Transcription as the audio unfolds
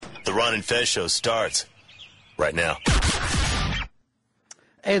The Ron and Fez show starts right now.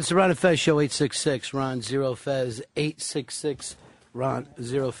 Hey, it's the Ron and Fez show, 866 Ron Zero Fez, 866 Ron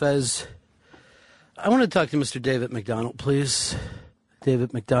Zero Fez. I want to talk to Mr. David McDonald, please.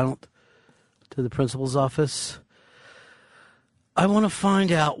 David McDonald, to the principal's office. I want to find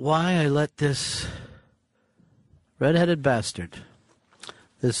out why I let this redheaded bastard,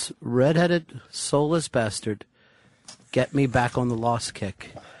 this redheaded, soulless bastard, get me back on the lost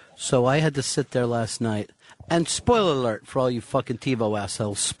kick. So I had to sit there last night. And spoiler alert for all you fucking TiVo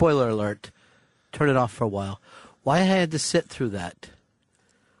assholes. Spoiler alert. Turn it off for a while. Why I had to sit through that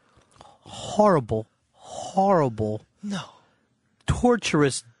horrible,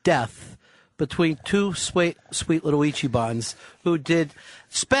 torturous death between two sweet little Ichibans who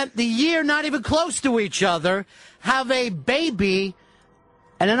spent the year not even close to each other, have a baby,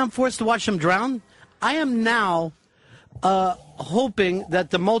 and then I'm forced to watch them drown? I am now hoping that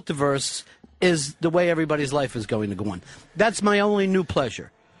the multiverse is the way everybody's life is going to go on. That's my only new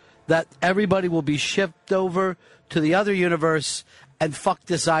pleasure, that everybody will be shipped over to the other universe and fuck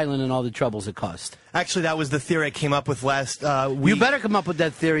this island and all the troubles it caused. Actually, that was the theory I came up with last week. You better come up with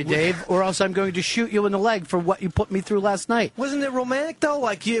that theory, Dave, or else I'm going to shoot you in the leg for what you put me through last night. Wasn't it romantic, though?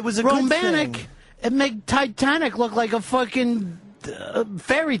 Like, it was a romantic? Good thing. It made Titanic look like a fucking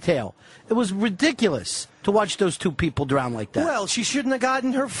fairy tale. It was ridiculous to watch those two people drown like that. Well, she shouldn't have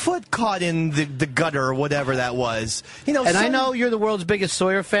gotten her foot caught in the gutter or whatever that was. You know, and I know you're the world's biggest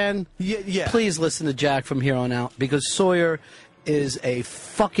Sawyer fan. Yeah. Please listen to Jack from here on out, because Sawyer is a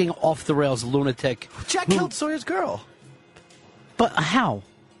fucking off-the-rails lunatic. Jack killed Sawyer's girl. But how,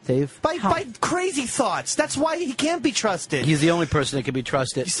 Dave? By crazy thoughts. That's why he can't be trusted. He's the only person that can be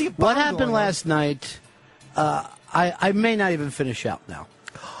trusted. You see what happened last night, I may not even finish out now.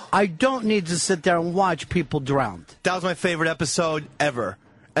 I don't need to sit there and watch people drowned. That was my favorite episode ever.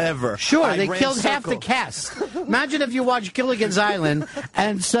 Sure, they killed half the cast. Imagine if you watch Gilligan's Island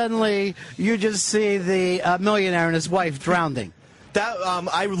and suddenly you just see the millionaire and his wife drowning. That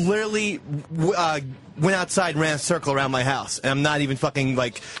I literally went outside and ran a circle around my house. And I'm not even fucking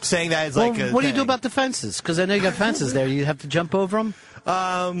like saying that as like a what do you thing. do about the fences? Because I know you got fences there. You have to jump over them?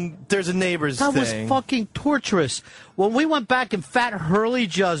 There's a neighbor's thing. That was fucking torturous. When we went back and Fat Hurley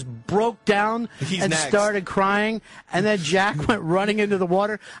just broke down started crying, and then Jack went running into the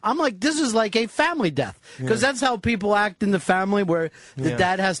water, I'm like, this is like a family death. Because that's how people act in the family, where the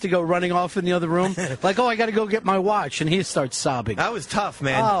dad has to go running off in the other room. Like, oh, I got to go get my watch, and he starts sobbing. That was tough,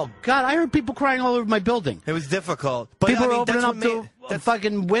 man. Oh, God, I heard people crying all over my building. It was difficult. But people were opening up the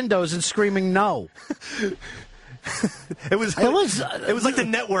fucking windows and screaming no. It was like the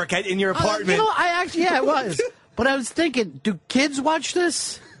network in your apartment. You know, it was. But I was thinking, do kids watch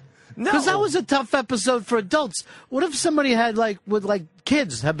this? No. Because that was a tough episode for adults. What if somebody had,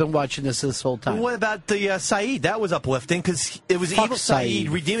 kids have been watching this whole time? What about the Saeed? That was uplifting, because it was evil Saeed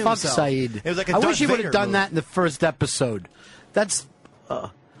redeeming himself. Fuck Saeed. It was like a I Darth wish he would Vader have done move. that in the first episode. That's...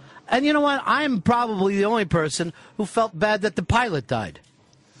 And you know what? I'm probably the only person who felt bad that the pilot died.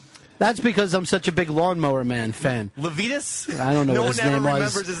 That's because I'm such a big Lawnmower Man fan. Levitas? I don't know what his name was. No one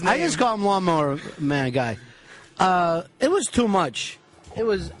ever remembers his name. I just call him Lawnmower Man guy. It was too much. It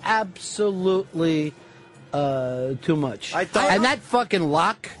was absolutely too much. And that fucking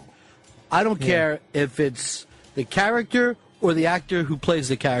lock, I don't care if it's the character or the actor who plays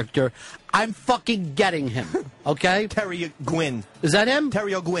the character. I'm fucking getting him, okay? Terry Gwynn. Is that him?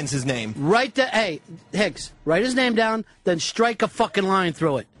 Terry O'Gwynn's his name. Hey, Hicks, write his name down, then strike a fucking line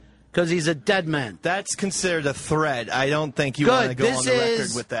through it. Because he's a dead man. That's considered a threat. I don't think you want to go on the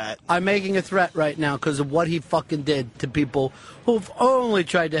record with that. I'm making a threat right now because of what he fucking did to people who've only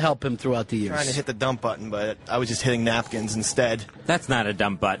tried to help him throughout the years. Trying to hit the dump button, but I was just hitting napkins instead. That's not a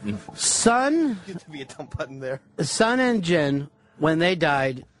dump button. Son... There used to be a dump button there. Son and Jin, when they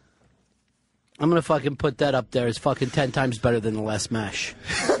died... I'm going to fucking put that up there as fucking 10 times better than the last MASH.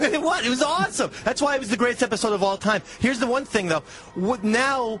 It was awesome. That's why it was the greatest episode of all time. Here's the one thing, though.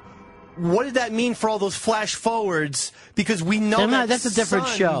 What did that mean for all those flash forwards? Because we know that's a different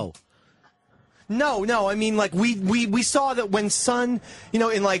show. No. I mean, like, we saw that when Sun,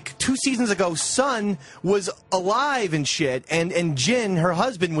 in like 2 seasons ago, Sun was alive and shit, and Jin, her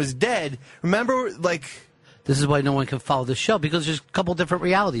husband, was dead. Remember, like... This is why no one can follow the show, because there's a couple different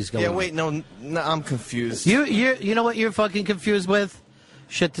realities going on. Yeah, wait, no, I'm confused. You know what you're fucking confused with?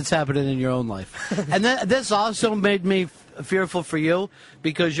 Shit that's happening in your own life. And this also made me fearful for you,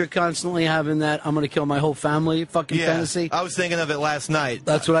 because you're constantly having that I'm going to kill my whole family fucking fantasy. I was thinking of it last night.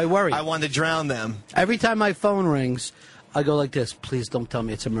 That's what I worry. I wanted to drown them. Every time my phone rings, I go like this, please don't tell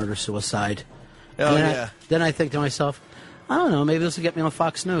me it's a murder-suicide. Oh, yeah. Then I think to myself, I don't know. Maybe this will get me on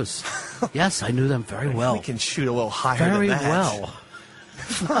Fox News. Yes, I knew them very well. We can shoot a little higher Very than that. well.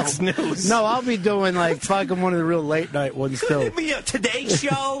 Fox News. No, I'll be doing like fucking one of the real late night ones too. Today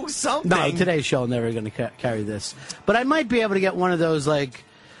Show, something. No, Today's Show never going to carry this. But I might be able to get one of those like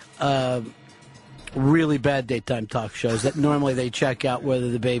really bad daytime talk shows that normally they check out whether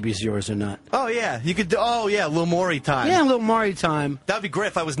the baby's yours or not. Oh yeah, you could. Oh yeah, Lil Maury time. Yeah, a little Maury time. That'd be great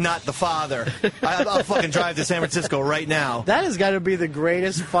if I was not the father. I'll fucking drive to San Francisco right now. That has got to be the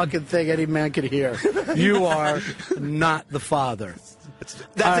greatest fucking thing any man could hear. You are not the father.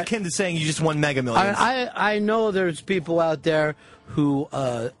 That's akin to saying you just won Mega Millions. I know there's people out there who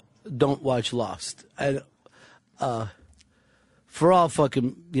don't watch Lost. And, for all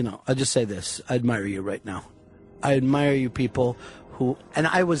fucking, I'll just say this. I admire you right now. I admire you people who, and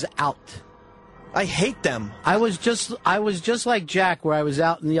I was out. I hate them. I was just like Jack, where I was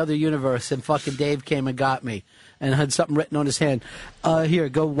out in the other universe, and fucking Dave came and got me, and had something written on his hand. Here,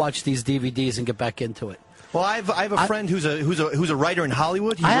 go watch these DVDs and get back into it. Well, I have a friend who's a writer in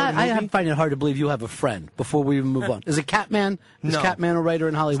Hollywood. I find it hard to believe you have a friend. Before we even move on, is it Catman? Is No. Catman a writer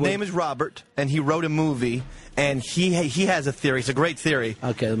in Hollywood? His name is Robert, and he wrote a movie. And he has a theory. It's a great theory.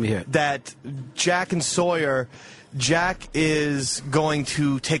 Okay, let me hear it. That Jack and Sawyer. Jack is going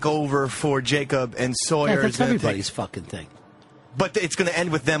to take over for Jacob, and Sawyer Yeah, that's is going to everybody's fucking thing. But it's going to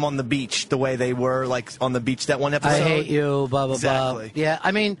end with them on the beach, the way they were, like, on the beach that one episode. I hate you, blah, blah, Exactly. blah. Yeah,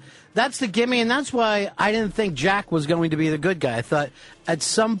 I mean, that's the gimme, and that's why I didn't think Jack was going to be the good guy. I thought at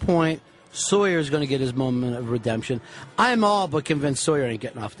some point Sawyer's going to get his moment of redemption. I'm all but convinced Sawyer ain't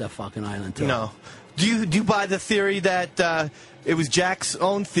getting off that fucking island, too. No. Do you buy the theory that it was Jack's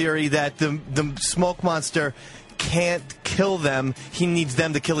own theory that the smoke monster can't kill them? He needs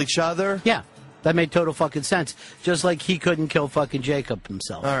them to kill each other? Yeah. That made total fucking sense. Just like he couldn't kill fucking Jacob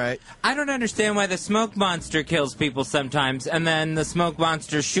himself. All right. I don't understand why the smoke monster kills people sometimes, and then the smoke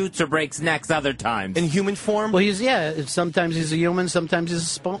monster shoots or breaks necks other times. In human form? Well, sometimes he's a human, sometimes he's a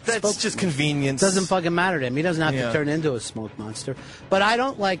smoke. That's just convenience. Doesn't fucking matter to him. He doesn't have to turn into a smoke monster. But I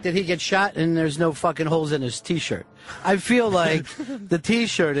don't like that he gets shot and there's no fucking holes in his T-shirt. I feel like the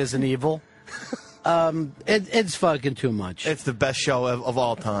T-shirt isn't evil. It's fucking too much. It's the best show of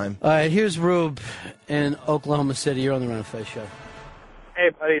all time. All right, here's Rube in Oklahoma City. You're on the Ron and Fez show.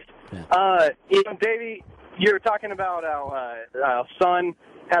 Hey, buddies. Yeah. Davey, you were talking about how son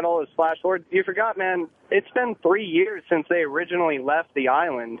had all his flash forwards. You forgot, man, it's been 3 years since they originally left the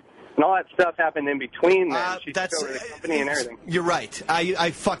island. And all that stuff happened in between then. She took over the company and everything. You're right. I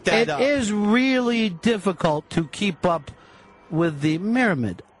fucked that up. It is really difficult to keep up with the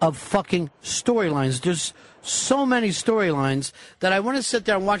myriad of fucking storylines. There's so many storylines that I want to sit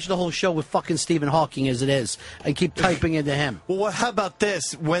there and watch the whole show with fucking Stephen Hawking as it is and keep typing into him. Well, how about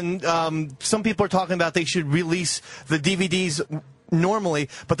this? When some people are talking about they should release the DVDs normally,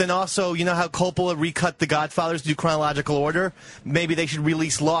 but then also, you know how Coppola recut The Godfathers to do chronological order? Maybe they should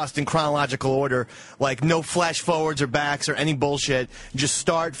release Lost in chronological order, like no flash forwards or backs or any bullshit. Just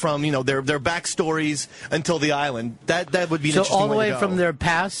start from, their backstories until the island. That would be an interesting all the way way to go. from their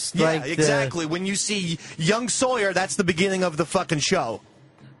past? Yeah, like exactly. When you see young Sawyer, that's the beginning of the fucking show.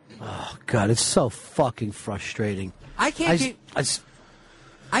 Oh, God, it's so fucking frustrating. I can't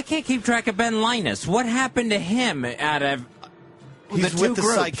keep track of Ben Linus. What happened to him out of He's the with two the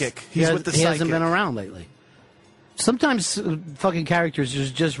groups? psychic. He's with the he psychic. hasn't been around lately. Sometimes fucking characters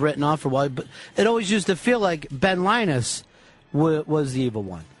are just written off for a while, but it always used to feel like Ben Linus was the evil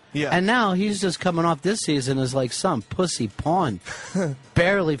one. Yeah. And now he's just coming off this season as like some pussy pawn.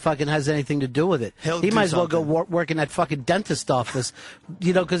 Barely fucking has anything to do with it. He'll he do might as well go something. work in that fucking dentist office,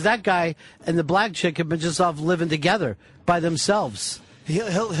 because that guy and the black chick have been just off living together by themselves.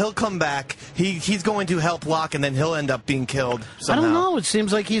 He'll come back. He's going to help Locke, and then he'll end up being killed somehow. I don't know. It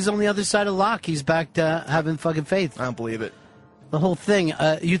seems like he's on the other side of Locke. He's back to having fucking faith. I don't believe it. The whole thing.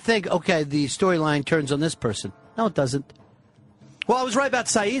 You think, okay, the storyline turns on this person. No, it doesn't. Well, I was right about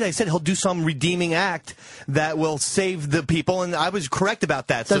Saeed. I said he'll do some redeeming act that will save the people, and I was correct about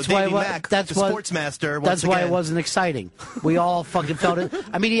that. That's so why. Davey Mack, the sports master. That's why it again. wasn't exciting. We all fucking felt it.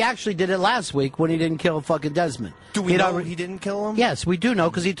 I mean, he actually did it last week when he didn't kill fucking Desmond. Do we know he didn't kill him? Yes, we do know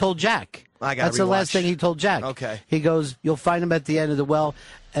because he told Jack. That's the last thing he told Jack. Okay. He goes, "You'll find him at the end of the well,"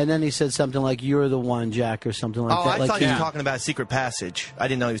 and then he said something like, "You're the one, Jack," or something like that. I like thought he was talking about a secret passage. I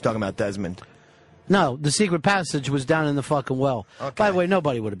didn't know he was talking about Desmond. No, the secret passage was down in the fucking well. Okay. By the way,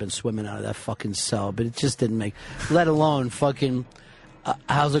 nobody would have been swimming out of that fucking cell, but it just didn't make. Let alone fucking,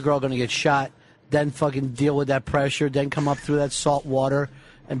 how's a girl going to get shot? Then fucking deal with that pressure. Then come up through that salt water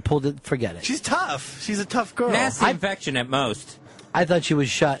and pull it. Forget it. She's tough. She's a tough girl. Nasty infection at most. I thought she was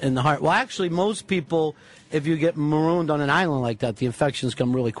shot in the heart. Well, actually, most people, if you get marooned on an island like that, the infections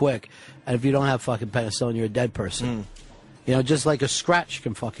come really quick. And if you don't have fucking penicillin, you're a dead person. You know, just like a scratch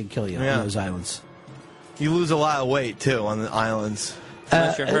can fucking kill you on those islands. You lose a lot of weight, too, on the islands.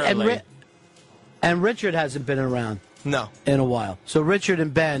 And Richard hasn't been around. No. In a while. So Richard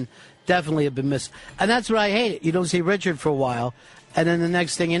and Ben definitely have been missed. And that's what I hate. You don't see Richard for a while, and then the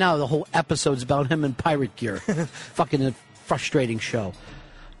next thing you know, the whole episode's about him in pirate gear. Fucking a frustrating show.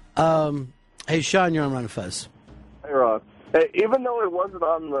 Hey, Sean, you're on Ron and Fez. Hey, Ron. Hey, even though it wasn't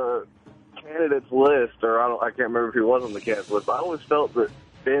on the candidates list, or I can't remember if he was on the candidates list, but I always felt that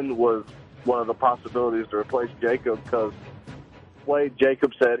Ben was one of the possibilities to replace Jacob, because Wade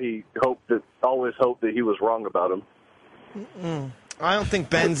Jacob said he always hoped that he was wrong about him. I don't think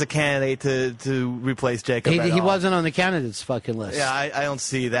Ben's a candidate to replace Jacob. He wasn't on the candidates fucking list. Yeah, I don't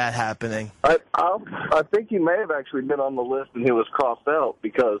see that happening. I think he may have actually been on the list and he was crossed out,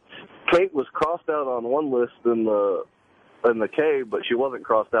 because Kate was crossed out on one list in the cave, but she wasn't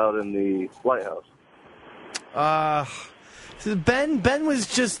crossed out in the lighthouse. Ben was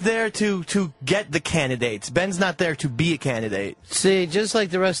just there to get the candidates. Ben's not there to be a candidate. See, just like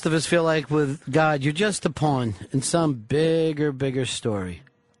the rest of us feel like with God, you're just a pawn in some bigger story.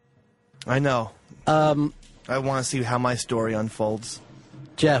 I know. I want to see how my story unfolds.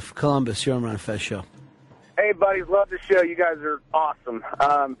 Jeff, Columbus, you're on Ron and Fez show. Hey, buddies, love the show. You guys are awesome.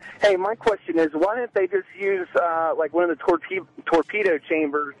 Hey, my question is, why didn't they just use like one of the torpedo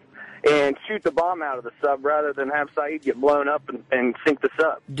chambers and shoot the bomb out of the sub rather than have Saeed get blown up and sink the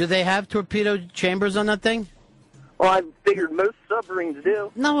sub? Do they have torpedo chambers on that thing? Well, I figured most submarines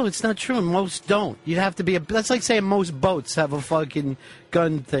do. No, it's not true. Most don't. You'd have to be that's like saying most boats have a fucking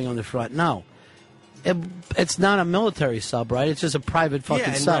gun thing on the front. No. It's not a military sub, right? It's just a private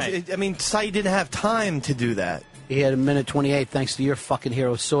fucking sub. I mean, Saeed didn't have time to do that. He had a minute 28 thanks to your fucking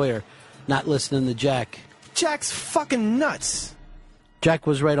hero Sawyer not listening to Jack. Jack's fucking nuts. Jack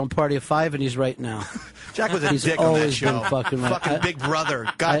was right on Party of Five, and he's right now. Jack was a he's dick on that always show. been fucking right. Fucking big brother.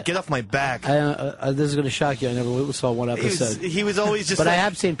 God, get off my back. This is going to shock you. I never saw one episode. He was always just. But I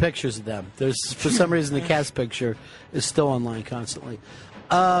have seen pictures of them. There's for some reason the cast picture is still online constantly.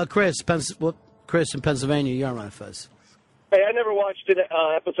 Chris in Pennsylvania, you're on Ron and Fez. Hey, I never watched an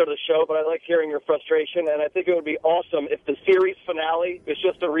episode of the show, but I like hearing your frustration, and I think it would be awesome if the series finale is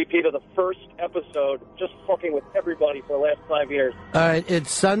just a repeat of the first episode, just fucking with everybody for the last 5 years. All right,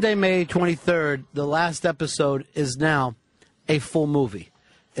 it's Sunday, May 23rd. The last episode is now a full movie.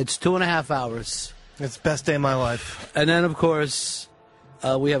 It's 2.5 hours. It's the best day of my life. And then, of course,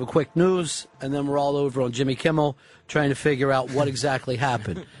 we have a quick news, and then we're all over on Jimmy Kimmel trying to figure out what exactly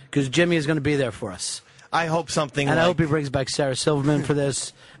happened, because Jimmy is going to be there for us. I hope something. And I hope he brings back Sarah Silverman for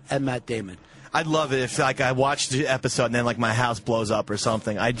this and Matt Damon. I'd love it if, like, I watched the episode and then, like, my house blows up or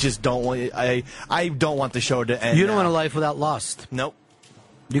something. I just don't want. I don't want the show to end. You don't want a life without Lost. Nope.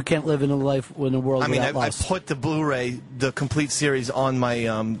 You can't live in a life in a world without Lost. I put the Blu-ray, the complete series, on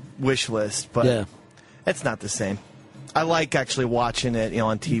my wish list, but it's not the same. I like actually watching it,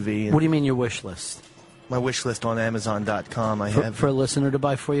 on TV. What do you mean your wish list? My wish list on Amazon.com. For a listener to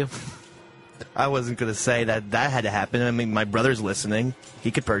buy for you. I wasn't going to say that had to happen. I mean, my brother's listening. He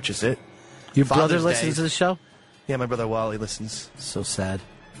could purchase it. Your brother listens to the show? Yeah, my brother Wally listens. So sad.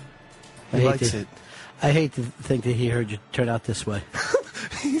 He likes it. I hate to think that he heard you turn out this way.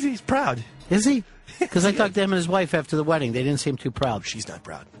 He's proud. Is he? Because I talked to him and his wife after the wedding. They didn't seem too proud. She's not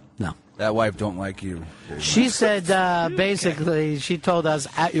proud. No. That wife don't like you. She said, basically, she told us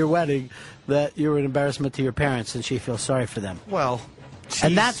at your wedding that you were an embarrassment to your parents and she feels sorry for them. Well...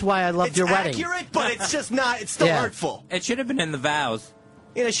 And that's why I loved your wedding. It's accurate, but it's just not. It's still hurtful. It should have been in the vows.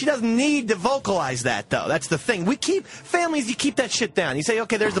 She doesn't need to vocalize that, though. That's the thing. We keep families. You keep that shit down. You say,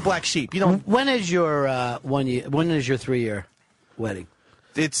 okay, there's the black sheep. You don't. When is your 1 year? When is your 3-year wedding?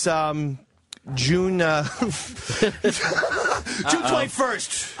 It's June. June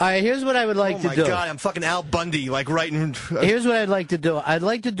 21st. All right. Here's what I would like to do. Oh my God, I'm fucking Al Bundy, like writing. Here's what I'd like to do. I'd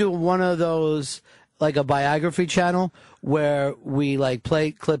like to do one of those, like a biography channel, where we like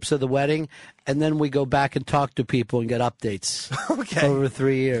play clips of the wedding, and then we go back and talk to people and get updates over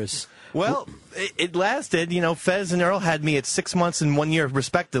 3 years. Well, it lasted. Fez and Earl had me at 6 months and 1 year,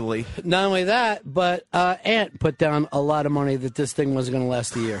 respectively. Not only that, but Ant put down a lot of money that this thing wasn't going to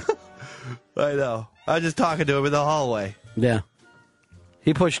last a year. I know. I was just talking to him in the hallway. Yeah.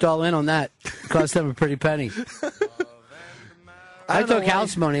 He pushed all in on that. Cost him a pretty penny. I took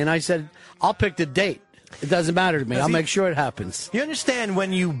house money, and I said, I'll pick the date. It doesn't matter to me. I'll make sure it happens. You understand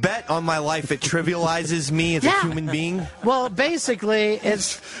when you bet on my life, it trivializes me as a human being? Well, basically,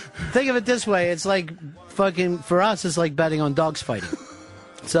 think of it this way. It's like for us, it's like betting on dogs fighting.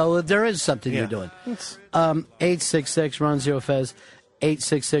 So there is something you're doing. 866-RON-0-FEZ.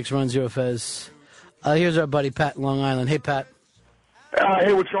 866-RON-0-FEZ. Here's our buddy Pat in Long Island. Hey, Pat.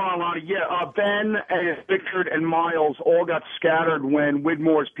 Hey, what's going on, Lonnie? Yeah, Ben and Richard and Miles all got scattered when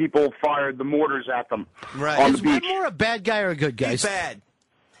Widmore's people fired the mortars at them on the Is beach. Widmore a bad guy or a good guy? He's bad.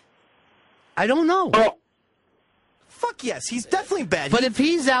 I don't know. Oh. Fuck yes, he's definitely bad. But if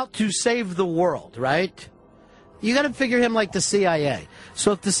he's out to save the world, right? You got to figure him like the CIA.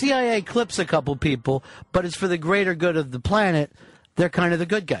 So if the CIA clips a couple people, but it's for the greater good of the planet, they're kind of the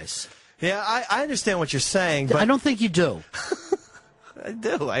good guys. Yeah, I understand what you're saying, but I don't think you do. I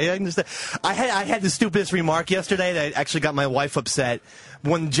do. I understand. I had the stupidest remark yesterday that actually got my wife upset.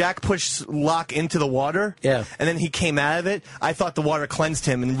 When Jack pushed Locke into the water, and then he came out of it, I thought the water cleansed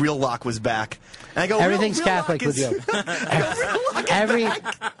him, and real Locke was back. And I go, everything's real Catholic Locke with you.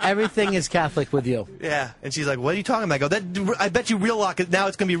 Everything is Catholic with you. Yeah, and she's like, "What are you talking about?" I go, I bet you real Locke. Now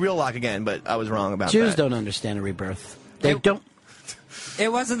it's going to be real Locke again, but I was wrong about that. Jews don't understand a rebirth. They don't.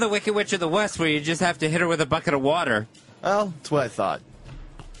 It wasn't the Wicked Witch of the West where you just have to hit her with a bucket of water. Well, that's what I thought.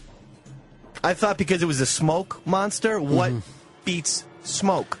 I thought because it was a smoke monster, what beats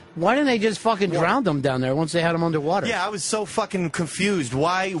smoke? Why didn't they just fucking drown them down there once they had them underwater? Yeah, I was so fucking confused.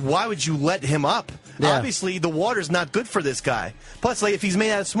 Why would you let him up? Yeah. Obviously, the water's not good for this guy. Plus, like, if he's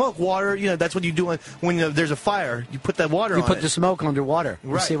made out of smoke, water, that's what you do when there's a fire. You put that water on it. You put the smoke underwater.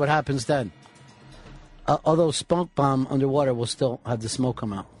 Right. You see what happens then. Although smoke bomb underwater will still have the smoke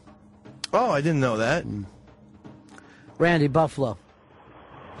come out. Oh, I didn't know that. Randy, Buffalo.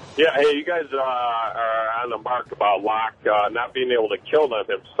 Yeah, hey, you guys are on the mark about Locke not being able to kill them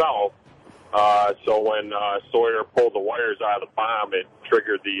himself. So when Sawyer pulled the wires out of the bomb, it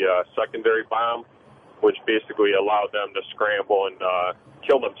triggered the secondary bomb, which basically allowed them to scramble and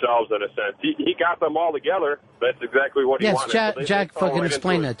kill themselves in a sense. He got them all together. That's exactly what he wanted. Yes, So Jack fucking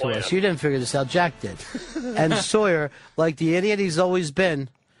explained that to us. You didn't figure this out. Jack did. And Sawyer, like the idiot he's always been,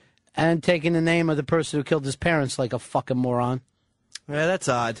 and taking the name of the person who killed his parents like a fucking moron. Yeah, that's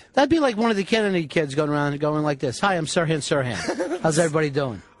odd. That'd be like one of the Kennedy kids going around going like this. Hi, I'm Sirhan Sirhan. How's everybody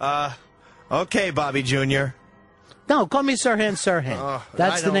doing? Okay, Bobby Jr. No, call me Sirhan Sirhan.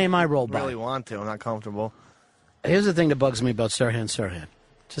 That's the name I roll by. I really want to. I'm not comfortable. Here's the thing that bugs me about Sirhan Sirhan.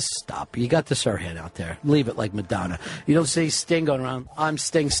 Just stop. You got the Sirhan out there. Leave it like Madonna. You don't see Sting going around, I'm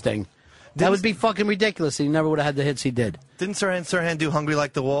Sting. That would be fucking ridiculous. He never would have had the hits he did. Didn't Sirhan do Hungry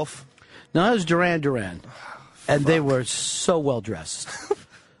Like the Wolf? No, it was Duran Duran. And they were so well dressed.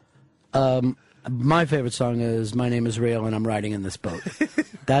 My favorite song is My Name is Rio and I'm Riding in This Boat.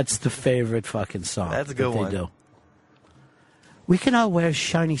 That's the favorite fucking song. That's a good one. They do. We can all wear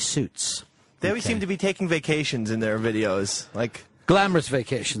shiny suits. They always seem to be taking vacations in their videos. Like glamorous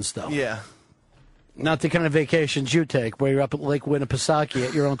vacations, though. Yeah. Not the kind of vacations you take where you're up at Lake Winnipesaukee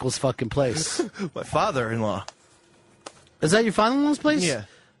at your uncle's fucking place. My father-in-law. Is that your father-in-law's place? Yeah.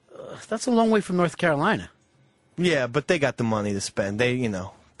 That's a long way from North Carolina. Yeah, but they got the money to spend. They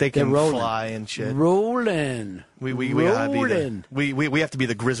can fly and shit. Rolling. We gotta be we have to be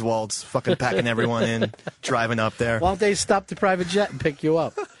the Griswolds, fucking packing everyone in, driving up there. Why don't they stop the private jet and pick you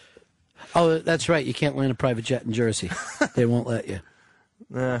up? Oh, that's right. You can't land a private jet in Jersey. They won't let you.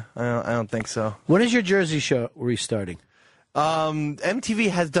 I don't think so. When is your Jersey show restarting? MTV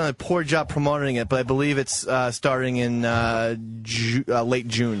has done a poor job promoting it, but I believe it's starting in late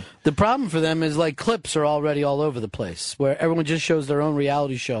June. The problem for them is like clips are already all over the place, where everyone just shows their own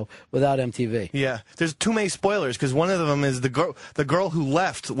reality show without MTV. Yeah, there's too many spoilers because one of them is the girl who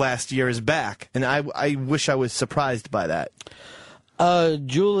left last year is back, and I wish I was surprised by that.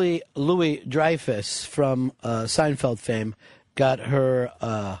 Julie Louis-Dreyfus from Seinfeld fame got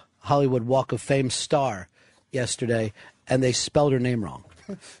her Hollywood Walk of Fame star yesterday, and they spelled her name wrong.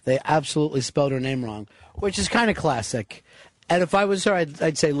 They absolutely spelled her name wrong, which is kind of classic. And if I was her,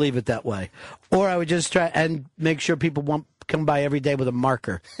 I'd say leave it that way. Or I would just try and make sure people won't come by every day with a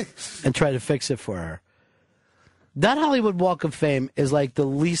marker and try to fix it for her. That Hollywood Walk of Fame is like the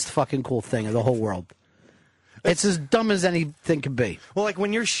least fucking cool thing in the whole world. It's as dumb as anything can be. Well, like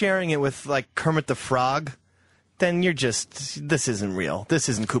when you're sharing it with like Kermit the Frog, then you're just, this isn't real. This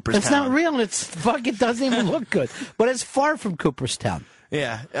isn't Cooperstown. It's not real, and it doesn't even look good. But it's far from Cooperstown.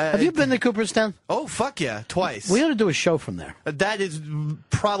 Yeah. Have you been to Cooperstown? Oh, fuck yeah, twice. We ought to do a show from there. That is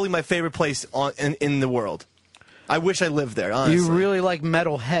probably my favorite place in the world. I wish I lived there, honestly. You really like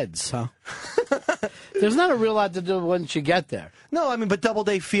metal heads, huh? There's not a real lot to do once you get there. No, I mean, but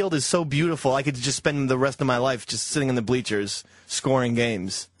Doubleday Field is so beautiful. I could just spend the rest of my life just sitting in the bleachers, scoring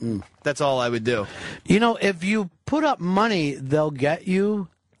games. That's all I would do. You know, if you put up money, they'll get you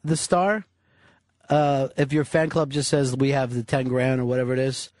the star. If your fan club just says we have the 10 grand or whatever it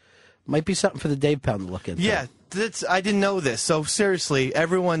is, might be something for the Dave Pound to look into. Yeah, I didn't know this. So seriously,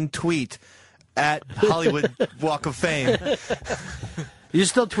 everyone tweet at Hollywood Walk of Fame. You're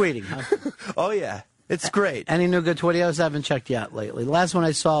still tweeting, huh? Oh, yeah. It's great. Any new good tweetios? I haven't checked yet lately. The last one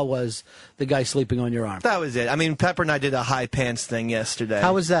I saw was the guy sleeping on your arm. That was it. I mean, Pepper and I did a high pants thing yesterday.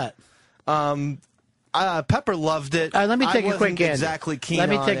 How was that? Pepper loved it. Let me take a quick gander. Exactly keen on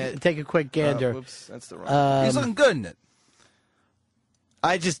it. Let me take a quick gander. Whoops, that's the wrong. He's looking good in it.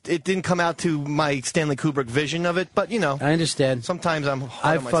 It didn't come out to my Stanley Kubrick vision of it, but, you know. I understand. Sometimes I'm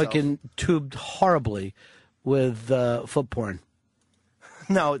hard on myself. fucking tubed horribly with foot porn.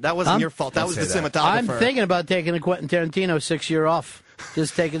 No, that wasn't your fault. That was the cinematographer. I'm thinking about taking a Quentin Tarantino 6-year off.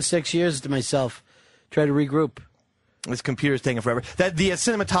 Just taking 6 years to myself. Try to regroup. This computer's taking forever. The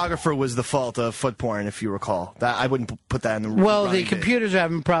cinematographer was the fault of foot porn, if you recall. I wouldn't put that in the Well, the computers are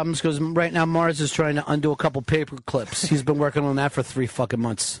having problems because right now Mars is trying to undo a couple paper clips. He's been working on that for 3 fucking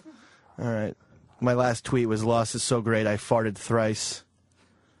months. All right. My last tweet was, "Loss is so great, I farted thrice."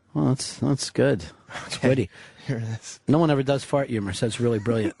 Well, that's good. It's witty. Here it is. No one ever does fart humor, so it's really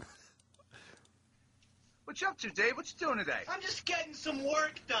brilliant. What you up to, Dave? What you doing today? I'm just getting some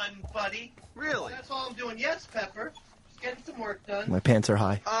work done, buddy. Really? That's all I'm doing. Yes, Pepper. Just getting some work done. My pants are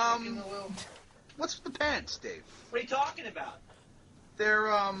high. What's with the pants, Dave? What are you talking about? They're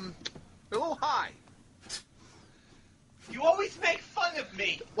a little high. You always make fun of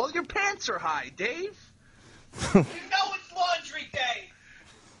me. Well, your pants are high, Dave. You know it's laundry day.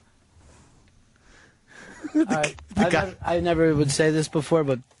 I never would say this before,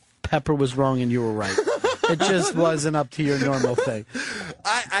 but Pepper was wrong and you were right. It just wasn't up to your normal thing.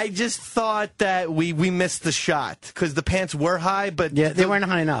 I just thought that we missed the shot because the pants were high, but yeah, they weren't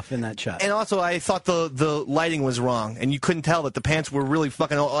high enough in that shot. And also, I thought the lighting was wrong, and you couldn't tell that the pants were really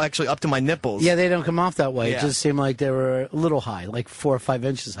fucking actually up to my nipples. Yeah, they don't come off that way. Yeah. It just seemed like they were a little high, like 4 or 5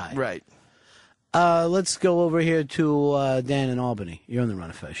 inches high. Right. Let's go over here to Dan in Albany. You're on the Run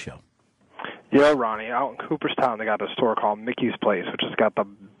of Fez show. Yeah, Ronnie, out in Cooperstown, they got a store called Mickey's Place, which has got the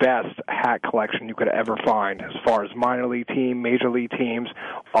best hat collection you could ever find as far as minor league team, major league teams,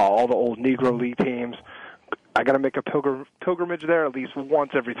 all the old Negro League teams. I got to make a pilgrimage there at least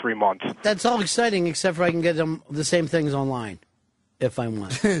once every 3 months. That's all exciting, except for I can get them the same things online if I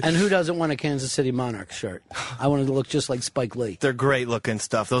want. And who doesn't want a Kansas City Monarchs shirt? I wanted to look just like Spike Lee. They're great looking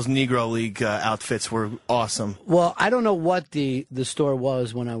stuff. Those Negro League outfits were awesome. Well, I don't know what the store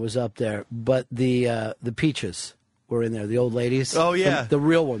was when I was up there, but the Peaches were in there, the old ladies. Oh, yeah. The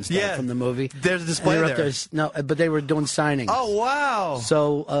real ones from the movie. There's a display And they were there. up No, but they were doing signings. Oh, wow.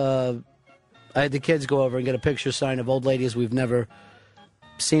 So I had the kids go over and get a picture signed of old ladies we've never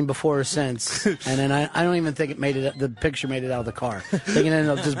seen before or since, and then I don't even think it made it. The picture made it out of the car. I think it ended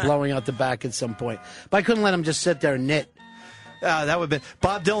up just blowing out the back at some point. But I couldn't let them just sit there and knit. That would have been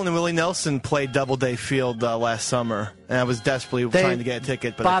Bob Dylan and Willie Nelson played Doubleday Field last summer, and I was desperately trying to get a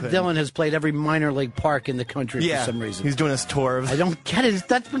ticket. But Bob Dylan has played every minor league park in the country for some reason. He's doing his tour. I don't get it.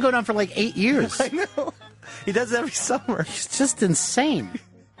 That's been going on for like 8 years. I know. He does it every summer. He's just insane.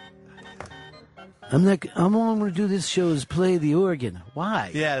 I'm all I'm going to do this show is play the organ.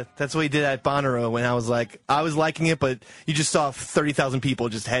 Why? Yeah, that's what he did at Bonnaroo when I was liking it, but you just saw 30,000 people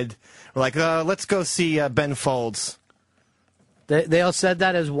just were like, let's go see Ben Folds. They all said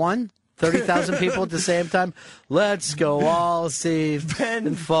that as one? 30,000 people at the same time? Let's go all see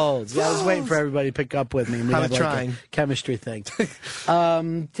Ben Folds. Yeah, I was waiting for everybody to pick up with me. And we I'm had trying. a chemistry thing.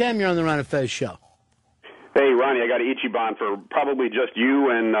 Tim, you're on the Ron and Fez show. Hey, Ronnie, I got an Ichiban for probably just you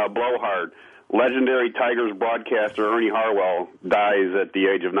and Blowhard. Legendary Tigers broadcaster Ernie Harwell dies at the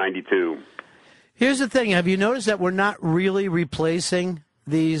age of 92. Here's the thing. Have you noticed that we're not really replacing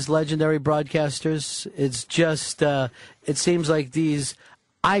these legendary broadcasters? It's just, it seems like these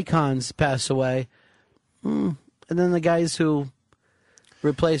icons pass away. And then the guys who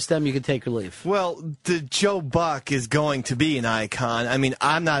replace them, you can take or leave. Well, the Joe Buck is going to be an icon. I mean,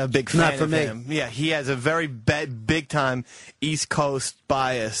 I'm not a big fan Not for of me. him. Yeah, he has a very big-time East Coast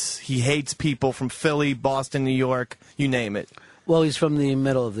bias. He hates people from Philly, Boston, New York, you name it. Well, he's from the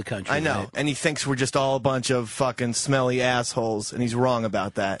middle of the country. I know, right? and he thinks we're just all a bunch of fucking smelly assholes, and he's wrong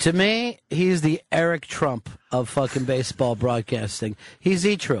about that. To me, he's the Eric Trump of fucking baseball broadcasting. He's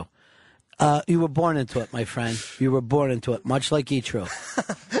E-True. You were born into it, my friend. You were born into it, much like E-True.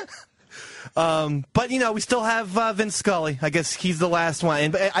 But, we still have Vince Scully. I guess he's the last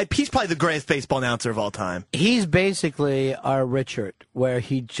one. And he's probably the greatest baseball announcer of all time. He's basically our Richard, where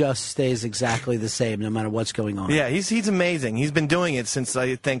he just stays exactly the same no matter what's going on. Yeah, he's amazing. He's been doing it since,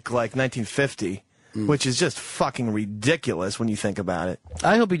 I think, 1950, which is just fucking ridiculous when you think about it.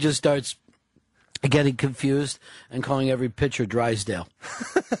 I hope he just starts getting confused and calling every pitcher Drysdale.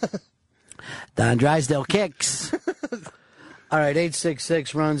 Don Drysdale kicks. All right,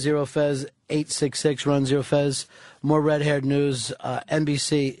 866-RON-0-FEZ, 866-RON-0-FEZ. More red-haired news.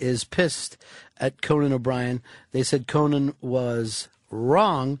 NBC is pissed at Conan O'Brien. They said Conan was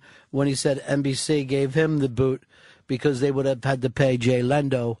wrong when he said NBC gave him the boot because they would have had to pay Jay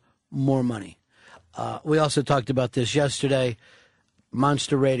Lendo more money. We also talked about this yesterday.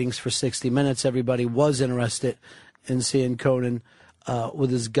 Monster ratings for 60 Minutes. Everybody was interested in seeing Conan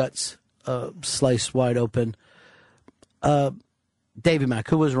with his guts sliced wide open. Davey Mack,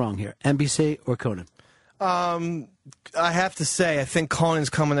 who was wrong here, NBC or Conan? I have to say, I think Conan's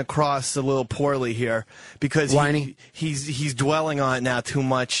coming across a little poorly here because he's dwelling on it now too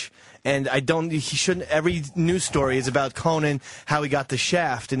much. And he shouldn't. Every news story is about Conan, how he got the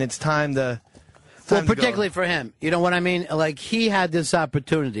shaft, and it's time to. Well, particularly for him. You know what I mean? Like, he had this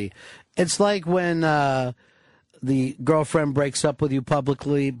opportunity. It's like when the girlfriend breaks up with you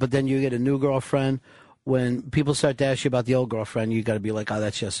publicly, but then you get a new girlfriend. When people start to ask you about the old girlfriend, you got to be like, oh,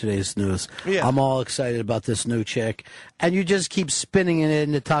 that's yesterday's news. Yeah. I'm all excited about this new chick. And you just keep spinning it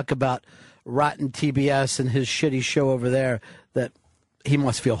in to talk about rotten TBS and his shitty show over there that he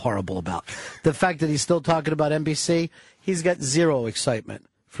must feel horrible about. The fact that he's still talking about NBC, he's got zero excitement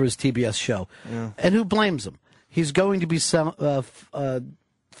for his TBS show. Yeah. And who blames him? He's going to be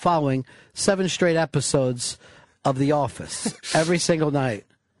following 7 straight episodes of The Office every single night.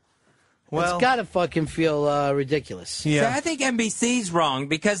 Well, it's got to fucking feel ridiculous. Yeah. So I think NBC's wrong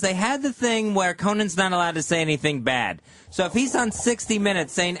because they had the thing where Conan's not allowed to say anything bad. So if he's on 60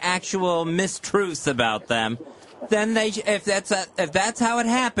 Minutes saying actual mistruths about them, then if that's how it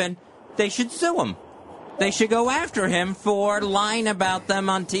happened, they should sue him. They should go after him for lying about them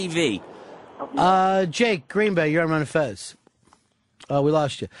on TV. Jake, Green Bay, you're on Run Fez. We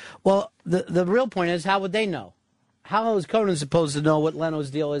lost you. Well, the real point is, how would they know? How is Conan supposed to know what Leno's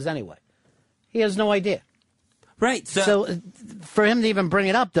deal is anyway? He has no idea. Right. So for him to even bring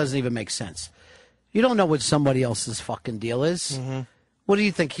it up doesn't even make sense. You don't know what somebody else's fucking deal is. Mm-hmm. What do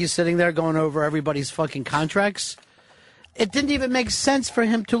you think? He's sitting there going over everybody's fucking contracts? It didn't even make sense for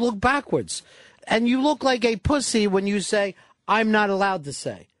him to look backwards. And you look like a pussy when you say, I'm not allowed to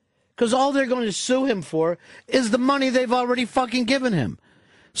say. Because all they're going to sue him for is the money they've already fucking given him.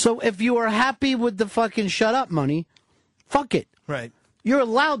 So if you are happy with the fucking shut up money, fuck it. Right. You're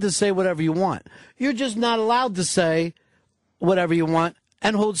allowed to say whatever you want. You're just not allowed to say whatever you want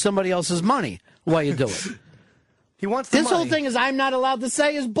and hold somebody else's money while you do it. He wants the This money. whole thing is I'm not allowed to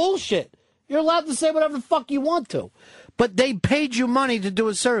say is bullshit. You're allowed to say whatever the fuck you want to. But they paid you money to do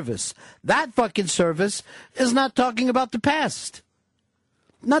a service. That fucking service is not talking about the past.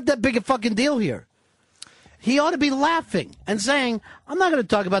 Not that big a fucking deal here. He ought to be laughing and saying, I'm not going to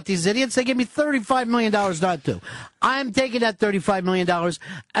talk about these idiots. They gave me $35 million not to. I'm taking that $35 million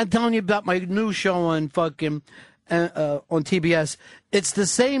and telling you about my new show on fucking on TBS. It's the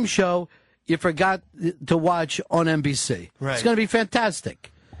same show you forgot to watch on NBC. Right. It's going to be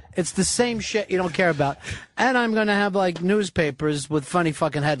fantastic. It's the same shit you don't care about. And I'm going to have, like, newspapers with funny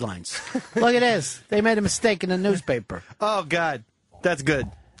fucking headlines. Look at this. They made a mistake in the newspaper. Oh, God. That's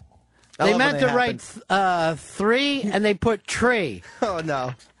good. They meant to write 3, and they put tree. Oh,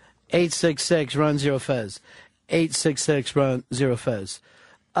 no. 866-RUN-0-FEZ. 866-RUN-0-FEZ.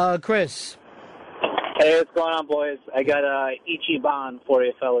 Chris. Hey, what's going on, boys? I got Ichiban for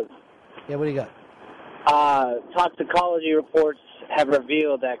you, fellas. Yeah, what do you got? Toxicology reports have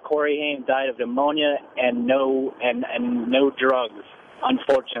revealed that Corey Haim died of pneumonia and no drugs,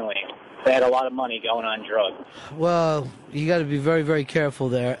 unfortunately. They had a lot of money going on drugs. Well, you got to be very, very careful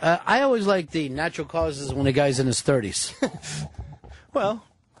there. I always like the natural causes when a guy's in his 30s. Well,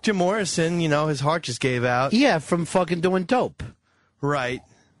 Jim Morrison, his heart just gave out. Yeah, from fucking doing dope. Right.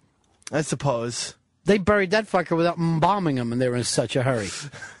 I suppose. They buried that fucker without embalming him, and they were in such a hurry.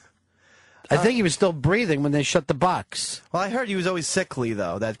 I think he was still breathing when they shut the box. Well, I heard he was always sickly,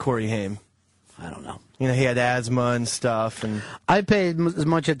 though, that Corey Haim. I don't know. He had asthma and stuff. And I paid as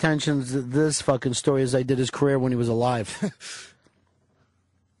much attention to this fucking story as I did his career when he was alive.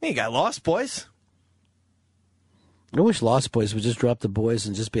 He got Lost Boys. I wish Lost Boys would just drop the boys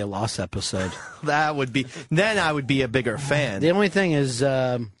and just be a Lost episode. Then I would be a bigger fan. The only thing is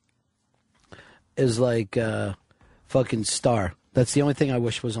like fucking Star. That's the only thing I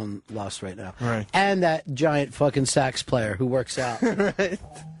wish was on Lost right now. Right. And that giant fucking sax player who works out. Right.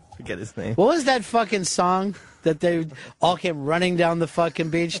 Forget his name. What was that fucking song that they all came running down the fucking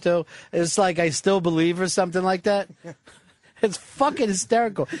beach to? It's like I Still Believe or something like that. It's fucking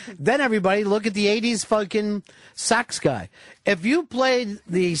hysterical. Then everybody look at the 80s fucking sax guy. If you played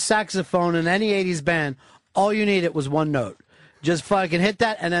the saxophone in any 80s band, all you needed was one note. Just fucking hit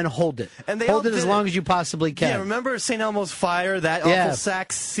that and then hold it. And they hold all it as did long as you possibly can. Yeah, remember St. Elmo's Fire, that Yeah. awful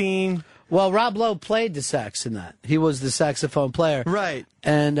sax scene? Well, Rob Lowe played the sax in that. He was the saxophone player. Right.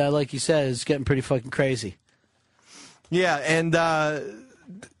 And like you said, it's getting pretty fucking crazy. Yeah, and I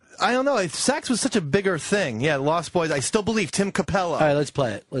don't know. Sax was such a bigger thing. Yeah, Lost Boys, I Still Believe, Tim Capella. All right, let's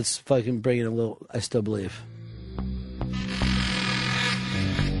play it. Let's fucking bring in a little I Still Believe.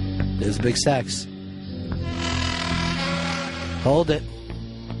 There's a big sax. Hold it.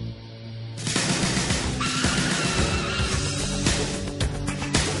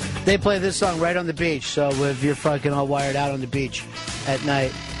 They play this song right on the beach, so if you're fucking all wired out on the beach at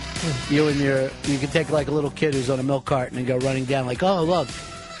night, you can take like a little kid who's on a milk carton and go running down like, oh, look,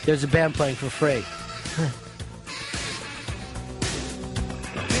 there's a band playing for free.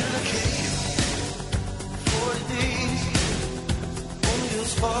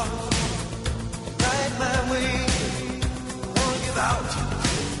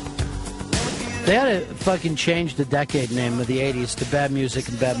 They had to fucking change the decade name of the 80s to Bad Music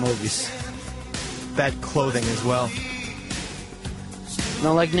and Bad Movies. Bad clothing as well.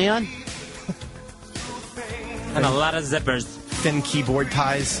 Not like Neon? And a lot of zippers. Thin keyboard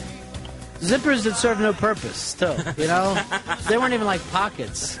ties. Zippers that serve no purpose, too. You know? They weren't even like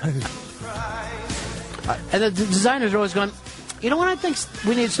pockets. And the designers are always going, you know what, I think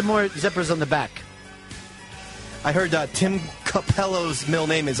we need some more zippers on the back. I heard Tim Capella's middle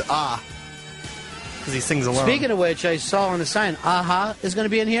name is Ah. Because he sings alone. Speaking of which, I saw on the sign, Aha is going to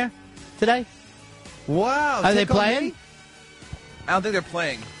be in here today. Wow. Are they Take On playing? Me? I don't think they're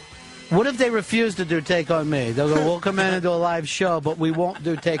playing. What if they refuse to do Take On Me? They'll go, we'll come in and do a live show, but we won't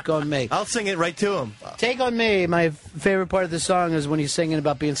do Take On Me. I'll sing it right to him. Take On Me, my favorite part of the song is when he's singing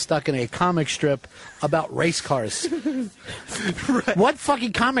about being stuck in a comic strip about race cars. Right. What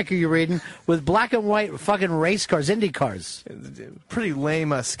fucking comic are you reading with black and white fucking race cars, Indy cars? Pretty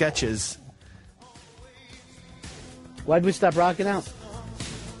lame sketches. Why'd we stop rocking out?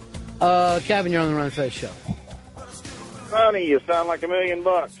 Kevin, you're on the Ron and Fez show. Sonny, you sound like $1 million.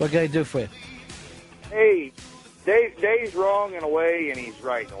 What can I do for you? Hey, Dave's wrong in a way, and he's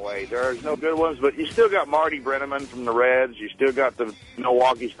right in a way. There's no good ones, but you still got Marty Brennaman from the Reds. You still got the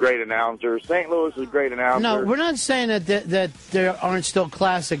Milwaukee's great announcer. St. Louis is great announcer. No, we're not saying that there aren't still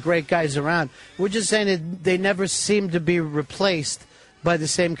classic great guys around. We're just saying that they never seem to be replaced by the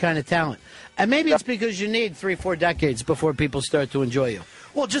same kind of talent. And maybe it's because you need 3-4 decades before people start to enjoy you.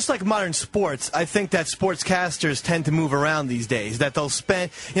 Well, just like modern sports, I think that sportscasters tend to move around these days. That they'll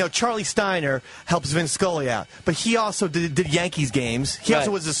spend, Charlie Steiner helps Vince Scully out, but he also did Yankees games. He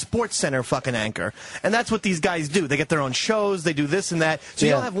also was a Sports Center fucking anchor, and that's what these guys do. They get their own shows, they do this and that. So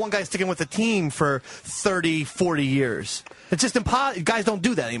you don't have one guy sticking with the team for 30, 40 years. It's just impossible. Guys don't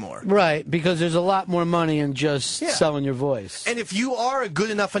do that anymore. Right, because there's a lot more money in just selling your voice. And if you are a good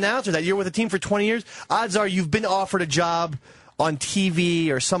enough announcer that you're with a team for 20 years, odds are you've been offered a job on TV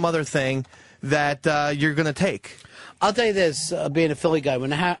or some other thing that you're going to take. I'll tell you this, being a Philly guy,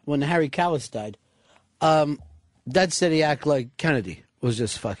 when Harry Kalas died, Dead City act like Kennedy was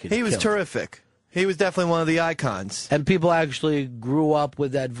just fucking He was killed. terrific. He was definitely one of the icons. And people actually grew up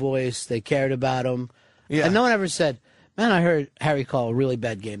with that voice. They cared about him. Yeah. And no one ever said, man, I heard Harry call a really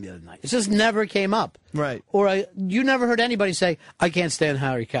bad game the other night. It just never came up. Right. Or you never heard anybody say, I can't stand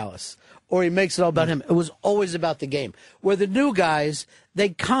Harry Kalas. Or he makes it all about him. It was always about the game. Where the new guys, they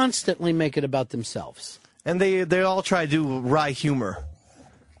constantly make it about themselves. And they all try to do wry humor,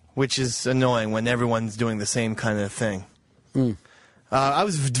 which is annoying when everyone's doing the same kind of thing. I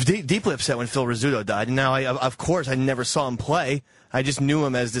was deeply upset when Phil Rizzuto died. And now, of course, I never saw him play. I just knew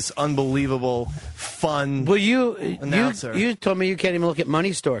him as this unbelievable, fun announcer. You told me you can't even look at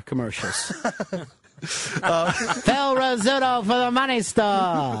Money Store commercials. Phil Rizzuto for the Money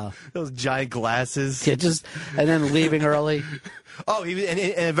Store. Those giant glasses. Yeah, and then leaving early. Oh, he was and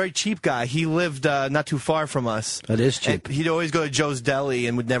a very cheap guy. He lived not too far from us. That is cheap. And he'd always go to Joe's Deli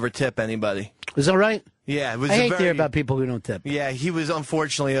and would never tip anybody. Is that right? Yeah, it was. I hate to hear about people who don't tip. Yeah, he was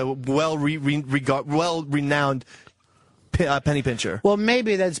unfortunately a well-renowned penny pincher. Well,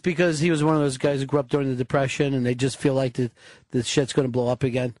 maybe that's because he was one of those guys who grew up during the Depression, and they just feel like the shit's going to blow up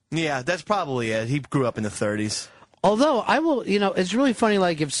again. Yeah, that's probably it. He grew up in the 30s. Although, it's really funny,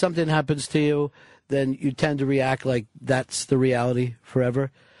 like, if something happens to you then you tend to react like that's the reality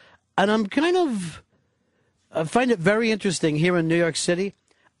forever. And I'm kind of, I find it very interesting here in New York City.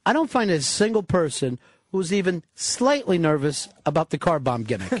 I don't find a single person who's even slightly nervous about the car bomb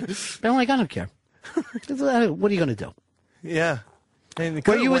gimmick. I'm like, I don't care. What are you going to do? Yeah. And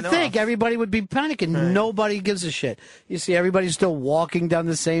Well, you would think everybody would be panicking. Right. Nobody gives a shit. You see, everybody's still walking down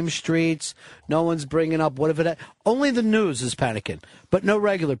the same streets. No one's bringing up what if it. Only the news is panicking, but no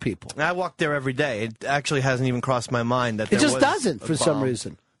regular people. I walk there every day. It actually hasn't even crossed my mind that it there just was doesn't a for bomb. some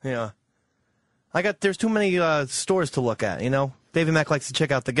reason. Yeah, there's too many stores to look at. You know, Davey Mack likes to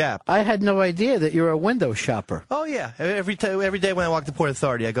check out the Gap. I had no idea that you're a window shopper. Oh yeah, every day when I walk to Port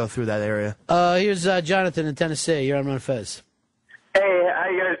Authority, I go through that area. Here's Jonathan in Tennessee. You're on Ron Fez. Hey, how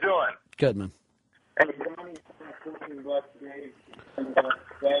you guys doing? Good, man.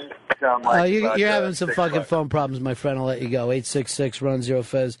 You're having some fucking phone problems, my friend. I'll let you go.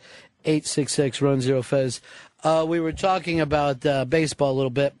 866-RUN-0-FEZ. 866-RUN-0-FEZ. We were talking about baseball a little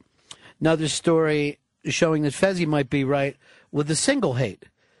bit. Another story showing that Fezzy might be right with the single hate.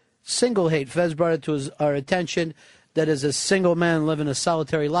 Single hate. Fez brought it to our attention that as a single man living a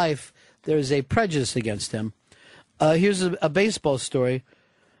solitary life, there is a prejudice against him. Here's a baseball story.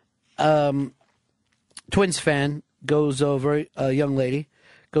 Twins fan goes over, a young lady,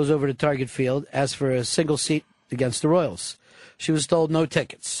 goes over to Target Field, asks for a single seat against the Royals. She was told no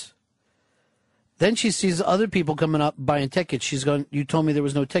tickets. Then she sees other people coming up buying tickets. She's going, you told me there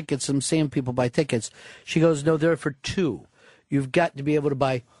was no tickets. I'm seeing people buy tickets. She goes, no, they're for two. You've got to be able to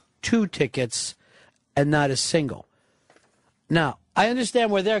buy two tickets and not a single. Now, I understand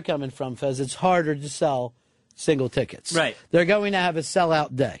where they're coming from, Fez. It's harder to sell single tickets. Right. They're going to have a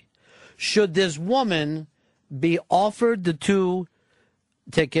sellout day. Should this woman be offered the two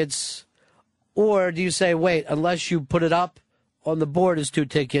tickets, or do you say, wait, unless you put it up on the board as two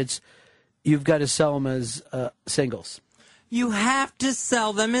tickets, you've got to sell them as singles? You have to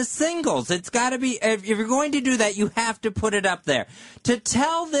sell them as singles. It's got to be, if you're going to do that, you have to put it up there. To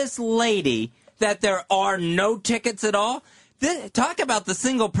tell this lady that there are no tickets at all, talk about the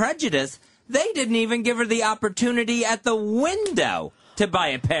single prejudice. They didn't even give her the opportunity at the window to buy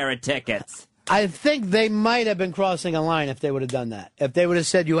a pair of tickets. I think they might have been crossing a line if they would have done that. If they would have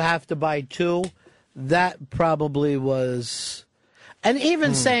said you have to buy two, that probably was... And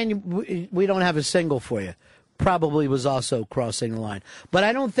even saying we don't have a single for you probably was also crossing the line. But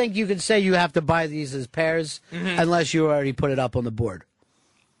I don't think you can say you have to buy these as pairs unless you already put it up on the board.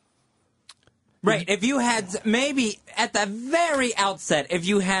 Right. If you had, maybe at the very outset, if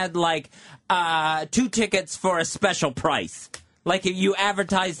you had like two tickets for a special price, like if you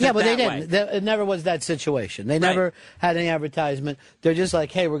advertised it that way. Yeah, but they didn't. It never was that situation. They never had any advertisement. They're just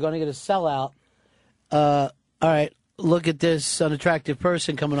like, hey, we're going to get a sellout. All right, look at this unattractive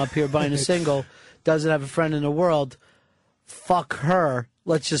person coming up here buying a single, doesn't have a friend in the world. Fuck her.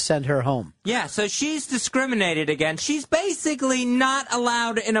 Let's just send her home. Yeah, so she's discriminated against. She's basically not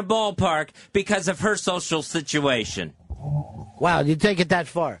allowed in a ballpark because of her social situation. Wow, you take it that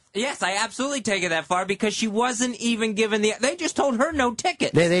far? Yes, I absolutely take it that far because she wasn't even given the... They just told her no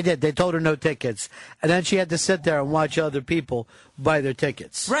tickets. They did. They told her no tickets. And then she had to sit there and watch other people buy their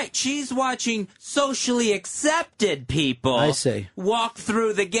tickets. Right. She's watching socially accepted people I see. Walk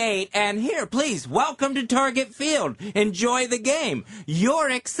through the gate and here, please, welcome to Target Field. Enjoy the game. You're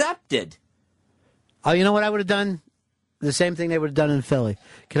accepted. Oh, you know what I would have done? The same thing they would have done in Philly.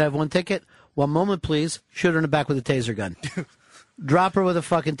 Can I have one ticket? One moment, please. Shoot her in the back with a taser gun. Drop her with a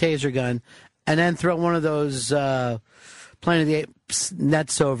fucking taser gun, and then throw one of those Planet of the Apes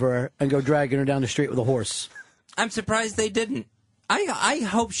nets over her and go dragging her down the street with a horse. I'm surprised they didn't. I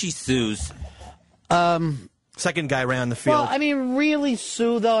hope she sues. Second guy around the field. Well, I mean, really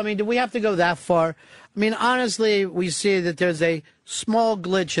sue, though? I mean, do we have to go that far? I mean, honestly, we see that there's a small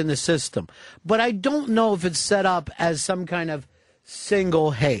glitch in the system. But I don't know if it's set up as some kind of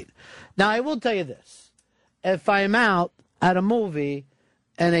single hate. Now, I will tell you this. If I'm out at a movie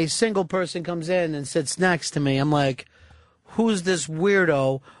and a single person comes in and sits next to me, I'm like, who's this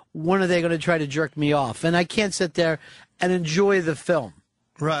weirdo? When are they going to try to jerk me off? And I can't sit there and enjoy the film.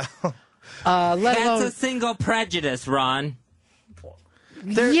 Right. That's a single prejudice, Ron.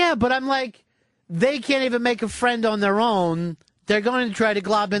 Yeah, but I'm like, they can't even make a friend on their own. They're going to try to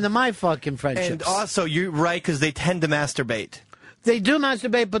glob into my fucking friendships. And also, you're right, because they tend to masturbate. They do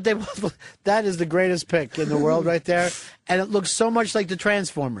masturbate, but that is the greatest pick in the world right there. And it looks so much like the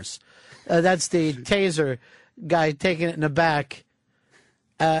Transformers. That's the taser guy taking it in the back.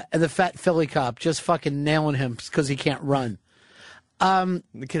 And the fat Philly cop just fucking nailing him because he can't run. The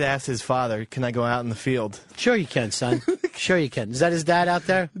kid asked his father, can I go out in the field? Sure you can, son. Sure you can. Is that his dad out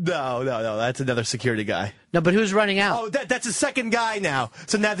there? No. That's another security guy. No, but who's running out? Oh, that's a second guy now.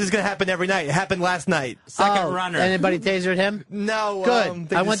 So now this is going to happen every night. It happened last night. Second runner. Anybody tasered him? No.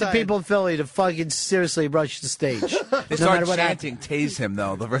 Good. I want the people in Philly to fucking seriously rush the stage. They start chanting, tase him,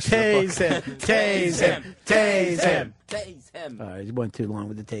 though, the rest Tase of the him. book. Tase him. Tase him. Tase him. All right, he went too long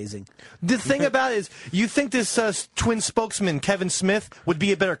with the tasing. The thing about it is, you think this twin spokesman, Kevin Smith, would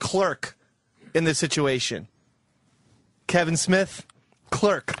be a better clerk in this situation. Kevin Smith,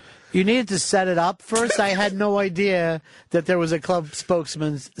 clerk. You needed to set it up first. I had no idea that there was a club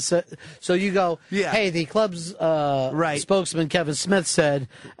spokesman. So you go, hey, the club's spokesman, Kevin Smith, said,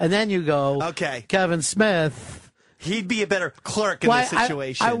 and then you go, okay, Kevin Smith. He'd be a better clerk in this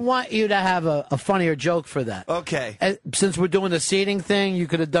situation. I want you to have a funnier joke for that. Okay. Since we're doing the seating thing, you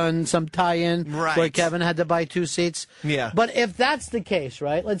could have done some tie-in where Kevin had to buy 2 seats. Yeah. But if that's the case,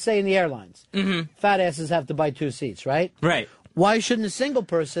 right, let's say in the airlines, fat asses have to buy 2 seats, right? Right. Why shouldn't a single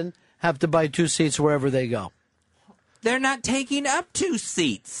person have to buy 2 seats wherever they go? They're not taking up 2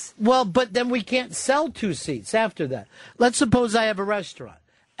 seats. Well, but then we can't sell 2 seats after that. Let's suppose I have a restaurant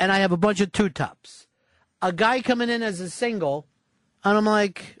and I have a bunch of 2-tops. A guy coming in as a single, and I'm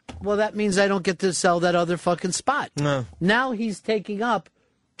like, well, that means I don't get to sell that other fucking spot. No. Now he's taking up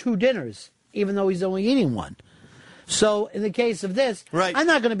 2 dinners, even though he's only eating 1. So in the case of this, I'm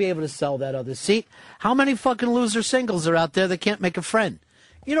not going to be able to sell that other seat. How many fucking loser singles are out there that can't make a friend?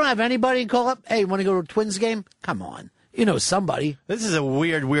 You don't have anybody call up, hey, want to go to a Twins game? Come on. You know somebody. This is a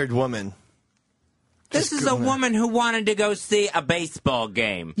weird woman. This is a woman who wanted to go see a baseball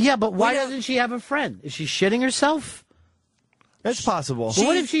game. Yeah, but why doesn't she have a friend? Is she shitting herself? That's possible. Well,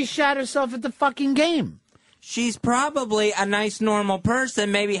 what if she shot herself at the fucking game? She's probably a nice, normal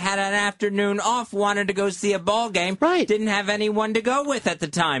person, maybe had an afternoon off, wanted to go see a ball game. Right. Didn't have anyone to go with at the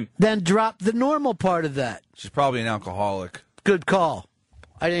time. Then drop the normal part of that. She's probably an alcoholic. Good call.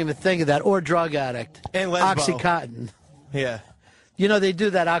 I didn't even think of that. Or drug addict. And lesbo. Oxycontin. Yeah. You know, they do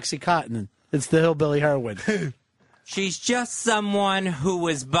that Oxycontin. It's the hillbilly heroin. She's just someone who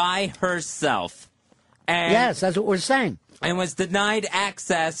was by herself. And yes, that's what we're saying. And was denied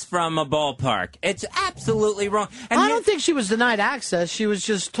access from a ballpark. It's absolutely wrong. And I don't think she was denied access. She was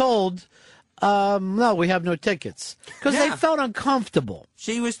just told, no, we have no tickets. Because they felt uncomfortable.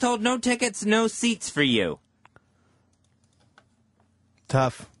 She was told no tickets, no seats for you.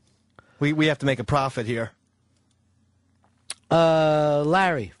 Tough. We have to make a profit here.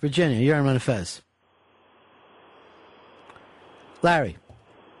 Larry, Virginia, you're on Run of Fez. Larry.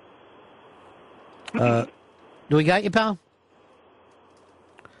 Do we got you, pal?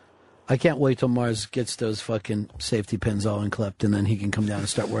 I can't wait till Mars gets those fucking safety pins all unclipped, and then he can come down and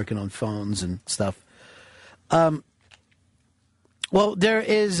start working on phones and stuff. Well, there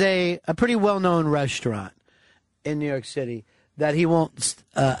is a pretty well-known restaurant in New York City that he won't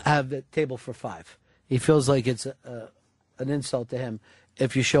have the table for 5. He feels like it's an insult to him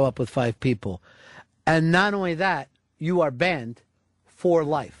if you show up with 5 people. And not only that, you are banned for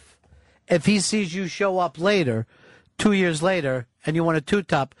life. If he sees you show up later, 2 years later, and you want a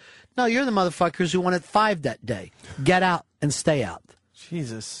 2-top, no, you're the motherfuckers who wanted 5 that day. Get out and stay out.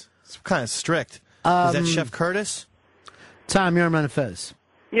 Jesus. It's kind of strict. Is that Chef Curtis? Tom, you're on Run of Fez.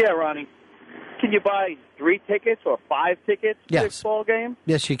 Yeah, Ronnie. Can you buy 3 tickets or 5 tickets to Yes. this ball game?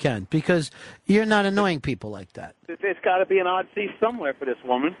 Yes, you can, because you're not annoying people like that. There's got to be an odd seat somewhere for this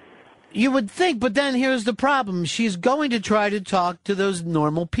woman. You would think, but then here's the problem. She's going to try to talk to those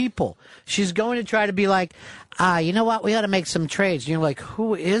normal people. She's going to try to be like, you know what? We got to make some trades. And you're like,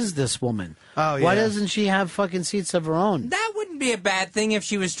 who is this woman? Oh, yeah. Why doesn't she have fucking seats of her own? That wouldn't be a bad thing if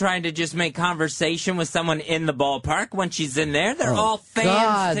she was trying to just make conversation with someone in the ballpark when she's in there. They're all fans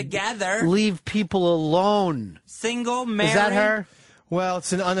God, together. Leave people alone. Single, married. Is that her? Well,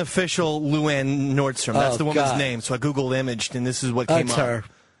 it's an unofficial Luann Nordstrom. That's Oh, the woman's God. name. So I Googled imaged, and this is what came That's up. her.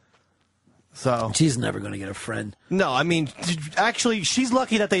 So she's never going to get a friend. No, I mean, actually, she's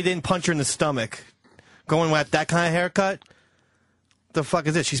lucky that they didn't punch her in the stomach. Going with that kind of haircut? The fuck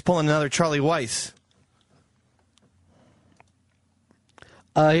is this? She's pulling another Charlie Weiss.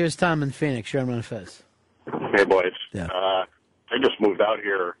 Here's Tom in Phoenix. You're on Run of Fez. Hey, boys. Yeah. I just moved out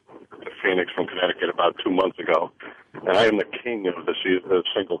here to Phoenix from Connecticut about 2 months ago, and I am the king of the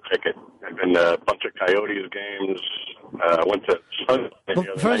single ticket. I've been to a bunch of Coyotes games. Went to Sunday the Well,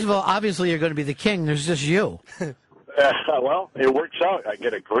 other first night. of all, obviously you're going to be the king. There's just you. Well, it works out. I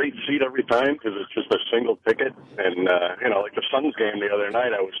get a great seat every time because it's just a single ticket. And, like the Suns game the other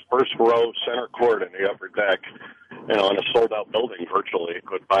night, I was first row, center court in the upper deck, in a sold-out building virtually.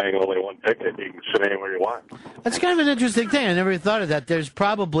 But buying only one ticket, you can sit anywhere you want. That's kind of an interesting thing. I never thought of that. There's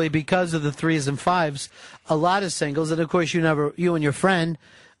probably, because of the 3s and 5s, a lot of singles. And, of course, you and your friend,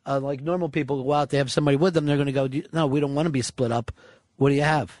 like normal people go out, they have somebody with them, they're going to go, no, we don't want to be split up. What do you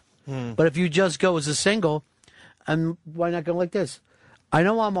have? But if you just go as a single, and why not go like this? I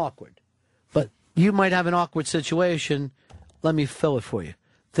know I'm awkward, but you might have an awkward situation. Let me fill it for you.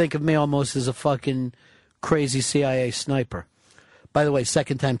 Think of me almost as a fucking crazy CIA sniper. By the way,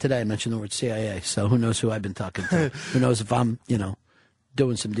 second time today I mentioned the word CIA, so who knows who I've been talking to? Who knows if I'm,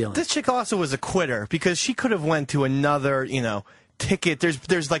 doing some dealing. This chick also was a quitter because she could have went to another, ticket.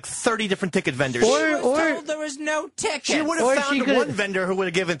 There's like 30 different ticket vendors. Or there was no ticket. She would have found one vendor who would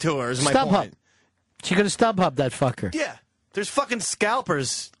have given to her, is my point. She could have StubHub that fucker. Yeah. There's fucking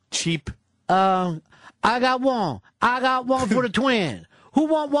scalpers, cheap. I got one. I got one for the twin. Who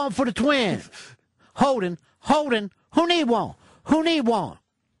want one for the twin? Holden. Who need one? Who need one?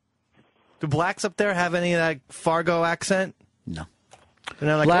 Do blacks up there have any of that Fargo accent? No.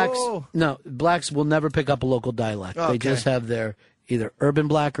 They're like, blacks, oh. No, blacks will never pick up a local dialect. Okay. They just have their either urban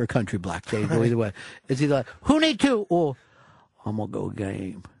black or country black. They go either way. It's either like, who need two? Or, I'm going to go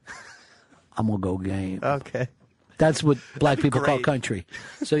game. I'm going to go game. Okay. That's what black people call country.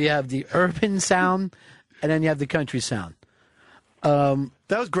 So you have the urban sound, and then you have the country sound. That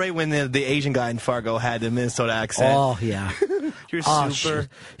was great when the Asian guy in Fargo had the Minnesota accent. Oh, yeah. You're super.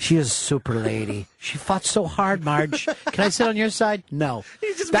 She is a super lady. She fought so hard, Marge. Can I sit on your side? No.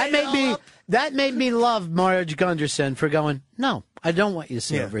 That made me love Marge Gunderson for going, no, I don't want you to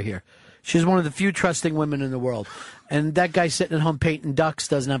sit over here. She's one of the few trusting women in the world. And that guy sitting at home painting ducks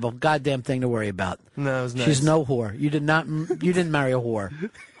doesn't have a goddamn thing to worry about. No, it was nice. She's no whore. You didn't marry a whore.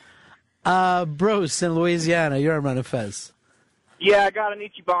 Bruce in Louisiana, you're on Run Fez. Yeah, I got an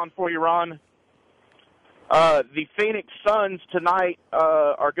Ichiban for you, Ron. The Phoenix Suns tonight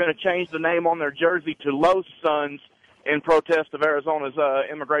are going to change the name on their jersey to Los Suns in protest of Arizona's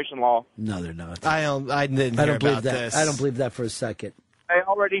immigration law. No, they're not. I didn't hear about this. I don't believe that for a second. They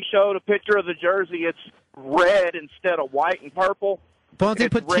already showed a picture of the jersey. It's red instead of white and purple. Why don't they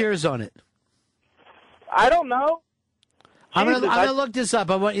put tears on it? I don't know. I'm gonna look this up.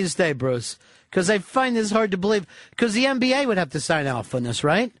 I want you to stay, Bruce, because I find this hard to believe. Because the NBA would have to sign off on this,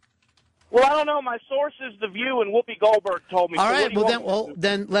 right? Well, I don't know. My source is The View, and Whoopi Goldberg told me. All right,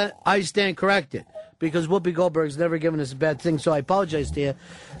 then let I stand corrected, because Whoopi Goldberg's never given us a bad thing, so I apologize to you.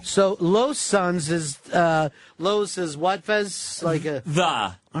 So Los Suns is Los is what, Fez? Like a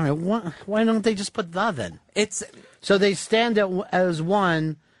the. All right, why don't they just put the then? It's so they stand as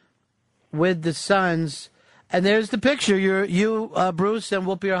one with the Suns, and there's the picture. You Bruce and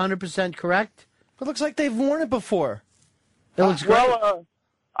Whoopi are 100% correct. It looks like they've worn it before. It looks great. Well,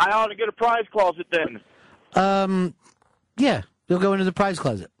 I ought to get a prize closet then. Yeah, they'll go into the prize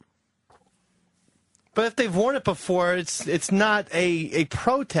closet. But if they've worn it before, it's not a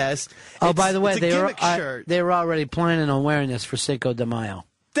protest. Oh, by the way, shirt. they were already planning on wearing this for Cinco de Mayo.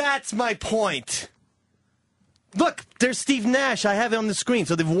 That's my point. Look, there's Steve Nash. I have it on the screen,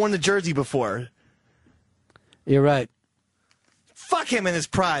 so they've worn the jersey before. You're right. Fuck him and his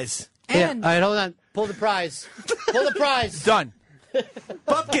prize. Yeah. All right, hold on. Pull the prize. Pull the prize. Done.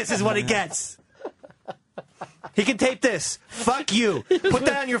 Bupkis is what he gets. He can tape this. Fuck you. Put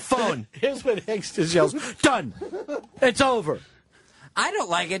that on your phone. Here's what Hicks just yells. Done. It's over. I don't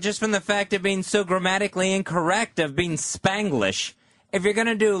like it just from the fact of being so grammatically incorrect, of being Spanglish. If you're going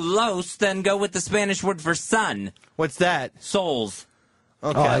to do los, then go with the Spanish word for sun. What's that? Souls.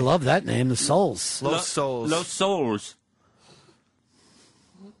 Okay. Oh, I love that name, the Souls. Los Souls. Los Souls.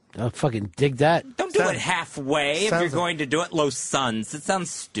 I fucking dig that. Don't do it halfway if you're going to do it Los Suns. It sounds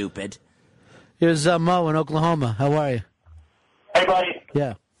stupid. Here's Mo in Oklahoma. How are you? Hey, buddy.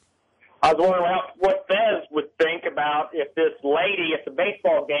 Yeah. I was wondering what Fez would think about if this lady at the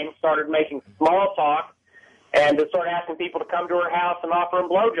baseball game started making small talk and just started asking people to come to her house and offer them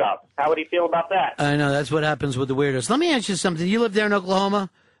blowjobs. How would he feel about that? I know, that's what happens with the weirdos. Let me ask you something. You live there in Oklahoma,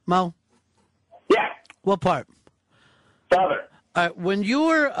 Mo? Yeah. What part? Southern. All right, when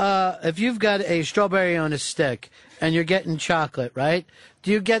you're, if you've got a strawberry on a stick and you're getting chocolate, right?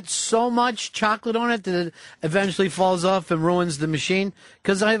 Do you get so much chocolate on it that it eventually falls off and ruins the machine?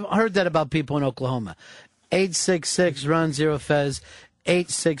 Because I've heard that about people in Oklahoma. 866-RUN-0-FEZ,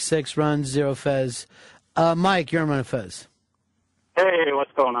 866-RUN-0-FEZ. Mike, you're on Fez. Hey,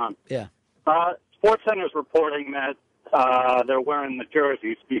 what's going on? Yeah. SportsCenter's reporting that they're wearing the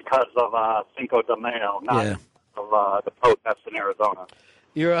jerseys because of Cinco de Mayo, not of the protests in Arizona.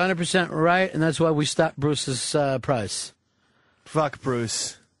 You're 100% right, and that's why we stopped Bruce's prize. Fuck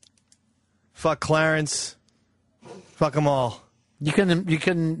Bruce. Fuck Clarence. Fuck them all. You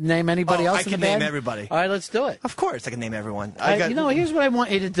can name anybody else I in the can band? name everybody. All right, let's do it. Of course, I can name everyone. Here's what I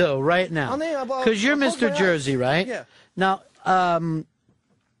want you to do right now. Because you're Mr. Jersey, right? Yeah. Now, I'm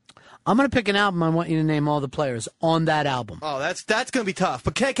going to pick an album. I want you to name all the players on that album. Oh, that's going to be tough.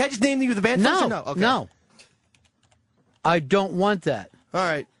 But can I just name you the band first or no? Okay. No. I don't want that. All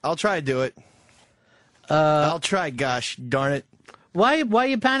right, I'll try to do it. I'll try, gosh darn it. Why are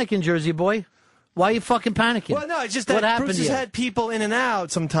you panicking, Jersey boy? Why are you fucking panicking? Well, no, it's just what that happened Bruce to has you? had people in and out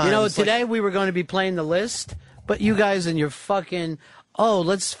sometimes. You know, today we were going to be playing the list, but you guys and your fucking,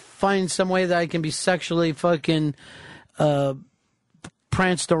 let's find some way that I can be sexually fucking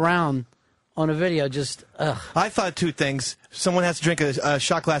pranced around on a video. Just, I thought two things. Someone has to drink a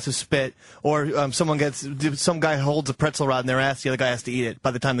shot glass of spit, or some guy holds a pretzel rod in their ass, the other guy has to eat it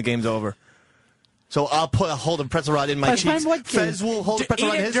by the time the game's over. So I'll hold a pretzel rod in my cheeks. Fez will hold a pretzel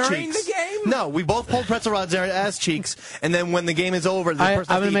rod in his during cheeks. the game? No, we both hold pretzel rods in our ass cheeks, and then when the game is over, the person has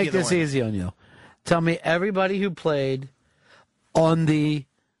to I'm going eat to make the other this one. easy on you. Tell me everybody who played on the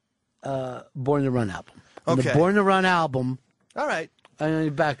Born to Run album. On the Okay. Born to Run album. All right. I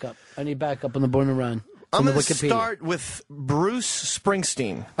need backup. I need backup on the Born to Run. I'm going going to to start with Bruce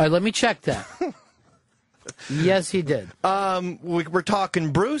Springsteen. All right, let me check that. Yes, he did. We're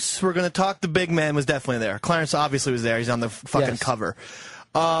talking Bruce. We're going to talk the big man was definitely there. Clarence obviously was there. He's on the fucking Yes. cover.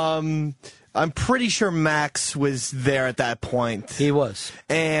 I'm pretty sure Max was there at that point. He was.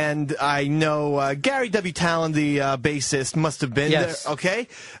 And I know Gary W. Talon, the bassist, must have been Yes. there. Okay?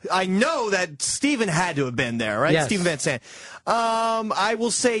 I know that Steven had to have been there, right? Yes. Steven Van Sant. I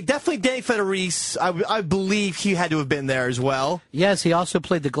will say definitely Danny Federici. I believe he had to have been there as well. Yes, he also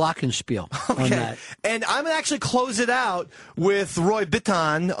played the Glockenspiel on that. And I'm going to actually close it out with Roy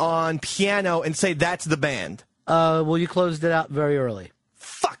Bittan on piano and say that's the band. Well, you closed it out very early.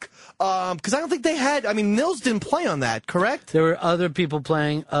 Because I don't think they had. I mean, Nils didn't play on that, correct? There were other people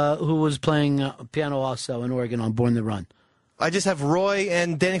playing who was playing piano also in Oregon on Born to Run. I just have Roy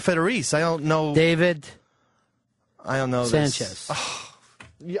and Danny Federici. I don't know. David. I don't know Sanchez.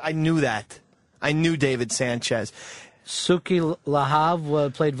 Yeah, I knew that. I knew David Sanchez. Suki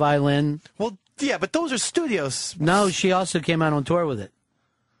Lahav played violin. Well, yeah, but those are studios. No, she also came out on tour with it.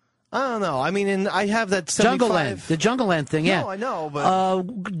 I don't know. I mean, and I have that 75. Jungleland. The Jungleland thing, yeah. No, I know,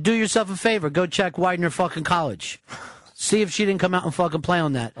 but... do yourself a favor. Go check Widener fucking College. See if she didn't come out and fucking play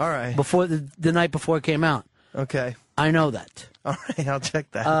on that. All right. Before the night before it came out. Okay. I know that. All right, I'll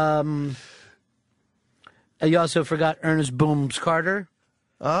check that. You also forgot Ernest Booms Carter.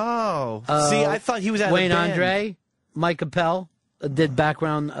 Oh. See, I thought he was at Wayne the band. Andre, Mike Appel did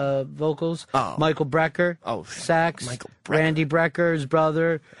background vocals. Oh. Michael Brecker, sax. Randy Brecker's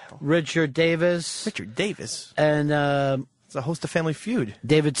brother, Richard Davis. Richard Davis? And it's a host of Family Feud.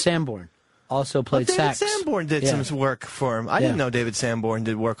 David Sanborn also played David sax. Sanborn did Yeah. some work for him. I didn't know David Sanborn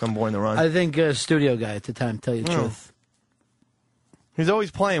did work on Born to Run. I think studio guy at the time, tell you the truth. He's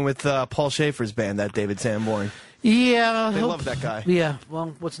always playing with Paul Schaefer's band, that David Sanborn. Yeah. They love that guy. Yeah,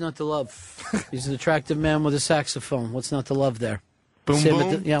 well, what's not to love? He's an attractive man with a saxophone. What's not to love there? Boom See him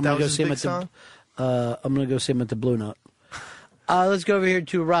Boom? at the- yeah, I'm That gonna go was his see him big at song? the. I'm gonna go see him at the Blue Note. Let's go over here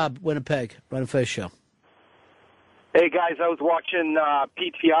to Rob Winnipeg, Run and Fez Show. Hey guys, I was watching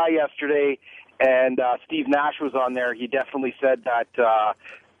PTI yesterday, and Steve Nash was on there. He definitely said that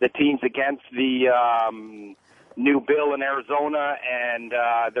the team's against the new bill in Arizona, and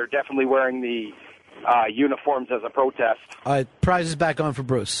they're definitely wearing the uniforms as a protest. All right, prize is back on for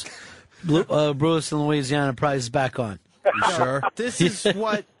Bruce. Bruce in Louisiana, prize is back on. You sure? This is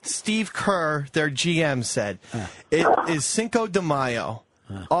what Steve Kerr, their GM, said. It is Cinco de Mayo.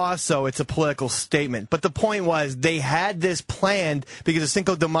 Also, it's a political statement. But the point was, they had this planned because of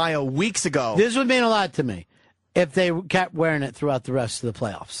Cinco de Mayo weeks ago. This would mean a lot to me if they kept wearing it throughout the rest of the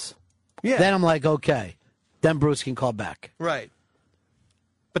playoffs. Yeah. Then I'm like, okay. Then Bruce can call back. Right.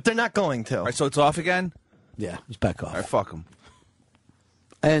 But they're not going to. All right, so it's off again? Yeah, it's back off. All right, fuck him.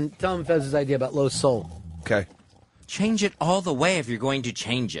 And tell him Fez's idea about low soul. Okay. Change it all the way if you're going to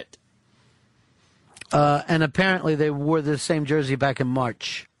change it. And apparently they wore the same jersey back in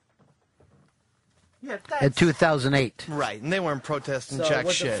March. Yeah, in 2008. Right, and they weren't protesting So jack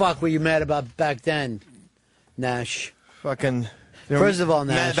what shit. the fuck were you mad about back then, Nash? Fucking. they were First of all,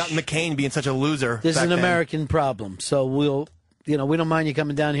 mad Nash, about McCain being such a loser. this is back an then. American problem. So we don't mind you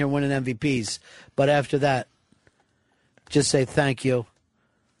coming down here and winning MVPs. But after that, just say thank you.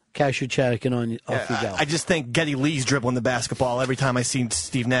 Cash your check and off you go. I just think Geddy Lee's dribbling the basketball every time I see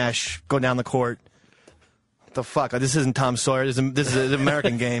Steve Nash go down the court. What the fuck? This isn't Tom Sawyer. This is an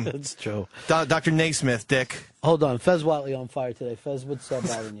American game. That's true. Dr. Naismith, Dick. Hold on. Fez Watley on fire today. Fez, what's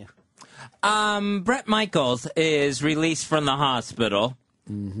bothering you? Bret Michaels is released from the hospital.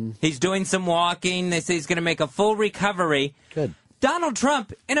 Mm-hmm. He's doing some walking. They say he's going to make a full recovery. Good. Donald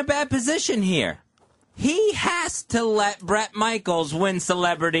Trump in a bad position here. He has to let Bret Michaels win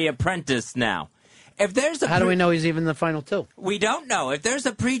Celebrity Apprentice now. If there's a How do we know he's even in the final two? We don't know. If there's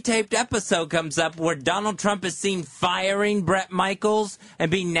a pre-taped episode comes up where Donald Trump is seen firing Bret Michaels and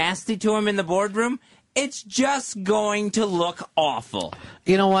being nasty to him in the boardroom, it's just going to look awful.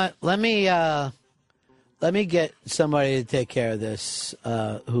 You know what? Let me get somebody to take care of this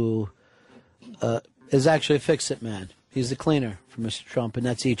who is actually a fix-it man. He's the cleaner for Mr. Trump, and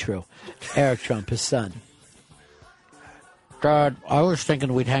that's true. Eric Trump, his son. Dad, I was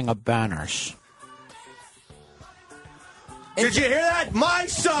thinking we'd hang up banners. Did you hear that? My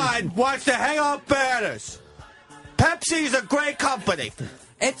son wants to hang up banners. Pepsi's a great company.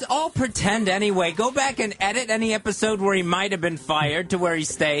 It's all pretend anyway. Go back and edit any episode where he might have been fired to where he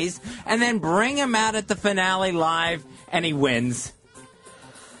stays, and then bring him out at the finale live, and he wins.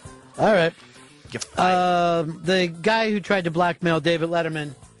 All right. The guy who tried to blackmail David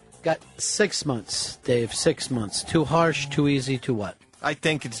Letterman got 6 months, Dave. 6 months. Too harsh, too easy, too what? I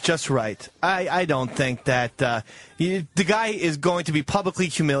think it's just right. I don't think that the guy is going to be publicly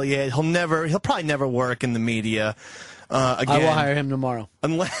humiliated. He'll probably never work in the media again. I will hire him tomorrow.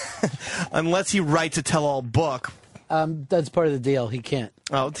 Unless he writes a tell-all book. That's part of the deal. He can't.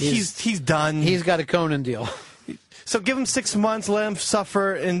 Oh, he's done. He's got a Conan deal. So give him 6 months, let him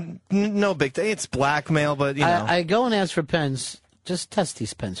suffer, and no big thing. It's blackmail, but you know. I go and ask for pens. Just test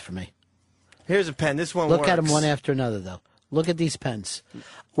these pens for me. Here's a pen. This one works. Look at them one after another, though. Look at these pens.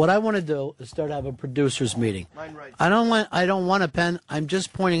 What I want to do is start having a producers meeting. Mine right. I don't want a pen. I'm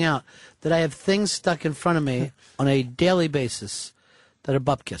just pointing out that I have things stuck in front of me on a daily basis that are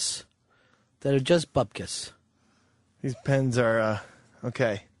bupkis. That are just bupkis. These pens are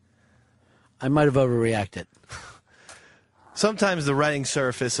okay. I might have overreacted. Sometimes the writing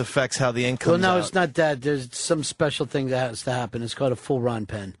surface affects how the ink comes Well, no, out. it's not that. There's some special thing that has to happen. It's called a full Ron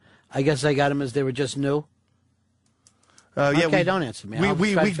pen. I guess I got them as they were just new. Don't answer me.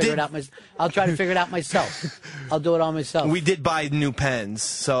 I'll try to figure it out myself. I'll do it all myself. We did buy new pens,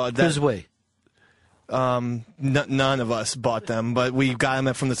 so who's we? None of us bought them, but we got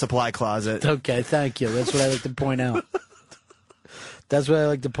them from the supply closet. Okay, thank you. That's what I like to point out. That's what I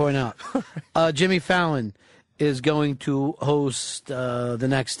like to point out. Jimmy Fallon is going to host the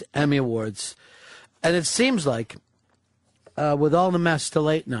next Emmy Awards, and it seems like with all the mess to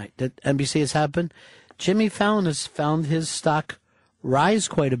late night that NBC has happened, Jimmy Fallon has found his stock rise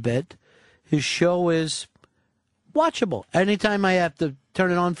quite a bit. His show is watchable. Anytime I have to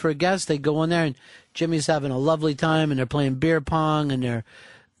turn it on for a guest, they go in there and Jimmy's having a lovely time and they're playing beer pong and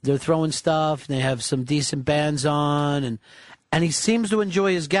they're throwing stuff and they have some decent bands on and he seems to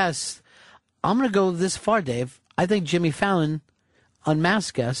enjoy his guests. I'm going to go this far, Dave. I think Jimmy Fallon,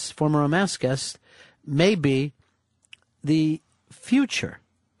 former Unmasked guest, may be the future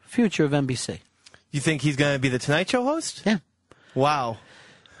of NBC. You think he's going to be the Tonight Show host? Yeah. Wow.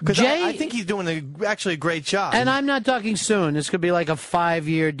 Because I think he's doing actually a great job. And I'm not talking soon. This could be like a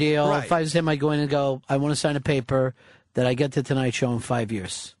 5-year deal. Right. If I was him, I'd go in and go, I want to sign a paper that I get the Tonight Show in 5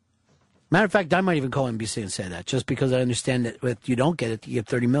 years. Matter of fact, I might even call NBC and say that, just because I understand that if you don't get it, you get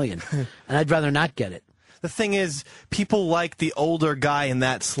 $30 million. And I'd rather not get it. The thing is, people like the older guy in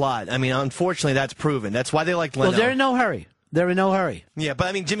that slot. I mean, unfortunately, that's proven. That's why they like Leno. Well, they're in no hurry. Yeah, but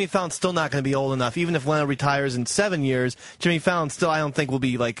I mean, Jimmy Fallon's still not going to be old enough. Even if Leno retires in 7 years, Jimmy Fallon still, I don't think, will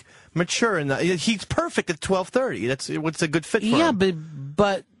be like mature enough. He's perfect at 12:30. That's what's a good fit for him. Yeah,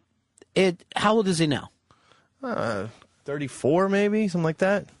 but how old is he now? 34 maybe, something like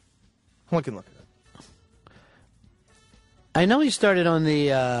that. Look at that. I know he started on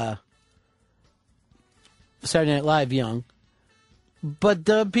the Saturday Night Live young,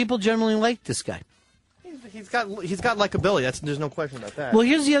 but people generally like this guy. He's got likability. There's no question about that. Well,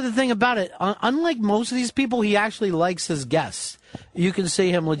 here's the other thing about it. Unlike most of these people, he actually likes his guests. You can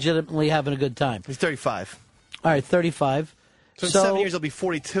see him legitimately having a good time. He's 35. All right, 35. So in 7 years, he'll be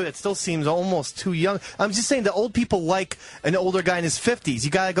 42. It still seems almost too young. I'm just saying the old people like an older guy in his 50s.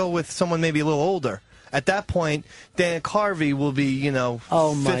 You got to go with someone maybe a little older. At that point, Dana Carvey will be, 50.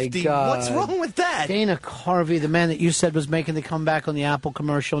 Oh, my God. What's wrong with that? Dana Carvey, the man that you said was making the comeback on the Apple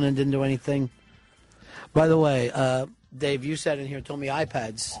commercial and then didn't do anything. By the way, Dave, you said in here, told me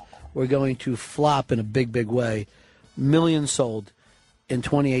iPads were going to flop in a big, big way. Millions sold in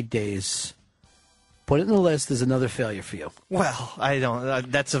 28 days. Put it in the list as another failure for you. Well, I don't.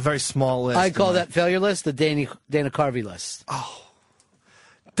 That's a very small list. I call that failure list the Dana Carvey list. Oh.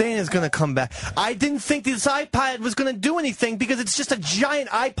 Dana's going to come back. I didn't think this iPad was going to do anything because it's just a giant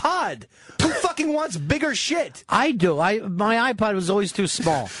iPod. Who fucking wants bigger shit? I do. My iPod was always too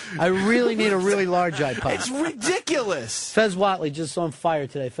small. I really need a really large iPod. It's ridiculous. Fez Watley just on fire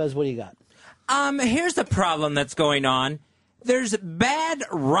today. Fez, what do you got? Here's the problem that's going on. There's bad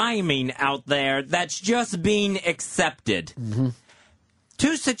rhyming out there that's just being accepted. Mm-hmm.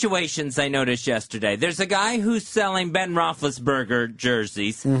 Two situations I noticed yesterday. There's a guy who's selling Ben Roethlisberger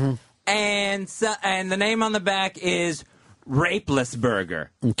jerseys, Mm-hmm. and the name on the back is Rapeless Burger.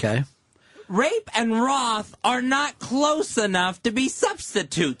 Okay. Rape and Roth are not close enough to be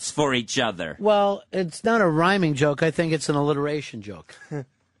substitutes for each other. Well, it's not a rhyming joke. I think it's an alliteration joke.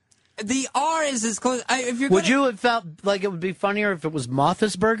 The R is as close. Would you have felt like it would be funnier if it was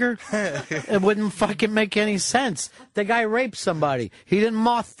Mothesburger? It wouldn't fucking make any sense. The guy raped somebody. He didn't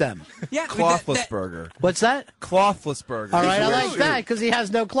moth them. Yeah, Clothless burger. What's that? Clothless burger. All right, I like that because he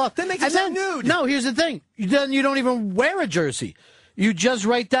has no cloth. That makes him sound nude. No, here's the thing. Then you don't even wear a jersey. You just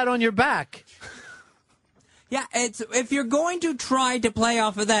write that on your back. Yeah, if you're going to try to play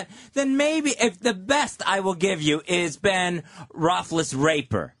off of that, then maybe if the best I will give you is Ben Roethlis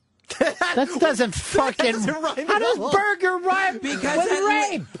Raper. That doesn't fucking rhyme. How does burger rhyme Because with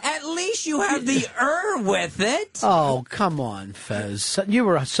rape? At least you have the with it. Oh, come on, Fez. You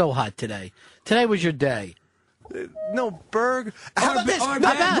were so hot today. Today was your day. No, Berg. How about this?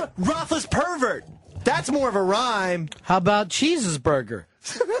 Roethlis pervert. That's more of a rhyme. How about Cheese's burger?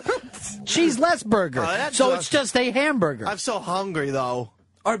 Cheeseless burger. So it's just a hamburger. I'm so hungry, though.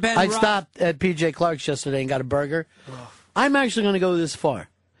 Or Ben I stopped at PJ Clark's yesterday and got a burger. I'm actually going to go this far.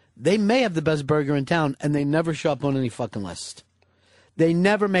 They may have the best burger in town, and they never show up on any fucking list. They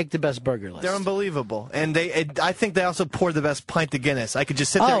never make the best burger list. They're unbelievable. And I think they also pour the best pint of Guinness. I could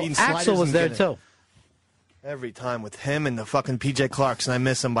just sit there eating sliders. Axel was and there, Guinness. too. Every time with him and the fucking PJ Clarks, and I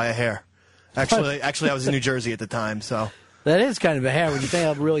miss him by a hair. Actually, I was in New Jersey at the time, so. That is kind of a hair when you think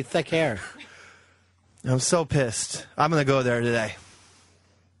of really thick hair. I'm so pissed. I'm going to go there today.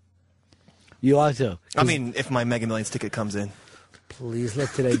 You ought to. I mean, if my Mega Millions ticket comes in. Please let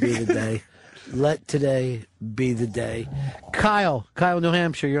today be the day. Let today be the day. Kyle, New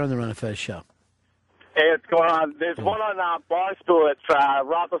Hampshire, you're on the Run of Fez show. Hey, what's going on? There's one on Barstool. It's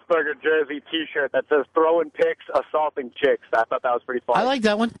Roethlisberger jersey T-shirt that says "Throwing picks, assaulting chicks." I thought that was pretty funny. I like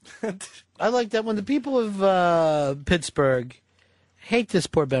that one. I like that one. The people of Pittsburgh hate this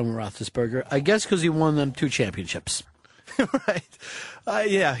poor Ben Roethlisberger. I guess because he won them 2 championships. Right.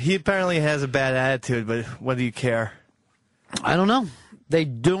 Yeah, he apparently has a bad attitude, but what do you care? I don't know. They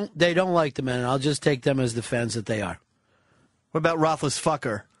don't like the man, and I'll just take them as the fans that they are. What about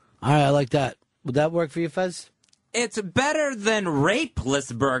Roethlisfucker? All right, I like that. Would that work for you, Fez? It's better than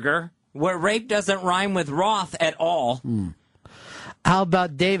Rapeless Burger, where rape doesn't rhyme with Roth at all. How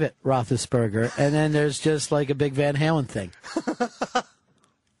about David Roethlisberger, and then there's just like a big Van Halen thing?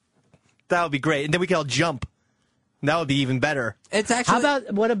 That would be great. And then we could all jump. That would be even better. It's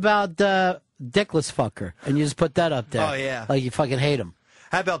actually. What about Dickless Fucker? And you just put that up there. Oh, yeah. Like you fucking hate him.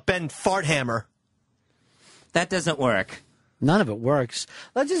 How about Ben Farthammer? That doesn't work. None of it works.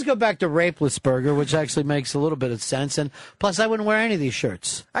 Let's just go back to Rapeless Burger, which actually makes a little bit of sense. And plus, I wouldn't wear any of these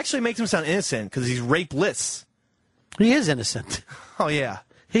shirts. Actually makes him sound innocent because he's rapeless. He is innocent. Oh, yeah.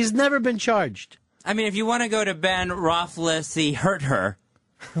 He's never been charged. I mean, if you want to go to Ben Roethlis, he hurt her.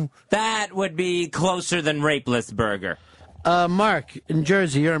 That would be closer than Rapeless Burger. Mark, in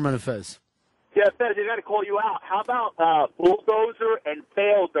Jersey, you're in Run of Fez. Yeah, Fez, I got to call you out. How about bulldozer and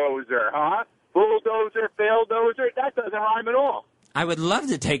faildozer, huh? Bulldozer, faildozer, that doesn't rhyme at all. I would love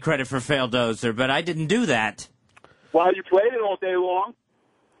to take credit for Faildozer, but I didn't do that. Well, you played it all day long.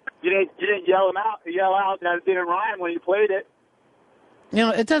 You didn't yell out that it didn't rhyme when you played it. You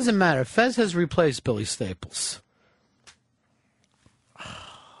know, it doesn't matter. Fez has replaced Billy Staples.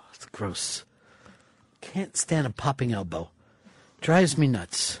 It's gross. Can't stand a popping elbow. Drives me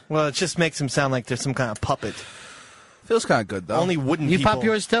nuts. Well, it just makes him sound like there's some kind of puppet. Feels kind of good, though. Only wooden You people. pop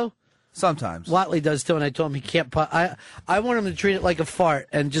yours, too? Sometimes. Watley does, too, and I told him he can't pop. I want him to treat it like a fart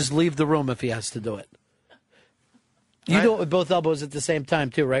and just leave the room if he has to do it. You do it with both elbows at the same time,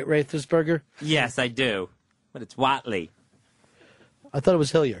 too, right, Rathesberger? Yes, I do. But it's Watley. I thought it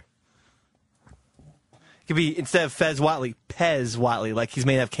was Hillier. It could be, instead of Fez Watley, Pez Watley, like he's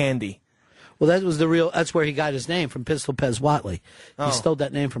made of candy. Well, that's where he got his name, from Pistol Pez Watley. Oh. He stole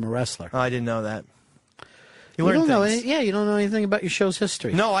that name from a wrestler. Oh, I didn't know that. You learn don't know things. you don't know anything about your show's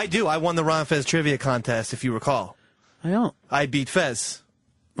history. No, I do. I won the Ron Fez trivia contest, if you recall. I don't. I beat Fez.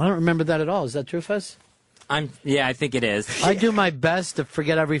 I don't remember that at all. Is that true, Fez? Yeah, I think it is. I do my best to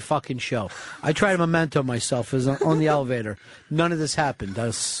forget every fucking show. I try to memento myself as on the elevator. None of this happened.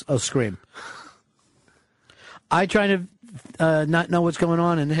 I'll scream. I try to not know what's going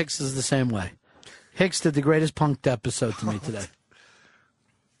on, and Hicks is the same way. Hicks did the greatest punked episode to me today.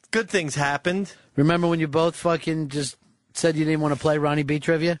 Good things happened. Remember when you both fucking just said you didn't want to play Ronnie B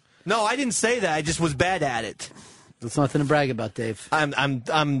trivia? No, I didn't say that. I just was bad at it. That's nothing to brag about, Dave.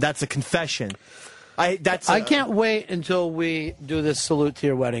 That's a confession. I can't wait until we do this salute to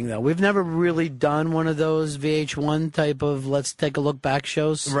your wedding, though. We've never really done one of those VH1 type of let's take a look back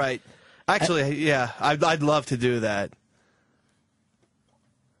shows. Right. Actually, yeah, I'd love to do that.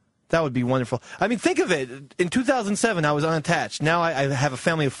 That would be wonderful. I mean, think of it. In 2007, I was unattached. Now I have a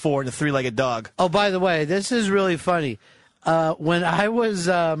family of 4 and a 3-legged dog. Oh, by the way, this is really funny. When I was,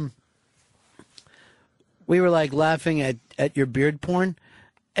 we were like laughing at your beard porn,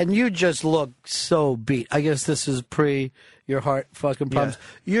 and you just look so beat. I guess this is pre your heart fucking problems.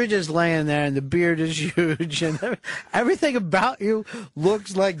 Yeah. You're just laying there, and the beard is huge, and everything about you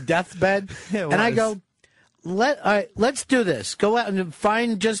looks like deathbed. Yeah, and I go, all right, let's do this. Go out and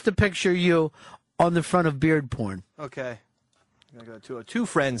find just a picture of you on the front of beard porn. Okay. I'm going to go to 202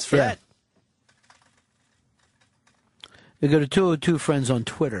 Friends for that. You go to 202 Friends on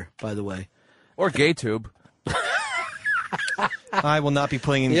Twitter, by the way. Or GayTube. I will not be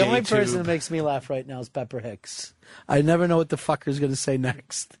playing in The only GayTube. person that makes me laugh right now is Pepper Hicks. I never know what the fucker's going to say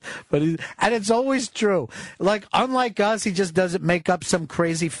next. And it's always true. Like, unlike us, he just doesn't make up some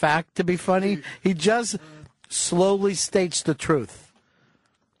crazy fact to be funny. He just slowly states the truth.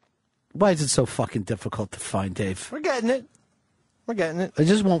 Why is it so fucking difficult to find, Dave? We're getting it. We're getting it. I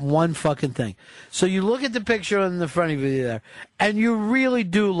just want one fucking thing. So you look at the picture on the front of you there, and you really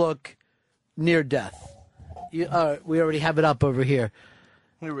do look near death. We already have it up over here.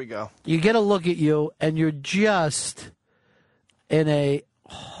 Here we go. You get a look at you, and you're just in a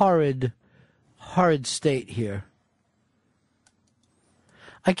horrid, horrid state here.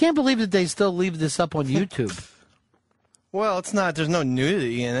 I can't believe that they still leave this up on YouTube. Well, it's not. There's no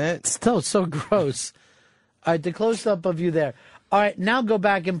nudity in it. Still, it's so gross. All right, the close-up of you there. All right, now go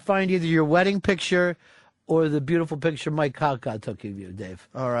back and find either your wedding picture or the beautiful picture Mike Kaka took of you, Dave.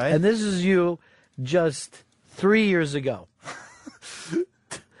 All right. And this is you just 3 years ago.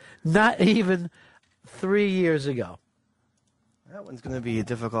 Not even 3 years ago. That one's going to be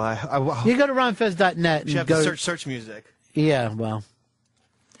difficult. You go to ronfez.net. You have to search music. Yeah, well.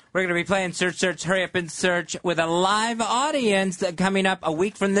 We're going to be playing Search, Hurry Up and Search with a live audience coming up a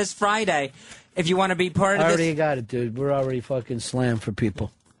week from this Friday. If you want to be part of I this. already got it, dude. We're already fucking slammed for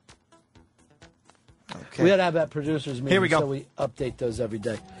people. Okay. We got to have that producers meeting. Here we go. So we update those every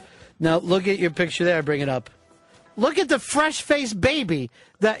day. Now, look at your picture there. Bring it up. Look at the fresh-faced baby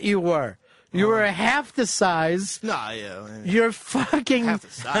that you were. You were half the size. No, yeah. Your fucking Half the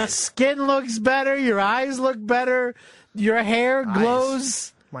size. skin looks better. Your eyes look better. Your hair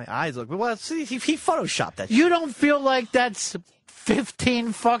glows. My eyes look. Well, see, he photoshopped that. You don't feel like that's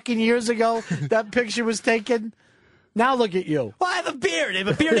 15 fucking years ago that picture was taken? Now look at you. Well, I have a beard.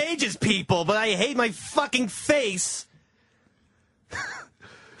 A beard ages people, but I hate my fucking face.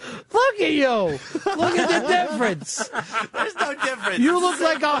 Look at you. Look at the difference. There's no difference. You look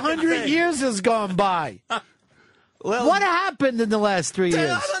like 100 years has gone by. Well, what happened in the last 3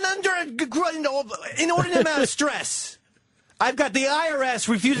 years? I'm under an inordinate amount of stress. I've got the IRS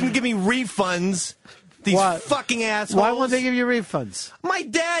refusing to give me refunds. These fucking assholes. Why won't they give you refunds? My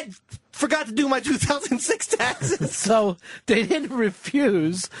dad forgot to do my 2006 taxes. So they didn't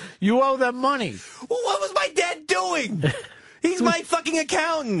refuse. You owe them money. Well, what was my dad doing? He's my fucking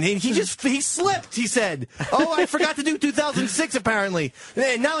accountant. He slipped, he said. Oh, I forgot to do 2006, apparently.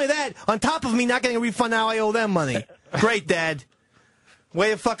 And not only that, on top of me not getting a refund, now I owe them money. Great, Dad. Way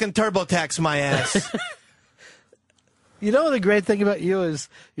to fucking TurboTax my ass. You know the great thing about you is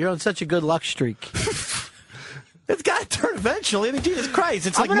you're on such a good luck streak. It's got to turn eventually. I mean, Jesus Christ,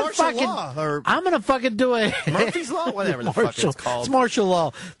 it's like martial law. Or I'm going to fucking do it. Murphy's Law? Whatever the fuck it's called. It's martial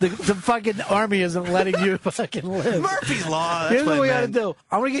law. The fucking army isn't letting you fucking live. Murphy's Law. Here's what we got to do.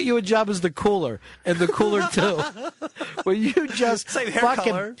 I'm going to get you a job as the Cooler and the Cooler 2. Where you just Same hair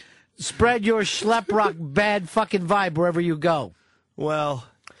fucking color. spread your schlep rock bad fucking vibe wherever you go. Well,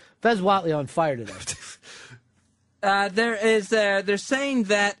 Fez Whatley on fire today. They're saying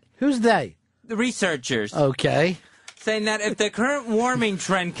that. Who's they? The researchers. Okay. Saying that if the current warming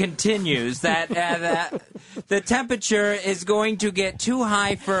trend continues, that the temperature is going to get too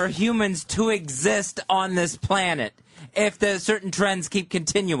high for humans to exist on this planet if the certain trends keep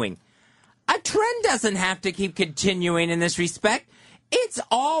continuing. A trend doesn't have to keep continuing in this respect. It's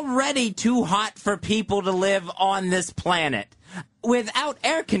already too hot for people to live on this planet. Without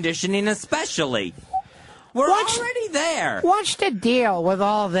air conditioning especially. We're already there. What's the deal with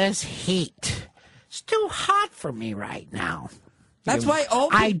all this heat? It's too hot for me right now. That's why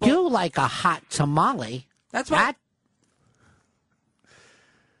old people... I do like a hot tamale. That's why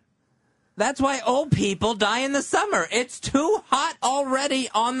old people die in the summer. It's too hot already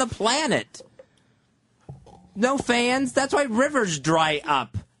on the planet. No fans. That's why rivers dry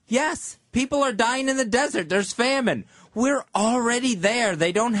up. Yes, people are dying in the desert. There's famine. We're already there.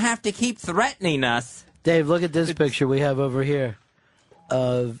 They don't have to keep threatening us. Dave, look at this picture we have over here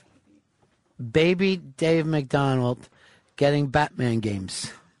of baby Dave McDonald getting Batman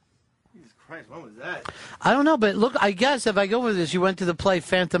games. Jesus Christ, what was that? I don't know, but look, I guess if I go with this, you went to the play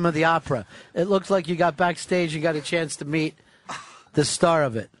Phantom of the Opera. It looks like you got backstage and got a chance to meet the star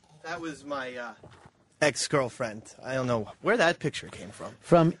of it. That was my ex-girlfriend. I don't know where that picture came from.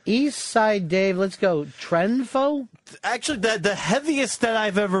 From East Side Dave, let's go. Trendfo? Actually, the heaviest that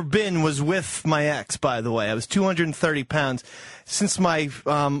I've ever been was with my ex, by the way. I was 230 pounds. Since my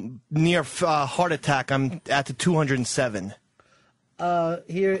near heart attack, I'm at the 207.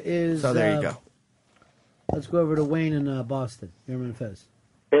 Here is... So there you go. Let's go over to Wayne in Boston. Herman Fez.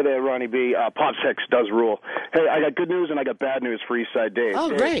 Hey there, Ronnie B. Pop 6 does rule. Hey, I got good news and I got bad news for Eastside Dave. Oh,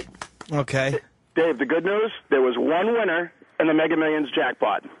 Dave, great. Okay. Dave, the good news, there was one winner in the Mega Millions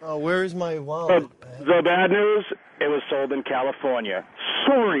jackpot. Oh, where is my wallet? The bad news, it was sold in California.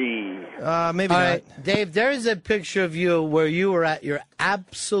 Sorry. Maybe All not. right, Dave, there is a picture of you where you were at your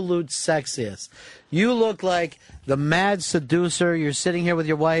absolute sexiest. You look like the mad seducer. You're sitting here with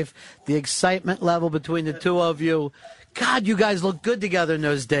your wife. The excitement level between the two of you. God, you guys look good together in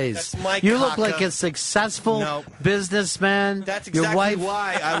those days. That's my you look caca. like a successful businessman. That's your exactly wife.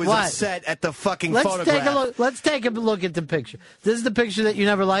 why I was What? upset at the fucking Let's photograph. take a look. Let's take a look at the picture. This is the picture that you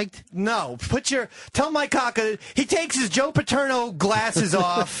never liked? No. Tell my caca, he takes his Joe Paterno glasses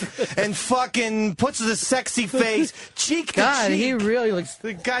off and fucking puts his sexy face cheek to God, cheek. he really looks...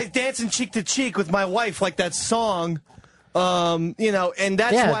 The guy's dancing cheek to cheek with my wife like that song. And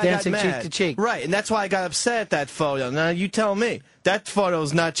that's Yeah, why I got dancing mad. cheek to cheek. Right, and that's why I got upset at that photo. Now, you tell me. That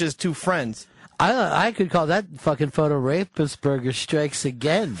photo's not just two friends. I could call that fucking photo Rapist-burger strikes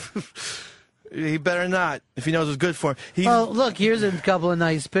again. He better not, if he knows what's good for him. Oh, look, here's a couple of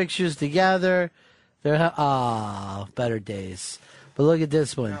nice pictures together. Better days. But look at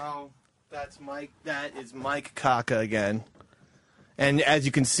this one. No, that's Mike. That is Mike Kaka again. And as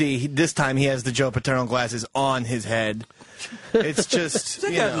you can see, this time he has the Joe Paterno glasses on his head. It's just, It's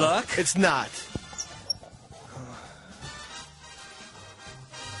a good look. It's not.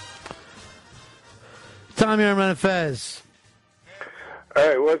 Tommy Herman Fez.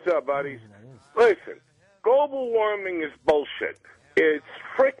 Hey, what's up, buddies? Listen, global warming is bullshit. It's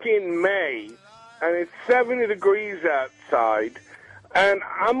freaking May, and it's 70 degrees outside, and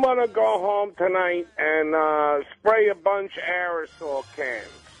I'm going to go home tonight and spray a bunch of aerosol cans.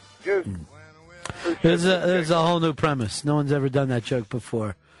 Just... There's a whole new premise. No one's ever done that joke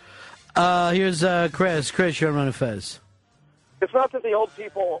before. Here's Chris. Chris, you're on Fez. It's not that the old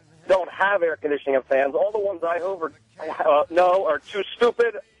people don't have air conditioning and fans. All the ones I know are too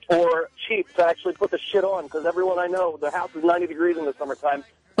stupid or cheap to actually put the shit on, because everyone I know, the house is 90 degrees in the summertime.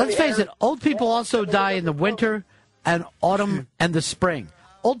 Let's face it, old people also die in the winter and autumn and the spring.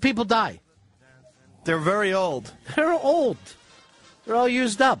 Old people die. They're very old. They're old. They're all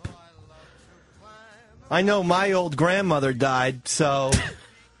used up. I know my old grandmother died, so,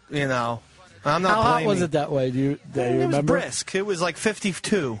 I'm not How blaming. hot was it that way? Do you It was remember? brisk. It was like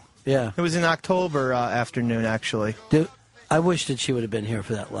 52. Yeah. It was in October afternoon, actually. Dude, I wish that she would have been here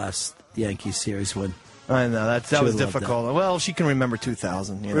for that last Yankees series win. I know, that She was would love difficult. Well, she can remember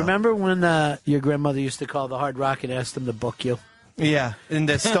 2000. Remember when your grandmother used to call the Hard Rock and ask them to book you? Yeah, and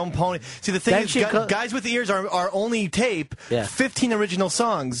the Stone Pony. See, the thing Then is, she Guys with Ears are only tape, Yeah. 15 original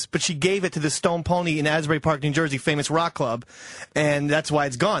songs, but she gave it to the Stone Pony in Asbury Park, New Jersey, famous rock club, and that's why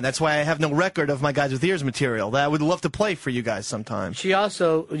it's gone. That's why I have no record of my Guys with Ears material that I would love to play for you guys sometime. She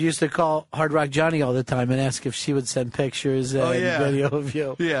also used to call Hard Rock Johnny all the time and ask if she would send pictures and video of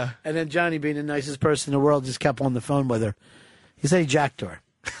you. Yeah. And then Johnny, being the nicest person in the world, just kept on the phone with her. He said he jacked her.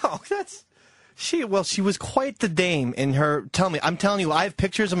 Oh, that's... She was quite the dame in her... I'm telling you, I have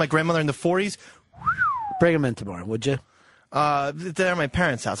pictures of my grandmother in the 40s. Bring them in tomorrow, would you? They're at my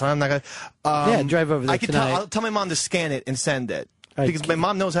parents' house. I'm not going to... Yeah, drive over there tonight. I'll tell my mom to scan it and send it. All right, Because my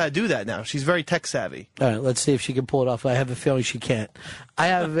mom knows how to do that now. She's very tech savvy. All right, let's see if she can pull it off. I have a feeling she can't. I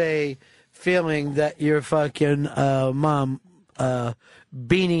have a feeling that your fucking mom,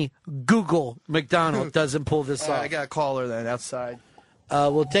 Beanie Google McDonald, doesn't pull this off. I got to call her then outside.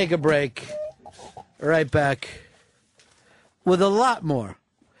 We'll take a break. Right back with a lot more,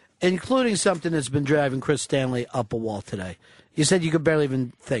 including something that's been driving Chris Stanley up a wall today. You said you could barely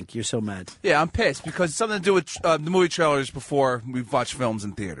even think. You're so mad. Yeah, I'm pissed because it's something to do with the movie trailers before we've watched films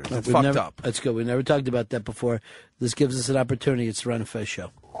in theaters. It's We've fucked never- up. That's good. We never talked about that before. This gives us an opportunity. It's the Ron and Fez show.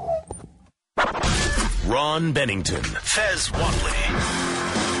 Ron Bennington, Fez Whatley.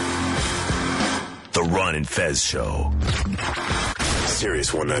 The Ron and Fez show.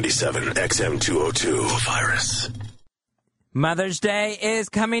 Sirius 197, XM 202. Virus. Mother's Day is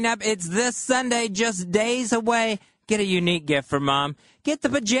coming up. It's this Sunday, just days away. Get a unique gift for Mom. Get the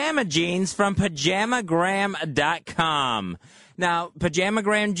pajama jeans from pajamagram.com. Now,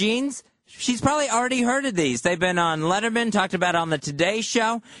 Pajamagram jeans, she's probably already heard of these. They've been on Letterman, talked about on the Today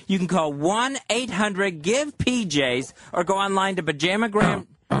Show. You can call 1-800-GIVE-PJs or go online to Pajamagram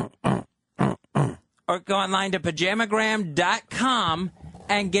or go online to pajamagram.com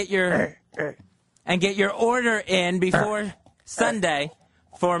and get your order in before Sunday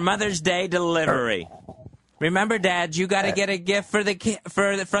for Mother's Day delivery. Remember, dads, you got to get a gift from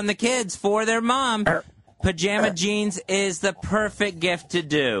the kids for their mom. Pajama jeans is the perfect gift to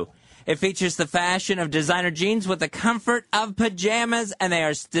do. It features the fashion of designer jeans with the comfort of pajamas, and they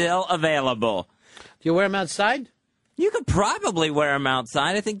are still available. Do you wear them outside? You could probably wear them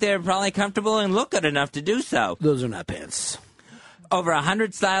outside. I think they're probably comfortable and look good enough to do so. Those are not pants. Over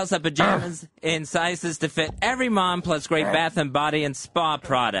 100 styles of pajamas in sizes to fit every mom, plus great bath and body and spa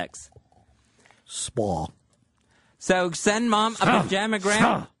products. Spa. So send Mom a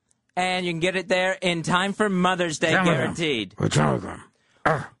pajamagram, and you can get it there in time for Mother's Day, guaranteed.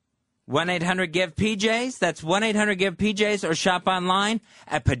 1-800-GIVE-PJs. That's 1-800-GIVE-PJs, or shop online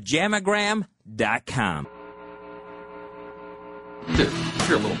at pajamagram.com. Dude,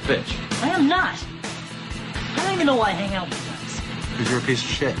 you're a little bitch. I am not. I don't even know why I hang out with you guys. Because you're a piece of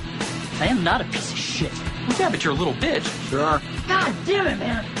shit. I am not a piece of shit. Well, yeah, but you're a little bitch. Sure. God damn it,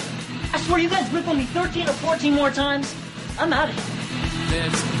 man. I swear you guys rip on me 13 or 14 more times. I'm out of here.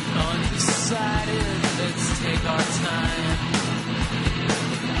 Let's be undecided. Let's take our time.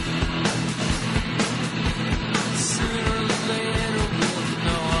 Sooner or later we'll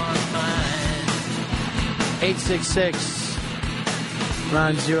know our mind. 866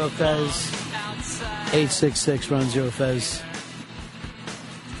 Ron Zero Fez. 866 Ron Zero Fez.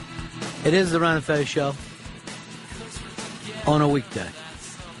 It is the Ron and Fez show on a weekday.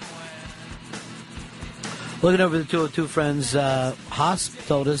 Looking over the 202 friends, Haas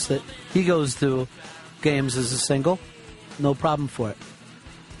told us that he goes to games as a single. No problem for it.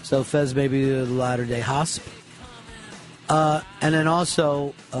 So Fez may be the latter-day Haas. And then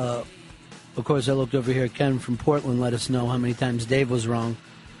also, of course, I looked over here. Ken from Portland let us know how many times Dave was wrong,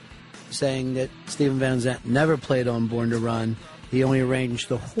 saying that Steven Van Zandt never played on Born to Run. He only arranged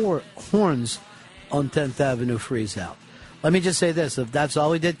the horns on 10th Avenue Freeze Out. Let me just say this. If that's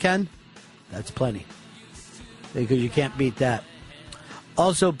all he did, Ken, that's plenty. Because you can't beat that.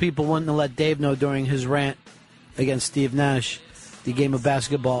 Also, people wanting to let Dave know during his rant against Steve Nash, the game of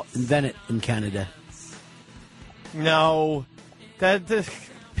basketball invented in Canada. No.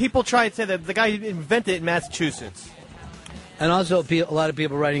 People try to say that the guy invented it in Massachusetts. And also, a lot of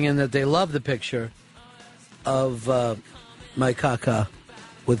people writing in that they love the picture of Mike Kaka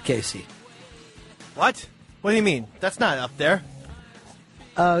with Casey. What? What do you mean? That's not up there.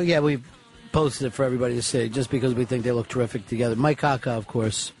 Yeah, we posted it for everybody to see, just because we think they look terrific together. Mike Kaka, of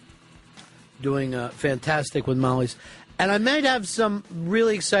course, doing fantastic with Molly's. And I might have some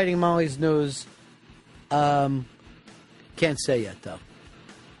really exciting Molly's news. Can't say yet, though.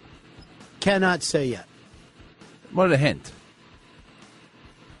 Cannot say yet. What a hint.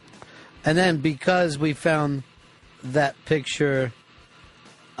 And then because we found that picture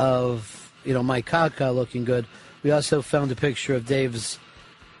of, Mike Kaka looking good, we also found a picture of Dave's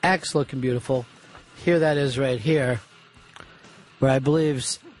ex looking beautiful. Here that is right here, where I believe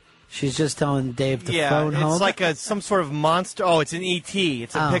she's just telling Dave to phone home. It's like some sort of monster. Oh, it's an E.T.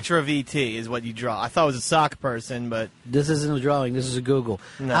 It's a Oh. picture of E.T. is what you draw. I thought it was a sock person, but This isn't a drawing. This is a Google.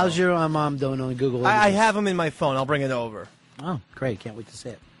 No. How's your mom doing on Google? I Images? have them in my phone. I'll bring it over. Oh, great. Can't wait to see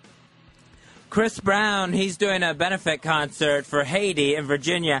it. Chris Brown, he's doing a benefit concert for Haiti in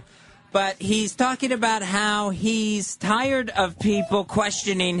Virginia, but he's talking about how he's tired of people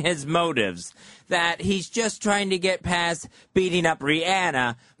questioning his motives, that he's just trying to get past beating up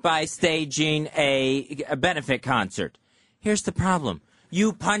Rihanna by staging a benefit concert. Here's the problem.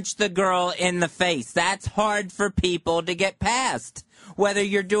 You punch the girl in the face. That's hard for people to get past, whether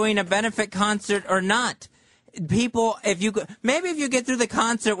you're doing a benefit concert or not. People, if you get through the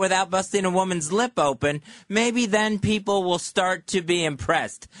concert without busting a woman's lip open, maybe then people will start to be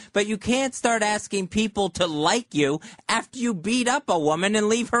impressed. But you can't start asking people to like you after you beat up a woman and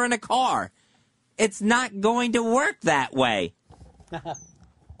leave her in a car. It's not going to work that way.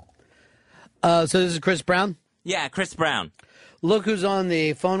 So this is Chris Brown? Yeah, Chris Brown. Look who's on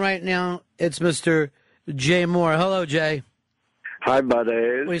the phone right now. It's Mr. Jay Moore. Hello, Jay. Hi, buddy.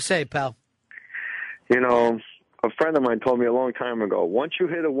 What do you say, pal? You know, a friend of mine told me a long time ago, once you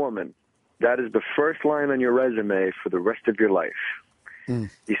hit a woman, that is the first line on your resume for the rest of your life. You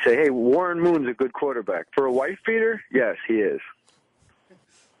say, hey, Warren Moon's a good quarterback. For a wife beater, yes, he is.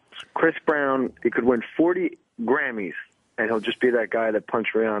 Chris Brown, he could win 40 Grammys, and he'll just be that guy that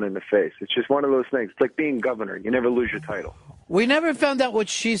punched Rihanna in the face. It's just one of those things. It's like being governor. You never lose your title. We never found out what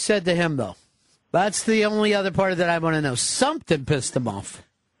she said to him, though. That's the only other part of that I want to know. Something pissed him off.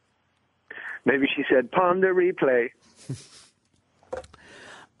 Maybe she said, palm the replay.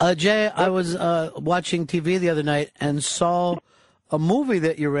 Jay, I was watching TV the other night and saw a movie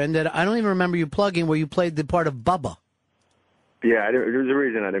that you're in that I don't even remember you plugging, where you played the part of Bubba. Yeah, there's a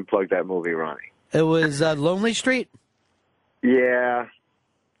reason I didn't plug that movie, Ronnie. It was Lonely Street? Yeah.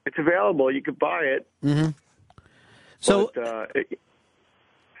 It's available. You could buy it. Mm-hmm. So but,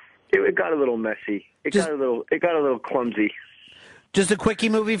 it got a little messy. It got a little clumsy. Just a quickie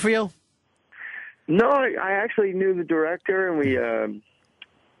movie for you? No, I actually knew the director, and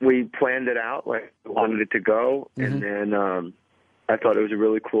we planned it out like we wanted it to go, and then I thought it was a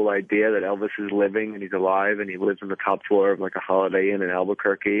really cool idea that Elvis is living and he's alive, and he lives on the top floor of like a Holiday Inn in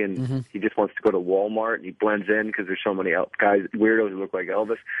Albuquerque, and he just wants to go to Walmart, and he blends in because there's so many guys, weirdos who look like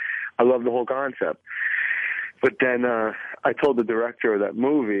Elvis. I love the whole concept. But then I told the director of that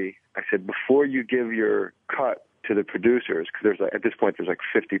movie, I said, before you give your cut to the producers, because at this point there's like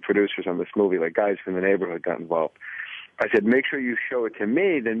 50 producers on this movie, like guys from the neighborhood got involved. I said, make sure you show it to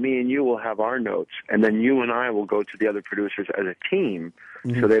me, then me and you will have our notes, and then you and I will go to the other producers as a team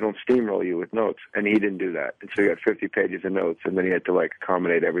so they don't steamroll you with notes. And he didn't do that. And so he got 50 pages of notes, and then he had to like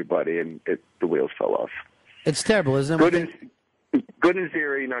accommodate everybody, and the wheels fell off. It's terrible, isn't it? Good in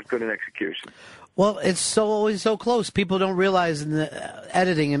theory, not good in execution. Well, it's always so close. People don't realize in the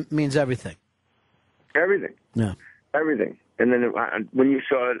editing it means everything. Everything. Yeah. Everything. And then when you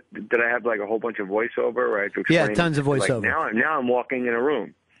saw it, did I have like a whole bunch of voiceover? Right? To explain, yeah, tons of voiceover. Like, now I'm walking in a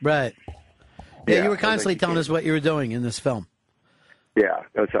room. Right. Yeah, you were constantly telling us what you were doing in this film. Yeah,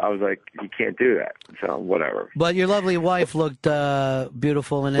 I was like, you can't do that. So whatever. But your lovely wife looked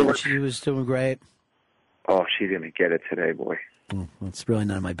beautiful in it. She was doing great. Oh, she's going to get it today, boy. It's really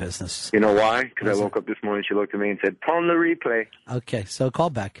none of my business. You know why? Because I woke up this morning, she looked at me and said, palm the replay. Okay, so call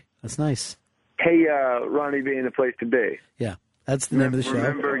back. That's nice. Hey, Ronnie being the place to be. Yeah, that's the name of the show.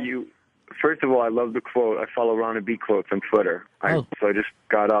 Remember you, first of all, I love the quote. I follow Ronnie B quotes on Twitter. So I just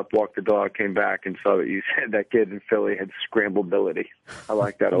got up, walked the dog, came back, and saw that you said that kid in Philly had scramblability. I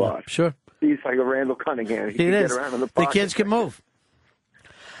like that a lot. Sure. He's like a Randall Cunningham. He can get around in the pocket. The kids can move.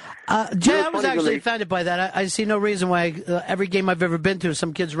 Jay, I was actually offended by that. I see no reason why every game I've ever been to,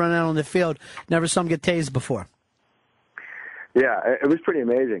 some kids run out on the field. Never saw them get tased before. Yeah, it was pretty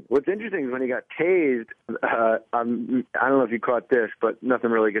amazing. What's interesting is when he got tased, I don't know if you caught this, but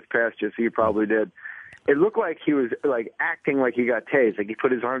nothing really gets past you, so you probably did. It looked like he was like acting like he got tased. Like he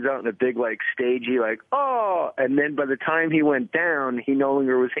put his arms out in a big like stagey like, oh, and then by the time he went down, he no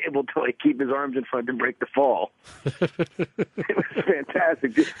longer was able to like keep his arms in front to break the fall. It was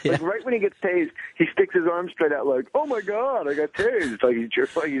fantastic. Like right when he gets tased, he sticks his arms straight out like, oh my God, I got tased. Like he's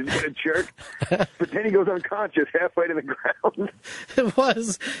a jerk. But then he goes unconscious halfway to the ground. It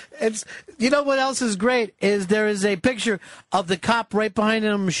was. It's. You know what else is great is there is a picture of the cop right behind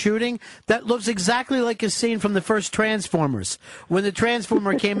him shooting that looks exactly like a scene from the first Transformers when the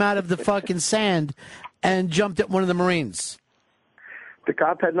Transformer came out of the fucking sand and jumped at one of the Marines. The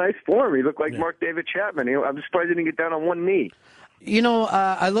cop had nice form. He looked like Mark David Chapman. I'm surprised he didn't get down on one knee. You know,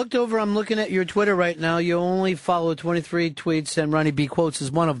 I looked over. I'm looking at your Twitter right now. You only follow 23 tweets, and Ronnie B. Quotes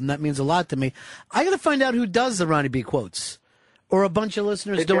is one of them. That means a lot to me. I got to find out who does the Ronnie B. Quotes. Or a bunch of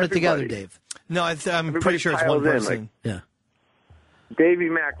listeners doing it together, Dave. No, I'm pretty sure it's one person. Yeah. Davey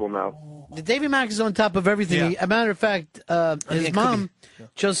Mack will know. Davey Mack is on top of everything. As a matter of fact, his mom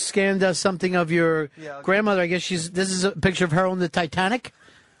just scanned us something of your grandmother. I guess this is a picture of her on the Titanic.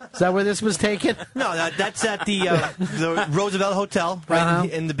 Is that where this was taken? No, that's at the Roosevelt Hotel, right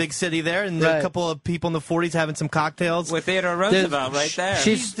in the big city there, and a couple of people in the 40s having some cocktails. With Theodore Roosevelt right there.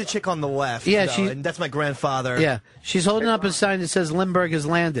 She's the chick on the left, and that's my grandfather. Yeah, she's holding up a sign that says Lindbergh has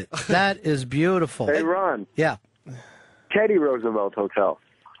landed. That is beautiful. Hey, Ron. Yeah. Teddy Roosevelt Hotel.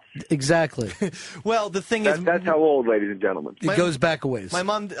 Exactly. Well, the thing is, That's how old, ladies and gentlemen. It goes back a ways. my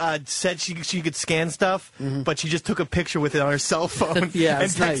mom said she could scan stuff, but she just took a picture with it on her cell phone Yeah, and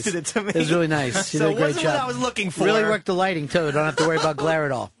it's texted nice. it to me. It was really nice. She So did a great wasn't job. what I was looking for. Really worked the lighting, too. Don't have to worry about glare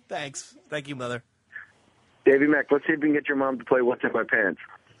at all. Thanks. Thank you, Mother. Davey Mack, let's see if we can get your mom to play What's in My Pants.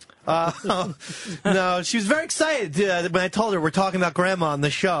 No, she was very excited when I told her we're talking about Grandma on the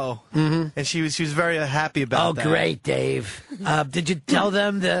show, and she was very happy about Oh, that. great, Dave. Did you tell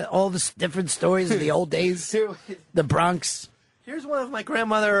them all the different stories of the old days? The Bronx? Here's one of my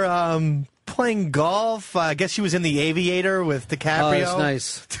grandmother playing golf. I guess she was in the Aviator with DiCaprio. Oh, that's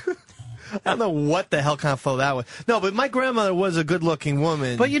nice. I don't know what the hell kind of photo that was. No, but my grandmother was a good-looking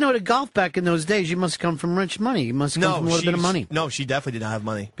woman. But you know, to golf back in those days, you must come from rich money. You must come from a little bit of money. No, she definitely did not have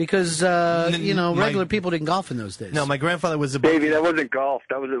money. Because, you know, regular people didn't golf in those days. No, my grandfather was a... Davey, that wasn't golf.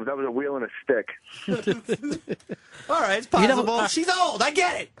 That was a wheel and a stick. All right, it's possible. She's old. I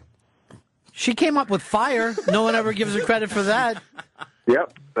get it. She came up with fire. No one ever gives her credit for that.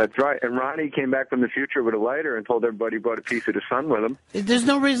 Yep, that's right. And Ronnie came back from the future with a lighter and told everybody he brought a piece of the sun with him. There's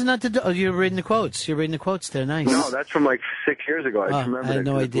no reason not to do. Oh, you're reading the quotes. You're reading the quotes there. Nice. No, that's from like 6 years ago. I just remember I had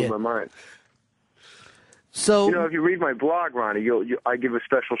no It idea. blew my mind. So, you know, if you read my blog, Ronnie, I give a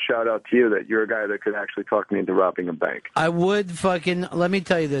special shout out to you that you're a guy that could actually talk me into robbing a bank. I would let me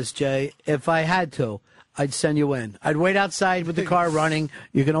tell you this, Jay. If I had to, I'd send you in. I'd wait outside with the car running.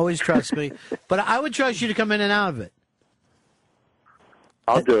 You can always trust me. But I would trust you to come in and out of it.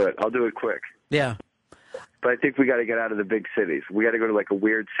 I'll do it. I'll do it quick. Yeah. But I think we got to get out of the big cities. We got to go to like a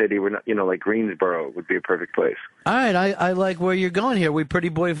weird city. We're not, like Greensboro would be a perfect place. All right, I like where you're going here. We Pretty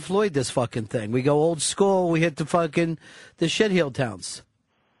Boy Floyd this fucking thing. We go old school. We hit the shitheel towns.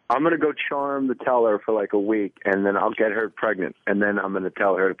 I'm going to go charm the teller for like a week, and then I'll get her pregnant, and then I'm going to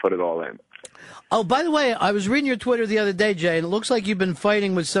tell her to put it all in. Oh, by the way, I was reading your Twitter the other day, Jay, and it looks like you've been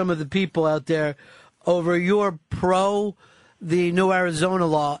fighting with some of the people out there over your the new Arizona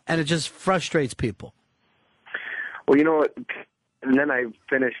law, and it just frustrates people. Well, you know what? And then I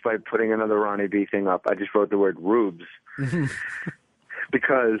finished by putting another Ronnie B thing up. I just wrote the word rubes.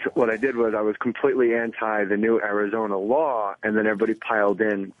 Because what I did was I was completely anti the new Arizona law, and then everybody piled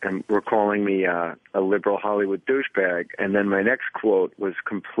in and were calling me a liberal Hollywood douchebag. And then my next quote was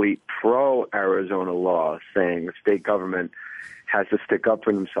complete pro-Arizona law, saying the state government has to stick up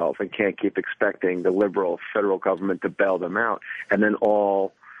for themselves and can't keep expecting the liberal federal government to bail them out. And then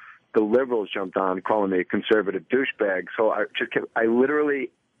all the liberals jumped on calling me a conservative douchebag. So I literally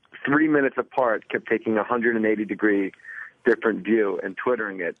 3 minutes apart kept taking a 180-degree different view and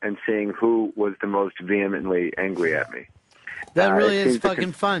twittering it and seeing who was the most vehemently angry at me. That really is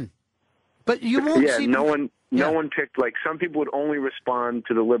fucking fun. But you won't see... no one picked, like, some people would only respond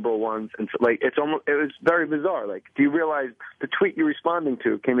to the liberal ones, and so, like, it was very bizarre. Like, do you realize the tweet you're responding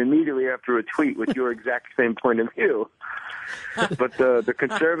to came immediately after a tweet with your exact same point of view? But the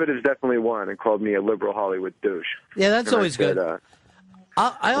conservatives definitely won and called me a liberal Hollywood douche. Yeah, that's And always I said, good.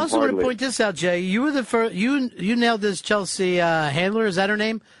 I also want to point this out, Jay. You were the first. You nailed this Chelsea Handler. Is that her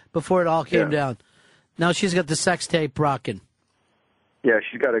name? Before it all came down. Now she's got the sex tape rocking. Yeah,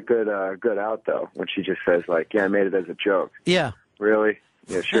 she's got a good out though when she just says like, "Yeah, I made it as a joke." Yeah. Really?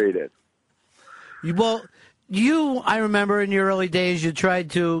 Yeah, sure you did. I remember in your early days, you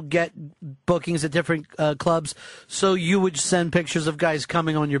tried to get bookings at different clubs, so you would send pictures of guys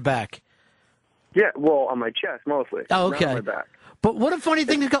coming on your back. Yeah, well, on my chest mostly. Oh, Not okay. on my back. But what a funny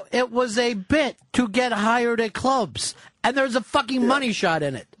thing to go. It was a bit to get hired at clubs, and there's a fucking money shot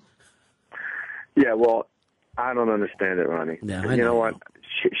in it. Yeah, well, I don't understand it, Ronnie. No, you know what?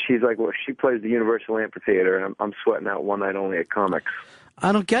 She's like, well, she plays the Universal Amphitheater, and I'm sweating out one night only at Comics.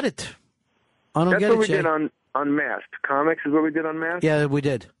 I don't get it. I don't That's get what it, we Jay. did on Unmasked. Comics is what we did on Masked? Yeah, we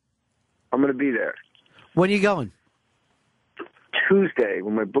did. I'm going to be there. When are you going? Tuesday,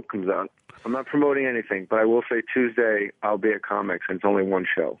 when my book comes out. I'm not promoting anything, but I will say Tuesday I'll be at Comics, and it's only one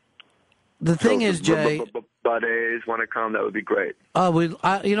show. The thing is, Jay. Buddies want to come, that would be great.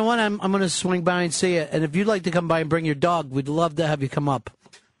 You know what? I'm going to swing by and see it. And if you'd like to come by and bring your dog, we'd love to have you come up.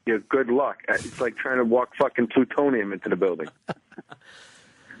 Yeah, good luck. It's like trying to walk fucking plutonium into the building.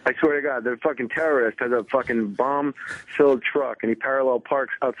 I swear to God, the fucking terrorist has a fucking bomb-filled truck, and he parallel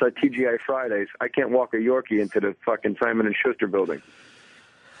parks outside TGI Fridays. I can't walk a Yorkie into the fucking Simon & Schuster building.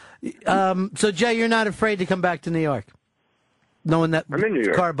 So, Jay, you're not afraid to come back to New York, knowing that I'm in New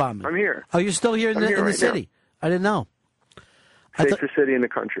York. car bombing. I'm here. Oh, you're still here in I'm here the right city? now. I didn't know. Safest city in the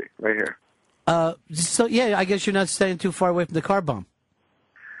country, right here. So, yeah, I guess you're not staying too far away from the car bomb.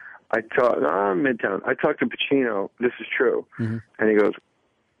 I'm Midtown. I talked to Pacino. This is true. Mm-hmm. And he goes,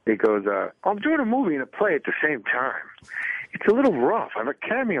 I'm doing a movie and a play at the same time. it's a little rough. I have a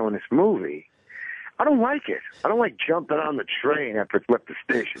cameo in this movie. I don't like it. I don't like jumping on the train after it's left the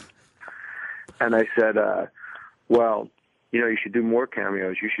station. And I said, well, you should do more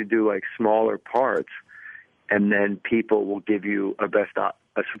cameos. You should do, like, smaller parts, and then people will give you a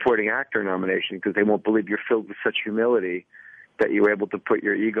supporting actor nomination because they won't believe you're filled with such humility that you were able to put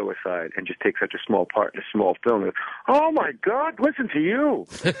your ego aside and just take such a small part in a small film. And, oh, my God, listen to you.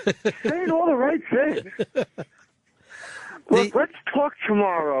 Saying all the right things. Look, let's talk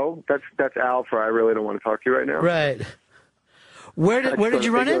tomorrow. That's Al for I really don't want to talk to you right now. Right. Where did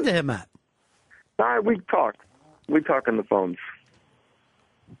you run into him at? We talk. We talk on the phones.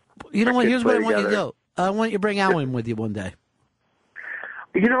 You know what? Here's what I want you to do. I want you to bring Alan with you one day.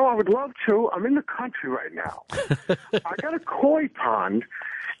 I would love to. I'm in the country right now. I got a koi pond,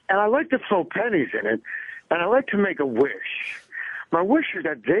 and I like to throw pennies in it, and I like to make a wish. My wish is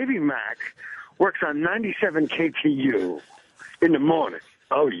that Davy Mack works on 97 KTU in the morning.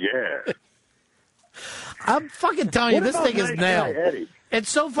 Oh, yeah. I'm fucking telling you, this thing is nailed. It's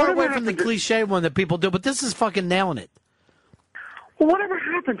so far away from the cliche one that people do, but this is fucking nailing it. Well, whatever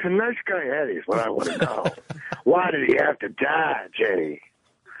happened to Nice Guy Eddie is what I want to know. Why did he have to die, Jenny?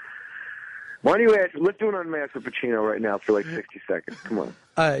 Why don't you ask? Let's do an unmasked with Pacino right now for like 60 seconds. Come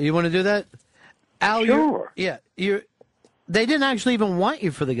on. You want to do that? Al, sure. They didn't actually even want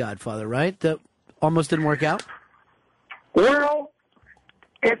you for The Godfather, right? That almost didn't work out? Well,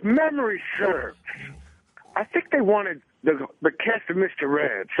 if memory serves, I think they wanted the cast of Mr.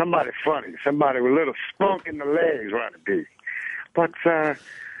 Red, somebody funny, somebody with a little spunk in the legs, right to be. But,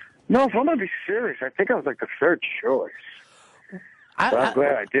 no, if I'm going to be serious, I think I was like the third choice. I'm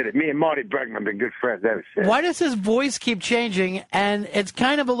glad I did it. Me and Marty Bregman have been good friends ever since. Why does his voice keep changing, and it's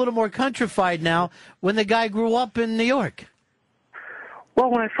kind of a little more countrified now when the guy grew up in New York? Well,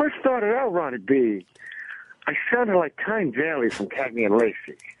 when I first started out, Ronnie B., I sounded like Tyne Daly from Cagney and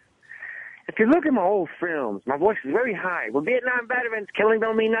Lacey. If you look at my old films, my voice is very high. Well, Vietnam veterans, killing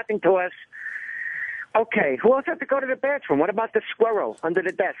don't mean nothing to us. Okay, who else has to go to the bathroom? What about the squirrel under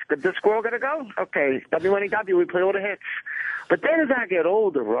the desk? Did the squirrel got to go? Okay, WNEW, we play all the hits. But then as I get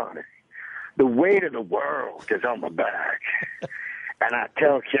older, Ronnie, the weight of the world is on my back. And I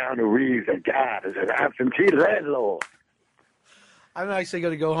tell Keanu Reeves that God is an absentee landlord. I'm actually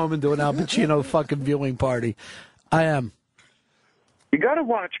going to go home and do an Al Pacino fucking viewing party. I am. You got to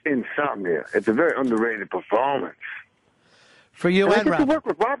watch Insomnia. It's a very underrated performance. For you and I get to Robin. work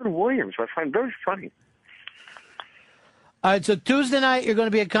with Robin Williams, who I find very funny. All right, so Tuesday night you're going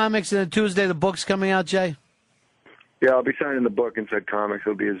to be at Comics, and then Tuesday the book's coming out, Jay? Yeah, I'll be signing the book inside Comics.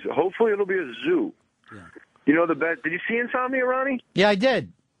 Hopefully it'll be a zoo. Yeah. You know the best. Did you see Insomnia, Ronnie? Yeah, I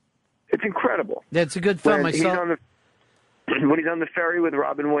did. It's incredible. Yeah, it's a good film. When he's on the ferry with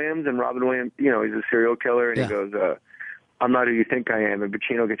Robin Williams, and Robin Williams, he's a serial killer, and he goes, I'm not who you think I am. And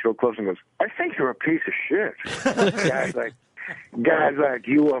Pacino gets real close and goes, I think you're a piece of shit. Guys like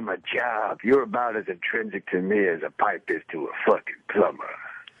you on my job, you're about as intrinsic to me as a pipe is to a fucking plumber.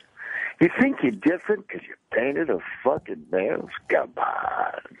 You think you're different because you painted a fucking nails? Come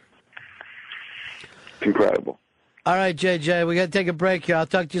on. It's incredible. All right, JJ, we got to take a break here. I'll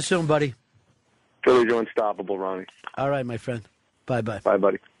talk to you soon, buddy. Phillies are unstoppable, Ronnie. All right, my friend. Bye-bye. Bye,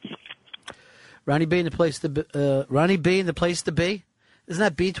 buddy. Ronnie B in the place to be. Ronnie B in the place to be? Isn't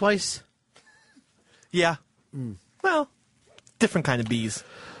that B twice? Yeah. Well, different kind of bees.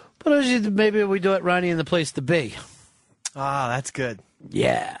 But maybe we do it, Ronnie in the place to be. Ah, that's good.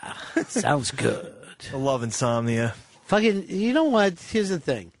 Yeah. Sounds good. I love Insomnia. Fucking, you know what? Here's the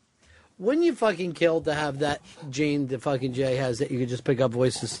thing. Wouldn't you fucking kill to have that gene that fucking Jay has that you could just pick up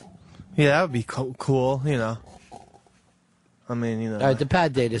voices? Yeah, that would be cool, I mean, All right, the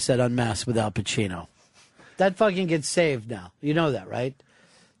pad data said Unmasked with Al Pacino. That fucking gets saved now. You know that, right?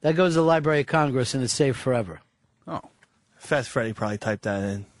 That goes to the Library of Congress and it's saved forever. Oh. Fast Freddy probably typed that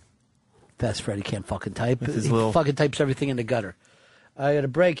in. Fast Freddy can't fucking type. With his He little... fucking types everything in the gutter. I got a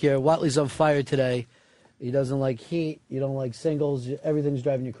break here. Watley's on fire today. He doesn't like heat. You don't like singles. Everything's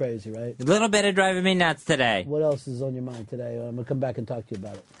driving you crazy, right? A little bit of driving me nuts today. What else is on your mind today? I'm going to come back and talk to you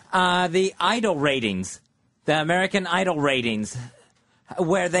about it. The Idol ratings. The American Idol ratings.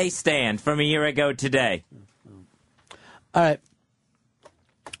 Where they stand from a year ago today. All right.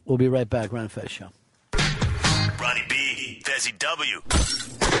 We'll be right back. Ron Fez Show. Ronnie B, Fezzy W.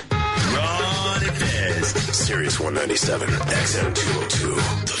 Ron and Fez. Sirius 197, XM 202.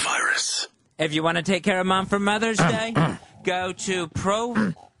 The Virus. If you want to take care of Mom for Mother's Day, go to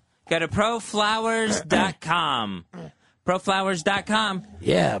proflowers.com. Proflowers.com.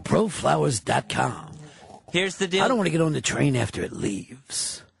 Yeah, proflowers.com. Here's the deal. I don't want to get on the train after it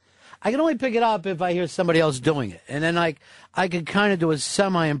leaves. I can only pick it up if I hear somebody else doing it. And then I could kind of do a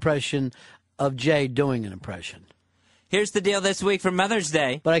semi-impression of Jay doing an impression. Here's the deal this week for Mother's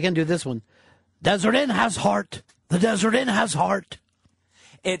Day. But I can do this one. Desert Inn has heart. The Desert Inn has heart.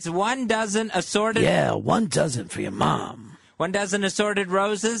 It's 1 dozen assorted... Yeah, 1 dozen for your mom. 1 dozen assorted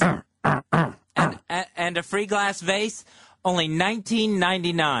roses and a free glass vase, only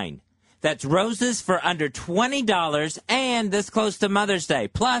 $19.99. That's roses for under $20 and this close to Mother's Day.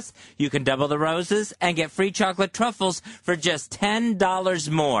 Plus, you can double the roses and get free chocolate truffles for just $10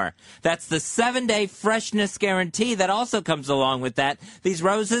 more. That's the 7-day freshness guarantee that also comes along with that. These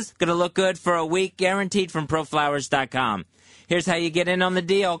roses going to look good for a week, guaranteed from ProFlowers.com. Here's how you get in on the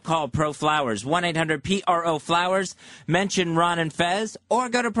deal. Call ProFlowers, 1-800-PRO-Flowers, mention Ron and Fez, or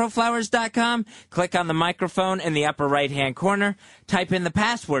go to ProFlowers.com, click on the microphone in the upper right-hand corner, type in the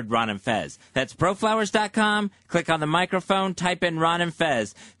password Ron and Fez. That's ProFlowers.com, click on the microphone, type in Ron and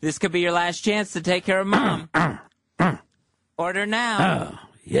Fez. This could be your last chance to take care of Mom. Order now. Oh,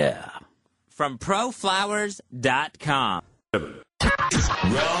 yeah. From ProFlowers.com.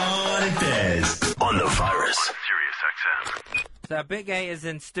 Ron and Fez on the Virus. So Big A is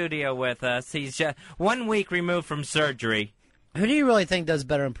in studio with us. He's just 1 week removed from surgery. Who do you really think does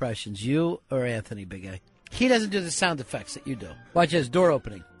better impressions, you or Anthony, Big A? He doesn't do the sound effects that you do. Watch this, door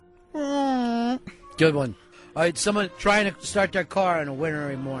opening. Good one. All right, someone trying to start their car on a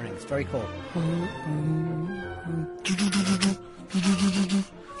wintry morning. It's very cold.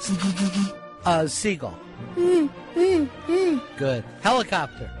 Seagull. Good.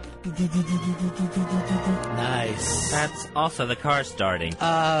 Helicopter. Nice. That's also the car starting.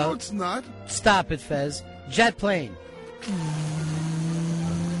 No, it's not. Stop it, Fez. Jet plane.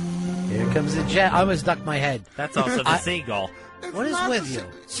 Here comes the jet. I almost ducked my head. That's also the seagull. What is with you?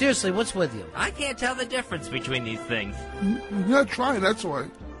 Seriously, what's with you? I can't tell the difference between these things. You're not trying, that's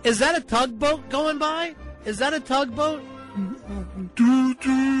why. Is that a tugboat going by? Is that a tugboat?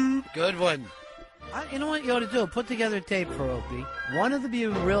 Good one. You know what you ought to do? Put together a tape for Opie. One of them be a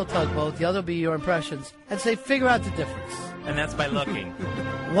real tugboat, the other will be your impressions, and say, figure out the difference. And that's by looking.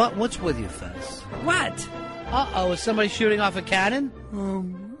 What's with you, Fez? What? Uh-oh, is somebody shooting off a cannon?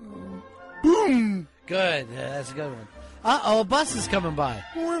 Boom! Good, that's a good one. Uh-oh, a bus is coming by.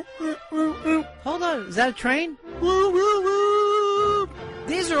 Hold on, is that a train?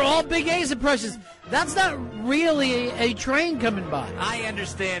 These are all Big A's impressions. That's not really a train coming by. I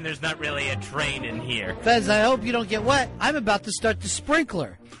understand there's not really a train in here. Fez, I hope you don't get wet. I'm about to start the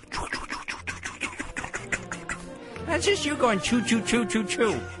sprinkler. That's just you going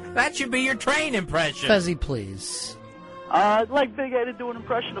choo-choo-choo-choo-choo. That should be your train impression. Fezzy, please. I'd like Big A to do an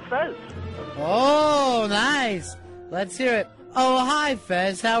impression of Fez. Oh, nice. Let's hear it. Oh, hi,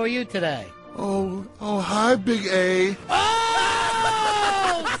 Fez. How are you today? Oh, hi, Big A.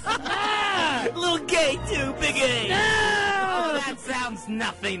 Oh, snap! Little gay, too, Big A. No! Oh, that sounds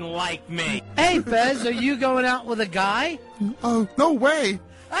nothing like me. Hey, Fez, are you going out with a guy? Oh, no way.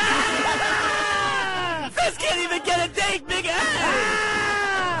 Fez can't even get a date, Big A.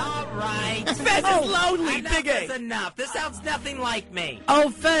 All right. Fez is lonely, Big A. Enough is enough. This sounds nothing like me. Oh,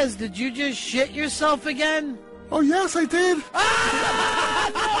 Fez, did you just shit yourself again? Oh, yes, I did.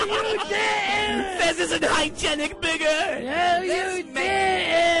 No, you didn't. Fez isn't hygienic, Big A. No, you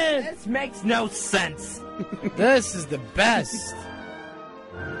didn't. This makes no sense. This is the best.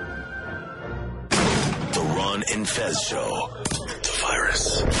 The Ron and Fez Show. The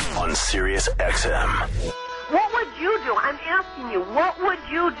Virus on Sirius XM. What would you do? I'm asking you, what would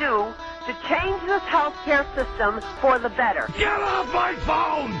you do to change this healthcare system for the better? Get off my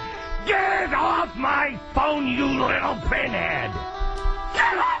phone! Get off my phone, you little pinhead!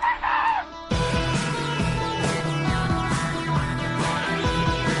 Get off my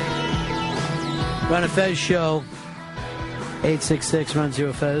phone! Ron and Fez Show.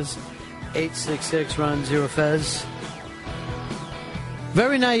 866-RON-0-FEZ. 866-RON-0-FEZ.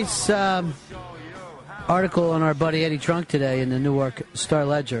 Very nice article on our buddy Eddie Trunk today in the Newark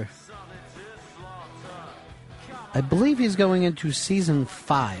Star-Ledger. I believe he's going into season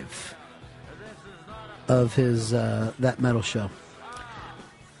 5 of his That Metal Show.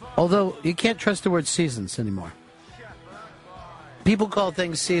 Although you can't trust the word seasons anymore. People call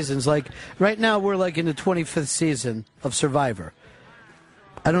things seasons. Like right now we're like in the 25th season of Survivor.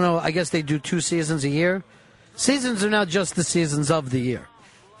 I don't know, I guess they do 2 seasons a year. Seasons are now just the seasons of the year.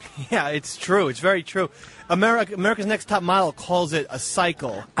 Yeah, it's true. It's very true. America's Next Top Model calls it a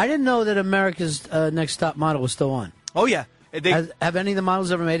cycle. I didn't know that America's Next Top Model was still on. Oh, yeah. Have any of the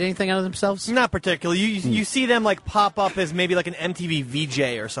models ever made anything out of themselves? Not particularly. You see them like pop up as maybe like an MTV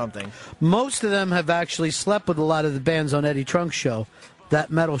VJ or something. Most of them have actually slept with a lot of the bands on Eddie Trunk's show. That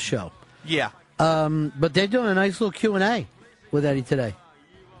Metal Show. Yeah. But they're doing a nice little Q&A with Eddie today.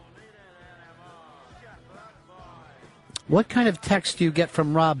 What kind of text do you get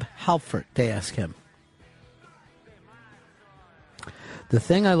from Rob Halford? They ask him. The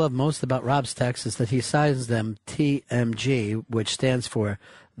thing I love most about Rob's text is that he signs them TMG, which stands for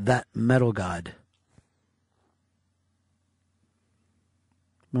That Metal God.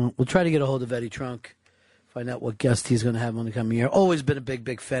 Well, we'll try to get a hold of Eddie Trunk, find out what guest he's going to have on the coming year. Always been a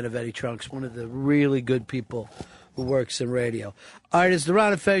big fan of Eddie Trunks, one of the really good people who works in radio. All right, it's the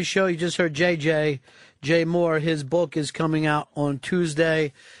Ron and Fez Show. You just heard Jay Moore. His book is coming out on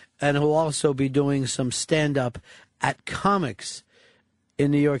Tuesday, and he'll also be doing some stand-up at Comics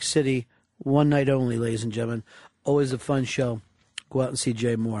in New York City, one night only, ladies and gentlemen. Always a fun show. Go out and see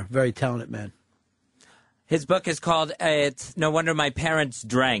Jay Moore. Very talented man. His book is called It's No Wonder My Parents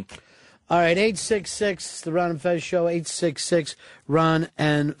Drank. All right, 866, the Ron and Fez Show, 866, Ron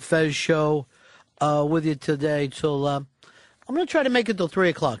and Fez Show, with you today till, I'm going to try to make it till 3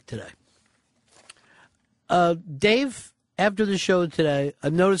 o'clock today. Dave, after the show today,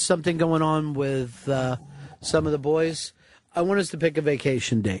 I've noticed something going on with some of the boys. I want us to pick a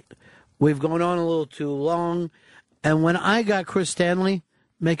vacation date. We've gone on a little too long, and when I got Chris Stanley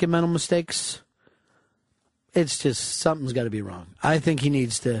making mental mistakes, it's just something's got to be wrong. I think he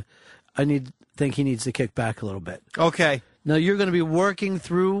needs to kick back a little bit. Okay. Now, you're going to be working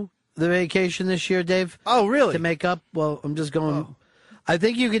through the vacation this year, Dave? Oh, really? To make up? Well, I'm just going. Oh. I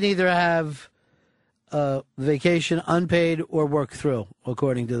think you can either have vacation unpaid or work through,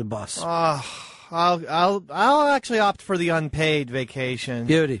 according to the boss. I'll actually opt for the unpaid vacation.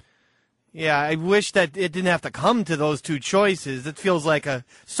 Beauty. Yeah, I wish that it didn't have to come to those two choices. It feels like a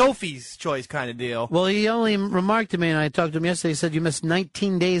Sophie's choice kind of deal. Well, he only remarked to me, and I talked to him yesterday, he said you missed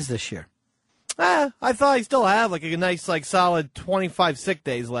 19 days this year. I thought I still have like a nice, solid 25 sick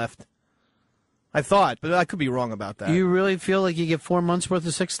days left. I thought, but I could be wrong about that. You really feel like you get 4 months worth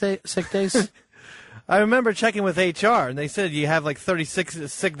of sick days? I remember checking with HR, and they said you have like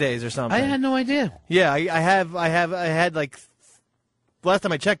 36 sick days or something. I had no idea. Yeah, I had like last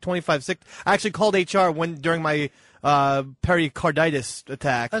time I checked 25 sick. I actually called HR during my pericarditis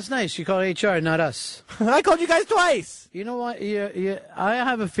attack. That's nice. You called HR, not us. I called you guys twice. You know what? I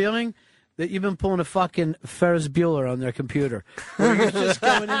have a feeling that you've been pulling a fucking Ferris Bueller on their computer. Where you're just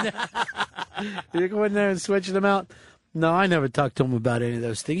going in there. You're going there and switching them out. No, I never talked to him about any of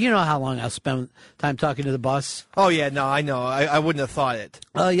those things. You know how long I'll spend time talking to the boss? Oh, yeah, no, I know. I wouldn't have thought it.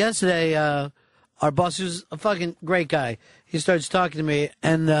 Yesterday, our boss, who's a fucking great guy, he starts talking to me,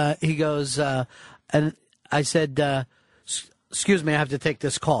 and he goes, and I said, excuse me, I have to take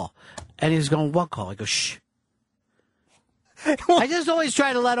this call. And he's going, what call? I go, shh. I just always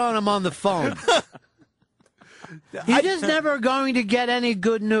try to let on I'm on the phone. You're just never going to get any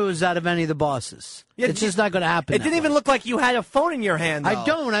good news out of any of the bosses. Yeah, it's just not going to happen. It didn't even look like you had a phone in your hand, though. I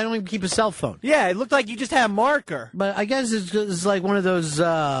don't even keep a cell phone. Yeah, it looked like you just had a marker. But I guess it's like one of those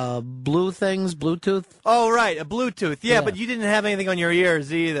blue things, Bluetooth. Oh, right, a Bluetooth. Yeah, but you didn't have anything on your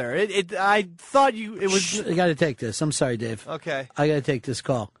ears either. I thought it was... Shh, I got to take this. I'm sorry, Dave. Okay. I got to take this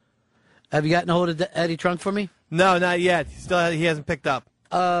call. Have you gotten a hold of Eddie Trunk for me? No, not yet. He hasn't picked up.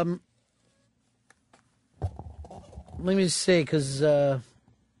 Let me see, because I'll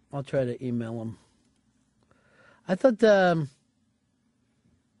try to email him. I thought, all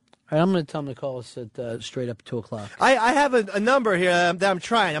right, I'm going to tell him to call us at straight up 2 o'clock. I have a number here that I'm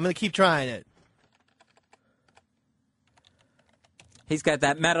trying. I'm going to keep trying it. He's got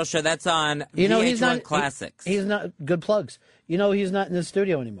that metal show that's on VH1 he's not, Classics. He's not, good plugs. He's not in the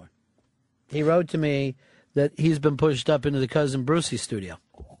studio anymore. He wrote to me that he's been pushed up into the Cousin Brucey studio.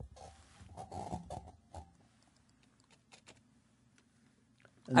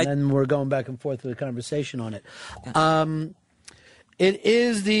 And then we're going back and forth with a conversation on it. It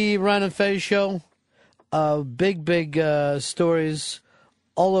is the Ron and Fez Show. Big stories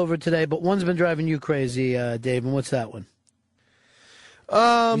all over today, but one's been driving you crazy, Dave, and what's that one?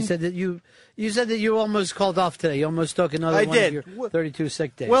 You said that you almost called off today. You almost took another one of your 32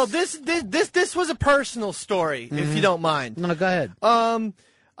 sick days. Well, this was a personal story, if you don't mind. No, go ahead.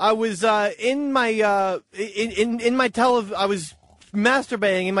 I was in my I was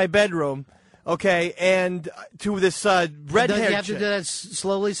masturbating in my bedroom, okay, and to this red-haired chick. You have to do that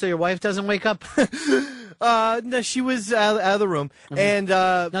slowly so your wife doesn't wake up? No, she was out of the room. Mm-hmm. And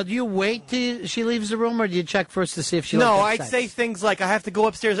now, do you wait till she leaves the room, or do you check first to see if she? No, I'd say things like I have to go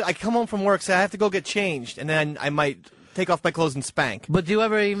upstairs. I come home from work, so I have to go get changed, and then I might take off my clothes and spank. But do you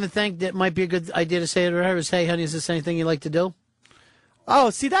ever even think that might be a good idea to say to her, "Hey, honey, is this anything you like to do?" Oh,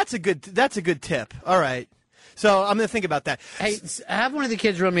 see, that's a good tip. All right. So I'm going to think about that. Hey, have one of the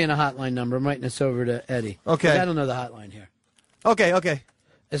kids run me in a hotline number. I'm writing this over to Eddie. Okay. 'Cause I don't know the hotline here. Okay.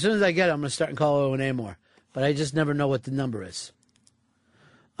 As soon as I get it, I'm going to start and call O&A more. But I just never know what the number is.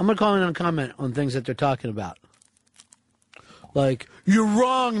 I'm going to call in and comment on things that they're talking about. Like, you're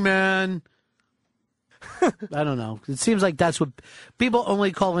wrong, man. I don't know. It seems like that's what people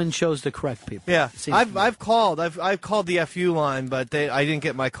only call in shows to correct people. Yeah, I've called the FU line, but I didn't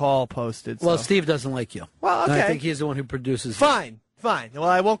get my call posted. So. Well, Steve doesn't like you. Well, okay. And I think he's the one who produces. Fine. Well,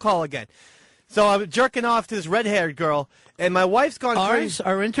 I won't call again. So I was jerking off to this red-haired girl, and my wife's gone crazy.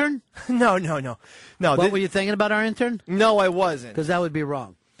 Our intern? No. What were you thinking about our intern? No, I wasn't. Because that would be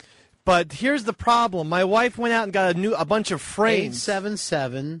wrong. But here's the problem. My wife went out and got a bunch of frames.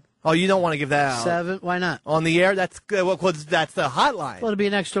 877. Oh, you don't want to give that out. 7. Why not? On the air? That's good. Well, that's the hotline. Well, it'll be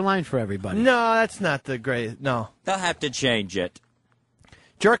an extra line for everybody. No, that's not the great. No. They'll have to change it.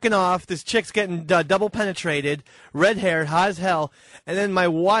 Jerking off. This chick's getting double penetrated, red-haired, hot as hell. And then my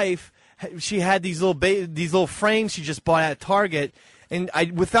wife, she had these little frames she just bought at Target. And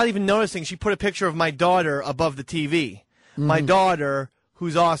without even noticing, she put a picture of my daughter above the TV. Mm-hmm. My daughter,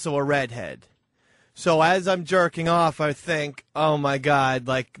 who's also a redhead. So as I'm jerking off, I think, oh, my God,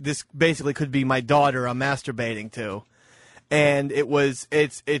 like this basically could be my daughter I'm masturbating to. And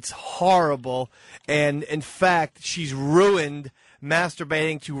it's horrible. And, in fact, she's ruined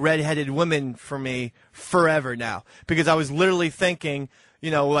masturbating to redheaded women for me forever now. Because I was literally thinking,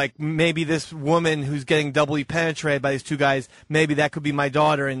 like maybe this woman who's getting doubly penetrated by these two guys, maybe that could be my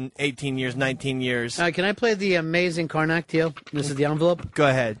daughter in 18 years, 19 years. Can I play the amazing Karnak deal? This is the envelope. Go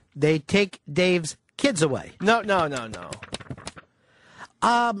ahead. They take Dave's kids away. No.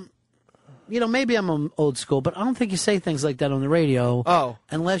 Maybe I'm old school, but I don't think you say things like that on the radio. Oh.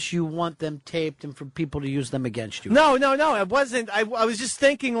 Unless you want them taped and for people to use them against you. No. It wasn't. I was just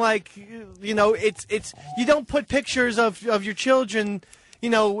thinking, like, it's you don't put pictures of your children,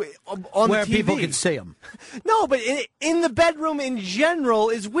 on where the TV. People can see them. No, but in the bedroom in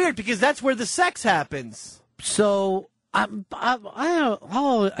general is weird because that's where the sex happens. So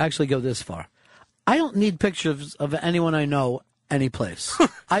I'll actually go this far. I don't need pictures of anyone I know any place.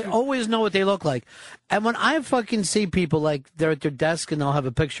 I always know what they look like. And when I fucking see people like they're at their desk and they'll have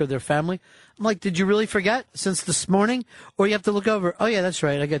a picture of their family, I'm like, did you really forget since this morning? Or you have to look over, oh yeah, that's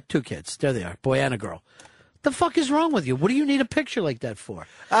right, I got 2 kids. There they are, boy and a girl. The fuck is wrong with you? What do you need a picture like that for?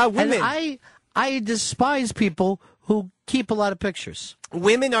 Women. And I despise people who keep a lot of pictures.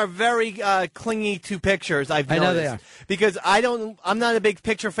 Women are very clingy to pictures. I know they are because I'm not a big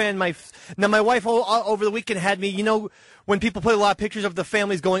picture fan. My wife over the weekend had me. When people put a lot of pictures of the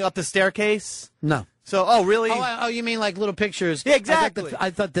families going up the staircase. No. So, oh really? Oh, you mean like little pictures? Yeah, exactly. I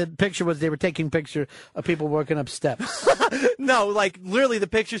thought the picture was they were taking picture of people working up steps. No, like literally the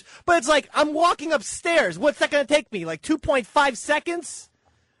pictures. But it's like I'm walking upstairs. What's that going to take me? Like 2.5 seconds?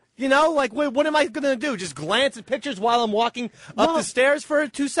 Like what am I going to do? Just glance at pictures while I'm walking up the stairs for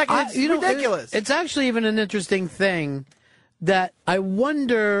 2 seconds? It's ridiculous. It's actually even an interesting thing that I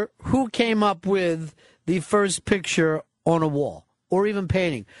wonder who came up with the first picture on a wall or even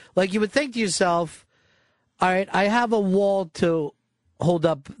painting. Like you would think to yourself, all right, I have a wall to hold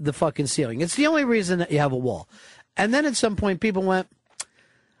up the fucking ceiling. It's the only reason that you have a wall. And then at some point people went,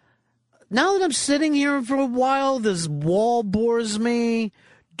 now that I'm sitting here for a while, this wall bores me.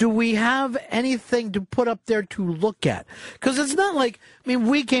 Do we have anything to put up there to look at? Because it's not like,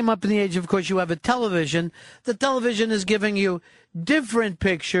 we came up in the age, of course, you have a television. The television is giving you different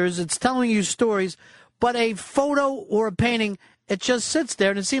pictures. It's telling you stories. But a photo or a painting, it just sits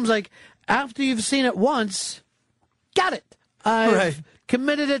there. And it seems like after you've seen it once, got it. I've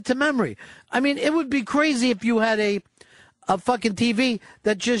committed it to memory. It would be crazy if you had a fucking TV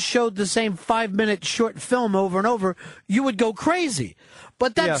that just showed the same 5-minute short film over and over. You would go crazy.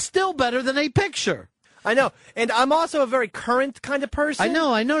 But that's still better than a picture. I know. And I'm also a very current kind of person. I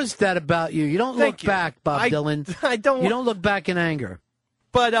know. I noticed that about you. You don't look back, Bob Dylan. I don't. You don't look back in anger.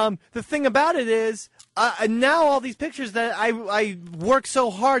 But the thing about it is, now all these pictures that I worked so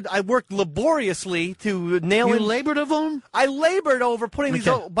hard, I worked laboriously to nail in. You labored over them? I labored over putting these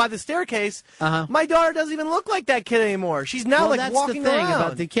by the staircase. My daughter doesn't even look like that kid anymore. She's now walking around. That's the thing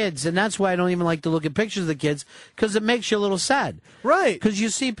about the kids, and that's why I don't even like to look at pictures of the kids, because it makes you a little sad. Right. Because you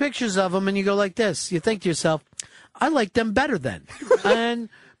see pictures of them and you go like this. You think to yourself, I like them better then.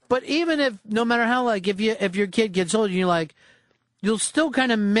 But even if, no matter how, if your kid gets older, you're like, you'll still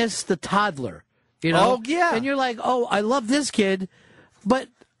kind of miss the toddler, Oh, yeah. And you're like, oh, I love this kid, but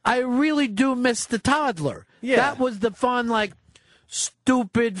I really do miss the toddler. Yeah. That was the fun,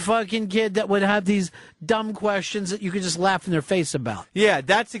 stupid fucking kid that would have these dumb questions that you could just laugh in their face about. Yeah,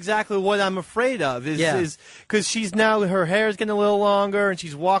 that's exactly what I'm afraid of. Is because she's now, her hair's getting a little longer and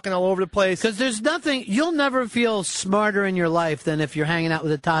she's walking all over the place. Because there's nothing, you'll never feel smarter in your life than if you're hanging out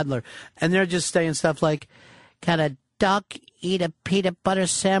with a toddler and they're just saying stuff like, can a duck eat a peanut butter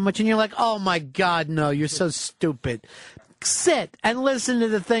sandwich? And you're like, oh my God, no, you're so stupid. Sit and listen to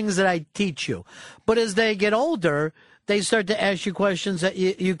the things that I teach you. But as they get older, they start to ask you questions that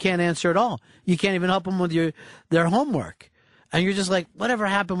you can't answer at all. You can't even help them with their homework. And you're just like, whatever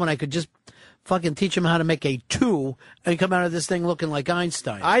happened when I could just fucking teach them how to make a 2 and come out of this thing looking like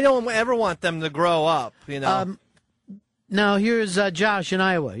Einstein? I don't ever want them to grow up, you know. Now, here's Josh in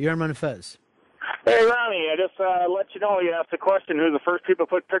Iowa. You're on Run and Fez. Hey, Ronnie, I just let you know you asked the question who the first people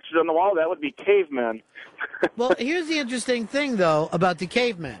put pictures on the wall. That would be cavemen. Well, here's the interesting thing, though, about the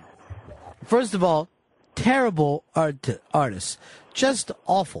cavemen. First of all, terrible artists. Just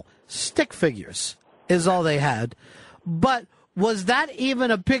awful. Stick figures is all they had. But was that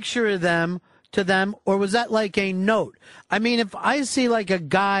even a picture of them to them, or was that like a note? I mean, if I see like a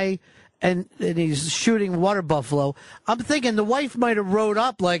guy and he's shooting water buffalo, I'm thinking the wife might have wrote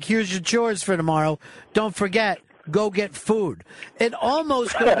up like, here's your chores for tomorrow. Don't forget, go get food. It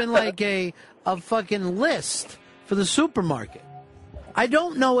almost could have been like a fucking list for the supermarket. I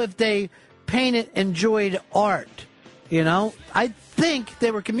don't know if they enjoyed art, you know? I think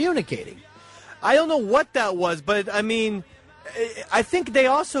they were communicating. I don't know what that was, but I mean, I think they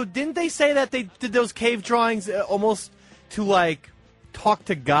also, didn't they say that they did those cave drawings almost to like talk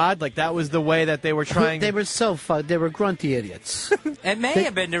to God? Like that was the way that they were trying. They were so fun. They were grunty idiots. It may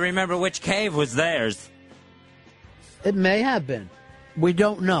have been to remember which cave was theirs. It may have been. We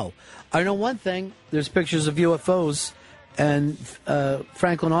don't know. I know one thing. There's pictures of UFOs, and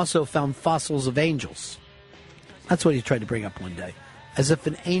Franklin also found fossils of angels. That's what he tried to bring up one day. As if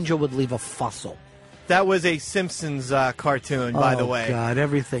an angel would leave a fossil. That was a Simpsons cartoon, by the way. Oh, God,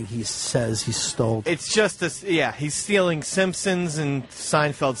 everything he says he stole. It's just this, yeah, he's stealing Simpsons and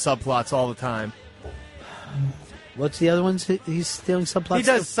Seinfeld subplots all the time. What's the other ones he's stealing subplots? He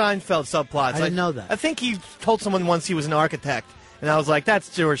does Seinfeld subplots. I didn't know that. I think he told someone once he was an architect, and I was like,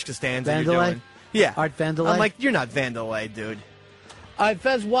 that's George Costanza you're Vandelay? doing. Yeah. Art Vandelay? I'm like, you're not Vandelay, dude. All right,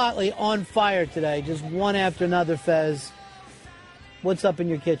 Fez Whatley on fire today. Just one after another, Fez. What's up in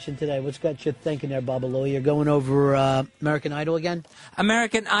your kitchen today? What's got you thinking there, Babalu? You're going over American Idol again?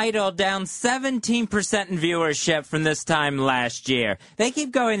 American Idol down 17% in viewership from this time last year. They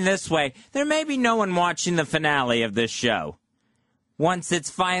keep going this way. There may be no one watching the finale of this show once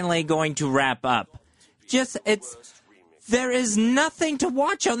it's finally going to wrap up. There is nothing to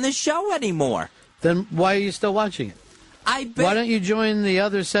watch on this show anymore. Then why are you still watching it? Why don't you join the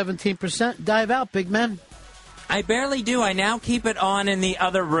other 17%? Dive out, big man. I barely do. I now keep it on in the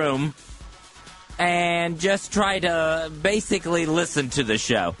other room and just try to basically listen to the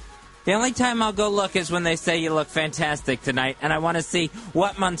show. The only time I'll go look is when they say you look fantastic tonight, and I want to see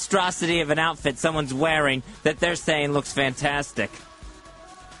what monstrosity of an outfit someone's wearing that they're saying looks fantastic.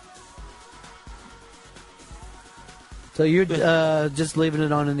 So you're just leaving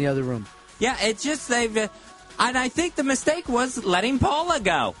it on in the other room? Yeah, it's just they've... and I think the mistake was letting Paula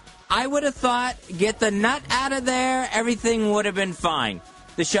go. I would have thought, get the nut out of there, everything would have been fine.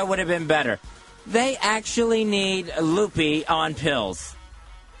 The show would have been better. They actually need Loopy on pills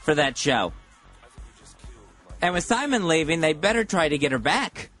for that show. And with Simon leaving, they better try to get her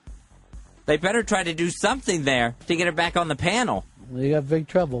back. They better try to do something there to get her back on the panel. Well, you got big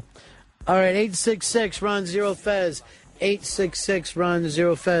trouble. All right, 866-RON-0-FEZ.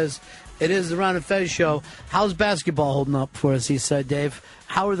 866-RON-0-FEZ. It is the Ron and Fez show. How's basketball holding up for us, he said, Dave?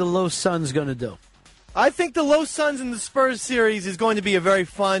 How are the Low Suns going to do? I think the Low Suns and the Spurs series is going to be a very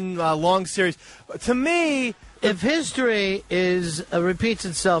fun, long series. To me... If history repeats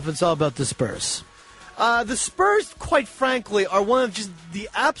itself, it's all about the Spurs. The Spurs, quite frankly, are one of just the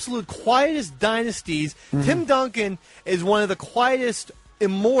absolute quietest dynasties. Mm-hmm. Tim Duncan is one of the quietest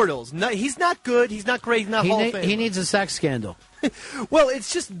immortals. He's not good. He's not great. He's not Hall of Fame. He needs a sex scandal. Well,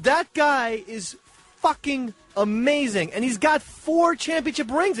 it's just that guy is fucking amazing, and he's got 4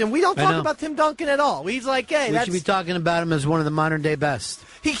 championship rings, and we don't talk about Tim Duncan at all. He's like, hey, we should be talking about him as one of the modern day best.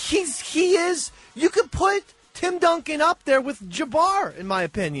 He is. You could put Tim Duncan up there with Jabbar, in my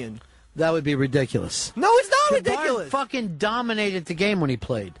opinion. That would be ridiculous. No, it's not Jabbar ridiculous. Fucking dominated the game when he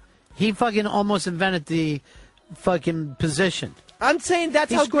played. He fucking almost invented the fucking position. I'm saying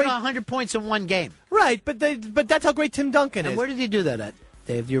that's how great. He scored 100 points in one game. Right, but that's how great Tim Duncan is. And where did he do that at,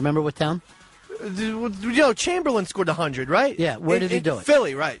 Dave? Do you remember what town? Chamberlain scored 100, right? Yeah, where did he do it?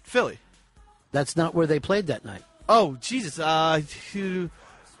 Philly, right, Philly. That's not where they played that night. Oh, Jesus.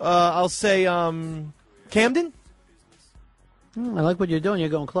 I'll say Camden? I like what you're doing. You're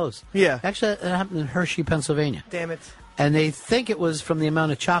going close. Yeah. Actually, it happened in Hershey, Pennsylvania. Damn it. And they think it was from the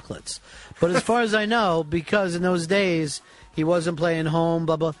amount of chocolates. But as far as I know, because in those days he wasn't playing home,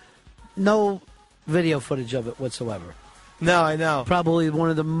 blah, blah, no video footage of it whatsoever. No, I know. Probably one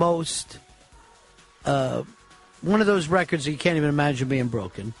of the most, one of those records that you can't even imagine being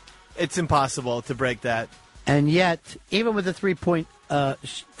broken. It's impossible to break that. And yet, even with the 3-point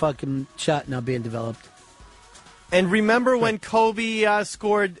fucking shot now being developed. And remember when Kobe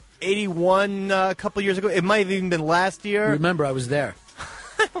scored 81 a couple years ago? It might have even been last year. Remember, I was there.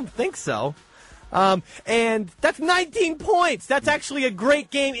 I don't think so. And that's 19 points. That's actually a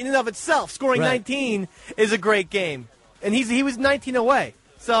great game in and of itself. Scoring 19 is a great game. And he was 19 away.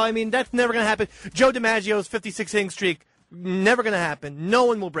 So, I mean, that's never going to happen. Joe DiMaggio's 56-inning streak, never going to happen. No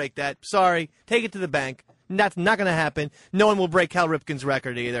one will break that. Sorry. Take it to the bank. That's not going to happen. No one will break Cal Ripken's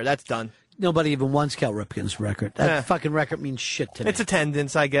record either. That's done. Nobody even wants Cal Ripken's record. That fucking record means shit to me. It's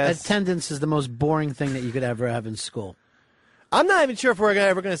attendance, I guess. Attendance is the most boring thing that you could ever have in school. I'm not even sure if we're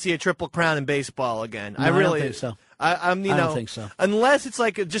ever going to see a triple crown in baseball again. No, I don't think so. I don't think so. Unless it's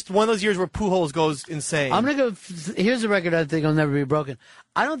like just one of those years where Pujols goes insane. I'm going to go. Here's a record I think will never be broken.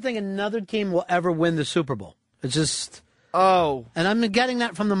 I don't think another team will ever win the Super Bowl. It's just. Oh. And I'm getting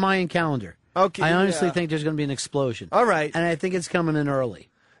that from the Mayan calendar. Okay. I honestly think there's going to be an explosion. All right. And I think it's coming in early.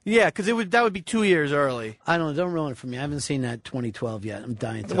 Yeah, because that would be 2 years early. I don't ruin it for me. I haven't seen that 2012 yet. I'm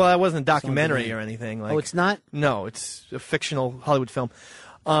dying to. Well, that wasn't a documentary or anything. Like, oh, it's not? No, it's a fictional Hollywood film.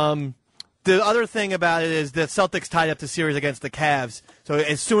 The other thing about it is the Celtics tied up the series against the Cavs. So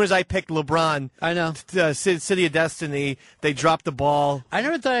as soon as I picked LeBron, I know City of Destiny, they dropped the ball. I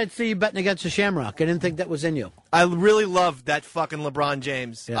never thought I'd see you betting against the Shamrock. I didn't think that was in you. I really loved that fucking LeBron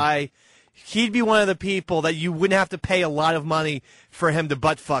James. Yeah. He'd be one of the people that you wouldn't have to pay a lot of money for him to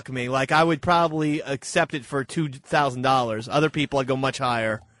butt fuck me. Like, I would probably accept it for $2,000. Other people, I'd go much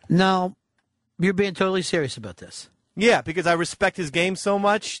higher. No, you're being totally serious about this. Yeah, because I respect his game so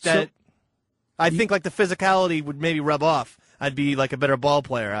much that I think like the physicality would maybe rub off. I'd be like a better ball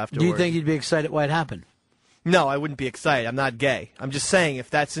player afterwards. Do you think you'd be excited why it happened? No, I wouldn't be excited. I'm not gay. I'm just saying if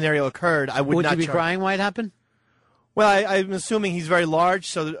that scenario occurred, I would not. Would you be crying why it happened? Well, I'm assuming he's very large,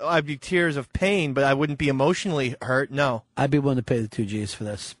 so I'd be tears of pain, but I wouldn't be emotionally hurt, no. I'd be willing to pay the 2 G's for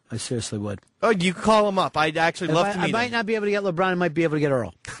this. I seriously would. Oh, you call him up. I'd actually love to meet him. I might not be able to get LeBron. I might be able to get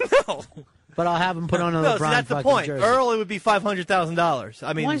Earl. No. But I'll have him put on a LeBron so that's the fucking point. jersey. Earl, it would be $500,000.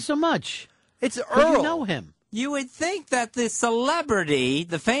 I mean, why so much? It's But Earl. you know him. You would think that the celebrity,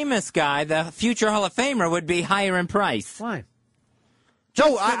 the famous guy, the future Hall of Famer, would be higher in price. Why?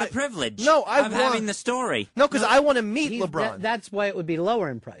 No, for the privilege of having the story. No, because I want to meet LeBron. That's why it would be lower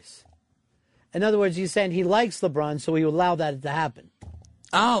in price. In other words, he's saying he likes LeBron, so he would allow that to happen.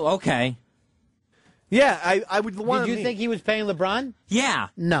 Oh, okay. Yeah, I would want to Did you think he was paying LeBron? Yeah.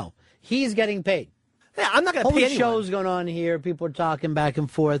 No. He's getting paid. Yeah, I'm not going to pay anyone. Whole show's going on here. People are talking back and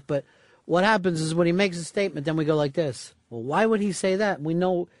forth. But what happens is when he makes a statement, then we go like this. Well, why would he say that? We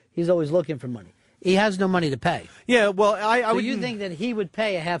know he's always looking for money. He has no money to pay. Yeah, well, I would. So you think that he would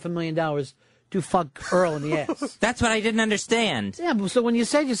pay $500,000 to fuck Earl in the ass? That's what I didn't understand. Yeah, but so when you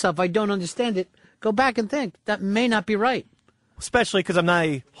say to yourself, I don't understand it, go back and think. That may not be right. Especially because I'm not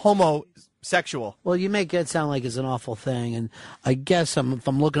a homosexual. Well, you make it sound like it's an awful thing, and I guess if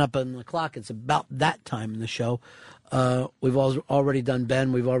I'm looking up on the clock, it's about that time in the show. We've already done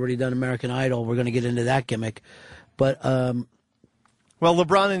Ben. We've already done American Idol. We're going to get into that gimmick. But well,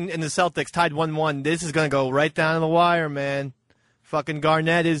 LeBron and the Celtics tied 1-1. This is going to go right down to the wire, man. Fucking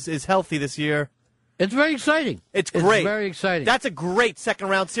Garnett is healthy this year. It's very exciting. It's great. It's very exciting. That's a great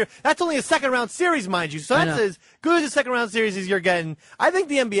second-round series. That's only a second-round series, mind you. So that's as good as a second-round series as you're getting. I think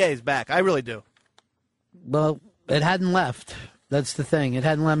the NBA is back. I really do. Well, it hadn't left. That's the thing. It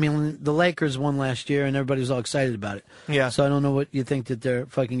hadn't left. I mean, the Lakers won last year, and everybody was all excited about it. Yeah. So I don't know what you think that they're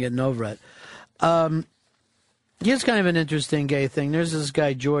fucking getting over it. Here's kind of an interesting gay thing. There's this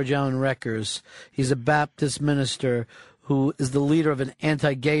guy, George Allen Reckers. He's a Baptist minister who is the leader of an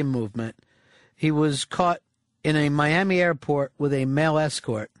anti-gay movement. He was caught in a Miami airport with a male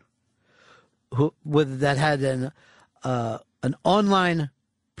escort that had an online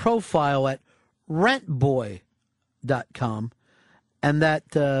profile at rentboy.com, and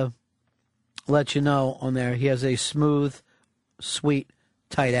that lets you know on there he has a smooth, sweet,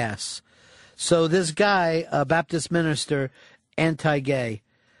 tight ass. So this guy, a Baptist minister, anti-gay,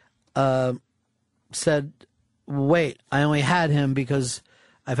 said, wait, I only had him because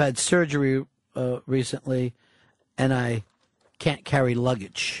I've had surgery recently and I can't carry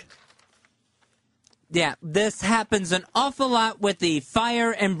luggage. Yeah, this happens an awful lot with the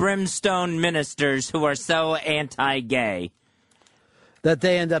fire and brimstone ministers who are so anti-gay. That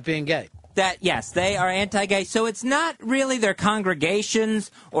they end up being gay. That, yes, they are anti-gay. So it's not really their congregations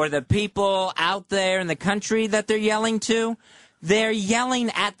or the people out there in the country that they're yelling to. They're yelling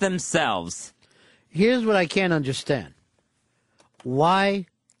at themselves. Here's what I can't understand. Why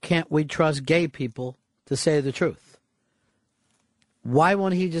can't we trust gay people to say the truth? Why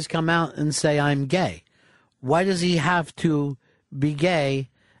won't he just come out and say, I'm gay? Why does he have to be gay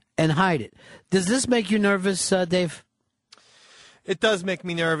and hide it? Does this make you nervous, Dave? It does make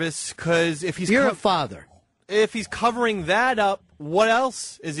me nervous because if he's You're a father. If he's covering that up, what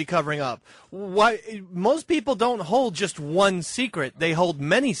else is he covering up? Why? Most people don't hold just one secret; they hold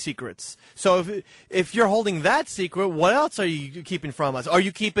many secrets. So if you're holding that secret, what else are you keeping from us? Are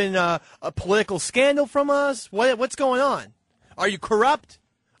you keeping a political scandal from us? What's going on? Are you corrupt?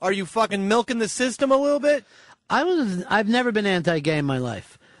 Are you fucking milking the system a little bit? I've never been anti-gay in my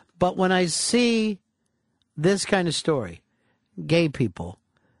life, but when I see this kind of story, gay people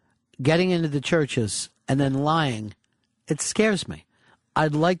getting into the churches and then lying, it scares me.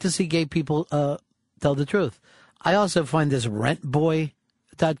 I'd like to see gay people tell the truth. I also find this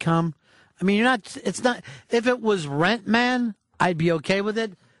rentboy.com. I mean, if it was Rent Man, I'd be okay with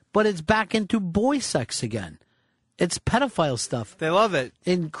it, but it's back into boy sex again. It's pedophile stuff. They love it.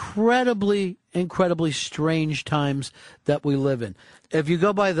 Incredibly, incredibly strange times that we live in. If you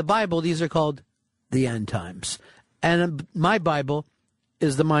go by the Bible, these are called the end times. And my Bible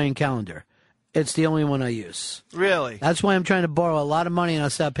is the Mayan calendar. It's the only one I use. Really? That's why I'm trying to borrow a lot of money, and I'll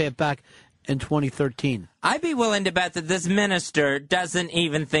start pay it back in 2013. I'd be willing to bet that this minister doesn't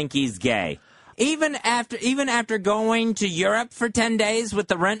even think he's gay. Even after going to Europe for 10 days with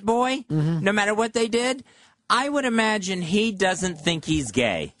the rent boy, no matter what they did, I would imagine he doesn't think he's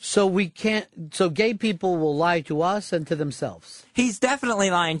gay. So gay people will lie to us and to themselves. He's definitely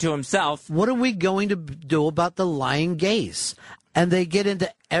lying to himself. What are we going to do about the lying gays? And they get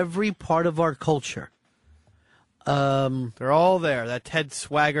into every part of our culture. They're all there. That Ted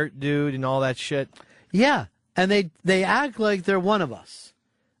Swaggart dude and all that shit. Yeah, and they act like they're one of us.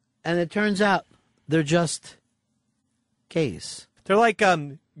 And it turns out they're just gays. They're like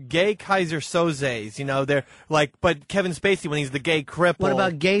gay Kaiser Sozes, you know. They're like, but Kevin Spacey when he's the gay cripple. What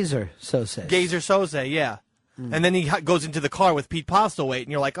about Gazer Sose? Gazer Soze, yeah. And then he goes into the car with Pete Postlewaite,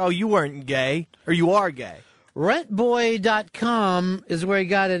 and you're like, oh, you weren't gay, or you are gay. Rentboy.com is where he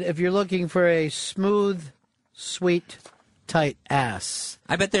got it if you're looking for a smooth, sweet, tight ass.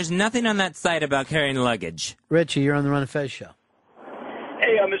 I bet there's nothing on that site about carrying luggage. Richie, you're on the Ron and Fez show.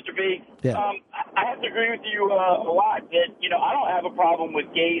 Hey, Mr. B. Yeah. I have to agree with you a lot that, I don't have a problem with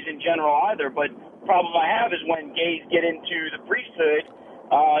gays in general either, but the problem I have is when gays get into the priesthood,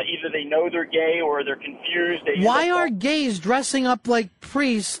 either they know they're gay or they're confused. Why are gays dressing up like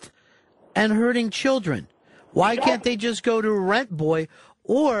priests and hurting children? Why can't they just go to Rent Boy?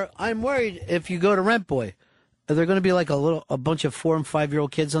 Or I'm worried if you go to Rent Boy, are there going to be like a bunch of 4- and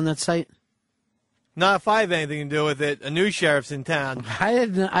 5-year-old kids on that site? Not if I have anything to do with it. A new sheriff's in town. I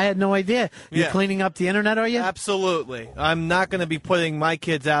had no idea. You're cleaning up the internet, are you? Absolutely. I'm not going to be putting my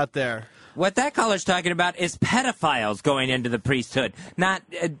kids out there. What that caller's talking about is pedophiles going into the priesthood, not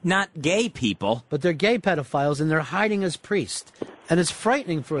gay people. But they're gay pedophiles, and they're hiding as priests. And it's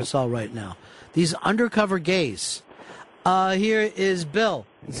frightening for us all right now. These undercover gays. Here is Bill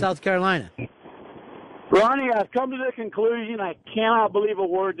in South Carolina. Ronnie, I've come to the conclusion I cannot believe a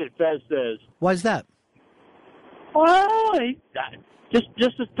word that Fez says. Why's that? Well, just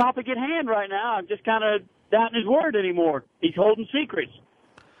the topic at hand right now. I'm just kind of doubting his word anymore. He's holding secrets.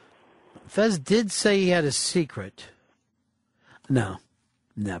 Fez did say he had a secret. No,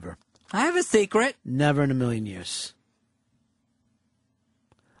 never. I have a secret. Never in a million years.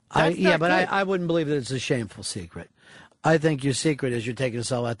 But I wouldn't believe that it's a shameful secret. I think your secret is you're taking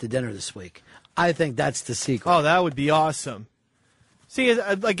us all out to dinner this week. I think that's the secret. Oh, that would be awesome. See,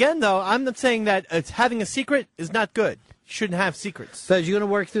 again, though, I'm not saying that having a secret is not good. You shouldn't have secrets. Fez, you going to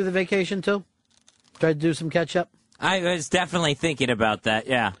work through the vacation, too? Try to do some catch-up? I was definitely thinking about that,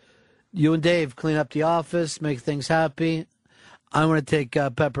 yeah. You and Dave clean up the office, make things happy. I want to take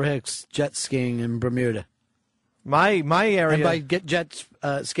Pepper Hicks jet skiing in Bermuda. My area. And by get jet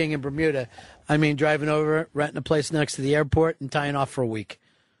skiing in Bermuda, I mean driving over, renting a place next to the airport, and tying off for a week.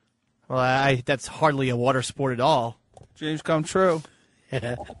 Well, that's hardly a water sport at all. Dreams come true.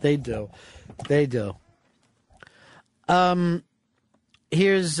 Yeah, they do. They do.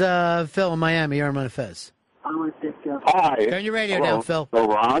 Here's Phil in Miami. You're on Fez. Hi. Turn your radio down, Phil. Hello,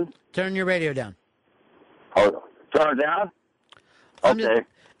 Ron. Turn your radio down. Oh, turn it down? Okay.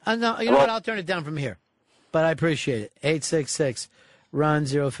 No, you know what? I'll turn it down from here. But I appreciate it. 866 Ron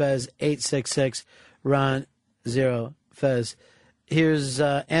Zero Fez. 866 Ron Zero Fez. Here's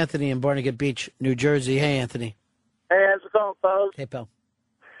Anthony in Barnegat Beach, New Jersey. Hey, Anthony. Hey, how's it going, folks? Hey, pal.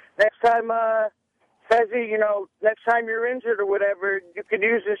 Next time, Fezzy, next time you're injured or whatever, you could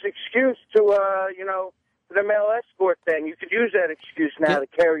use this excuse to, the male escort thing. You could use that excuse now to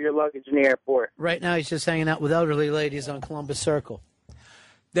carry your luggage in the airport. Right now, he's just hanging out with elderly ladies on Columbus Circle.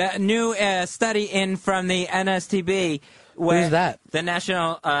 The new study in from the NSTB. Who's that? The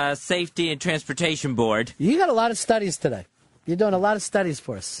National Safety and Transportation Board. You got a lot of studies today. You're doing a lot of studies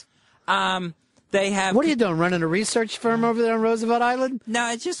for us. They have. What are you doing? Running a research firm over there on Roosevelt Island? No,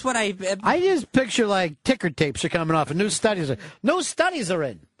 it's just what I just picture like ticker tapes are coming off and new studies are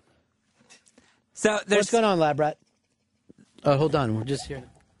in. So what's going on, lab rat? Oh, hold on. We're just here.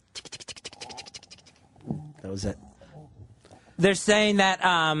 That was it. They're saying that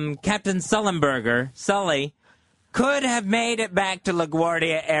Captain Sully, could have made it back to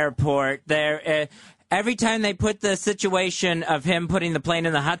LaGuardia Airport. Every time they put the situation of him putting the plane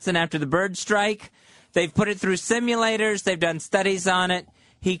in the Hudson after the bird strike, they've put it through simulators. They've done studies on it.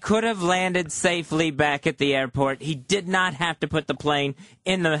 He could have landed safely back at the airport. He did not have to put the plane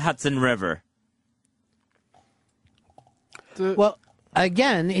in the Hudson River. Well,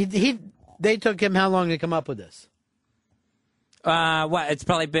 again, they took him how long to come up with this? It's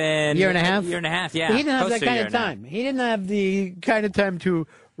probably been year and a half. Year and a half, yeah. He didn't have that kind of time. He didn't have the kind of time to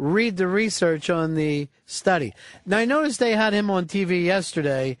read the research on the study. Now, I noticed they had him on TV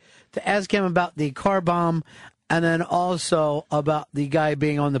yesterday to ask him about the car bomb and then also about the guy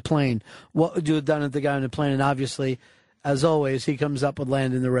being on the plane. What would you have done with the guy on the plane? And obviously, as always, he comes up with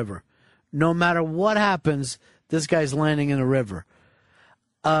land in the river. No matter what happens, this guy's landing in a river.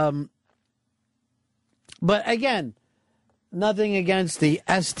 But again, nothing against the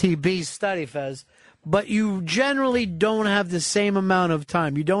STB study, Fez, but you generally don't have the same amount of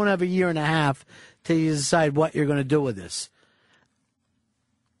time. You don't have a year and a half till you decide what you're going to do with this.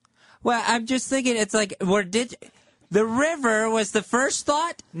 Well, I'm just thinking, it's like, the river was the first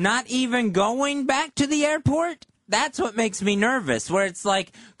thought, not even going back to the airport? That's what makes me nervous, where it's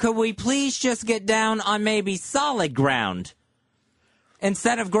like, could we please just get down on maybe solid ground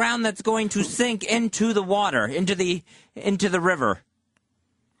instead of ground that's going to sink into the water, into the river?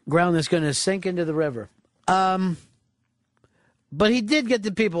 Ground that's going to sink into the river. But he did get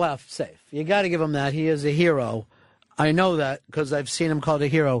the people out safe. You got to give him that. He is a hero. I know that because I've seen him called a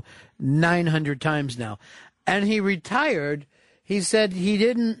hero 900 times now. And he retired. He said he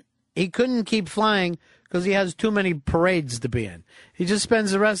couldn't keep flying because he has too many parades to be in. He just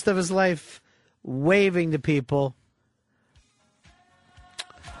spends the rest of his life waving to people.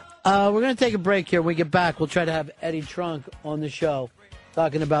 We're going to take a break here. When we get back, we'll try to have Eddie Trunk on the show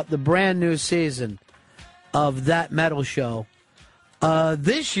talking about the brand new season of That Metal Show.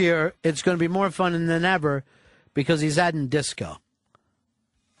 This year, it's going to be more fun than ever because he's adding disco.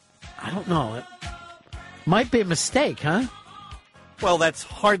 I don't know. It might be a mistake, huh? Well, that's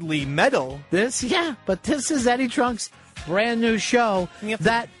hardly metal. But this is Eddie Trunk's brand new show,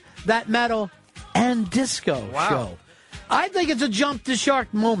 That Metal and Disco Show. I think it's a jump the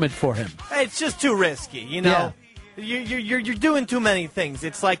shark moment for him. It's just too risky, Yeah. You're doing too many things.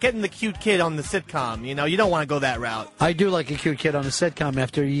 It's like getting the cute kid on the sitcom. You don't want to go that route. I do like a cute kid on a sitcom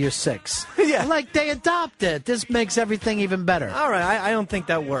after year 6. Yeah, like they adopt it. This makes everything even better. All right, I don't think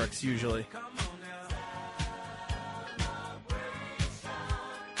that works usually.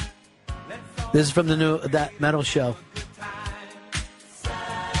 This is from the new That Metal Show.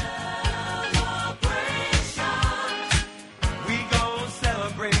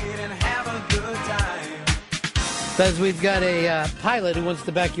 Because we've got a pilot who wants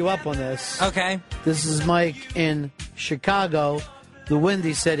to back you up on this. Okay. This is Mike in Chicago, the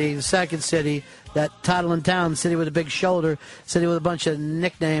Windy City, the second city, that toddling town, city with a big shoulder, city with a bunch of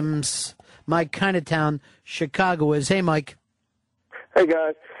nicknames. My kind of town, Chicago is. Hey, Mike. Hey,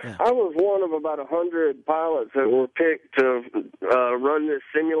 guys. Yeah. I was one of about 100 pilots that were picked to run this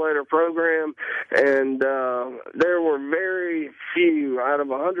simulator program, and there were very few. Out of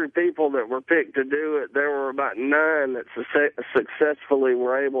 100 people that were picked to do it, there were about 9 that successfully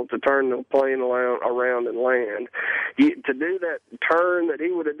were able to turn the plane around and land. To do that turn that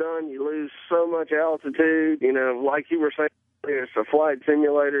he would have done, you lose so much altitude, like you were saying. It's a flight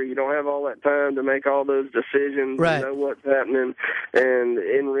simulator. You don't have all that time to make all those decisions, right. Know what's happening. And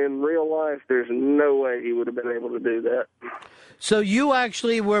in real life, there's no way he would have been able to do that. So you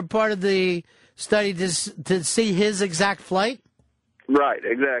actually were part of the study to see his exact flight? Right,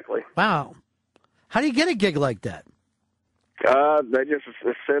 exactly. Wow. How do you get a gig like that? They just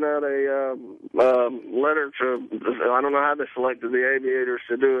sent out a letter to, I don't know how they selected the aviators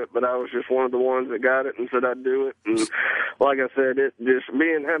to do it, but I was just one of the ones that got it and said I'd do it. And like I said, it just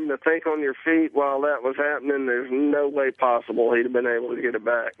having to think on your feet while that was happening, there's no way possible he'd have been able to get it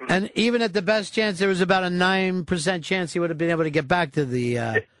back. And even at the best chance, there was about a 9% chance he would have been able to get back to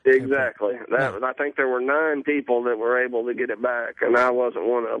the... Exactly. I think there were 9 people that were able to get it back, and I wasn't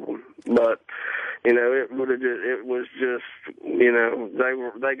one of them. But it was just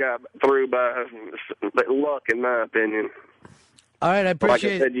they got through by luck, in my opinion. All right, I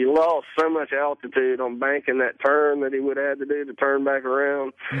appreciate. Like I said, you lost so much altitude on banking that turn that he would have had to do to turn back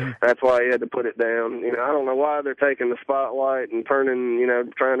around. That's why he had to put it down. I don't know why they're taking the spotlight and turning,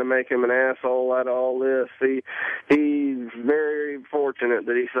 trying to make him an asshole out of all this. He's very fortunate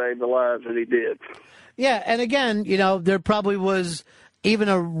that he saved the lives that he did. Yeah, and again, there probably was even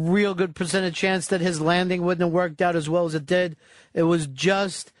a real good percentage chance that his landing wouldn't have worked out as well as it did. It was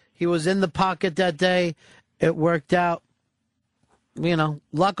just, he was in the pocket that day. It worked out.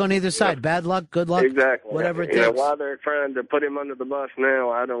 Luck on either side. Bad luck, good luck. Exactly. Whatever it takes. Why they're trying to put him under the bus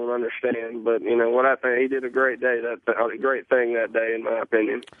now, I don't understand. But, what I think, he did a great day, a great thing that day, in my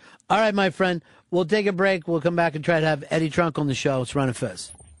opinion. All right, my friend. We'll take a break. We'll come back and try to have Eddie Trunk on the show. It's Ron and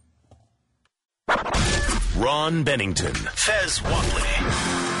Fez. Ron Bennington, Fez Whatley.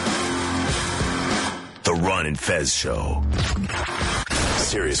 The Ron and Fez Show.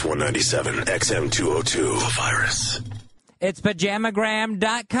 Sirius 197, XM 202. The Virus. It's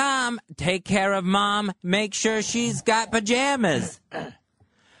pajamagram.com. Take care of mom. Make sure she's got pajamas.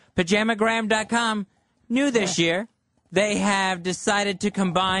 Pajamagram.com. New this year, they have decided to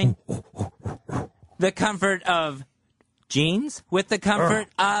combine the comfort of jeans with the comfort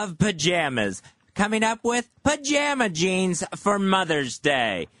of pajamas. Coming up with pajama jeans for Mother's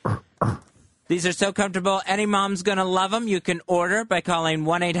Day. These are so comfortable, any mom's going to love them. You can order by calling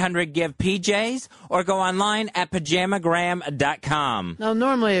 1-800-GIVE-PJs or go online at pajamagram.com. Now,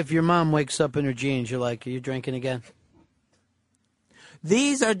 normally if your mom wakes up in her jeans, you're like, are you drinking again?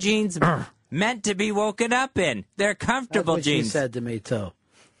 These are jeans meant to be woken up in. They're comfortable That's what jeans. She said to me, too.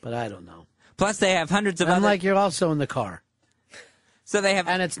 But I don't know. Plus, they have hundreds of I'm other... like, you're also in the car. So they have...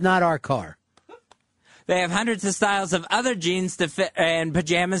 And it's not our car. They have hundreds of styles of other jeans to fit and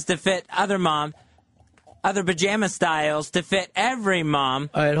pajamas to fit other pajama styles to fit every mom.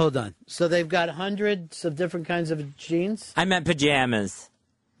 All right, hold on. So they've got hundreds of different kinds of jeans? I meant pajamas.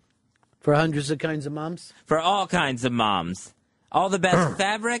 For hundreds of kinds of moms? For all kinds of moms. All the best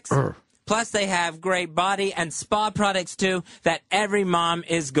fabrics. Plus, they have great body and spa products, too, that every mom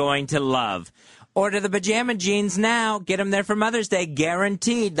is going to love. Order the pajama jeans now. Get them there for Mother's Day,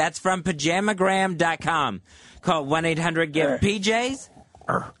 guaranteed. That's from pajamagram.com. Call 1-800-GIVE-PJs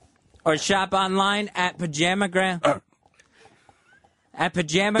or shop online at pajamagram at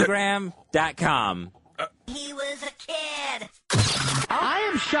pajamagram.com. He was a kid. I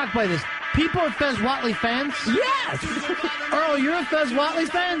am shocked by this. People are Fez Whatley fans? Yes! Earl, you're a Fez Whatley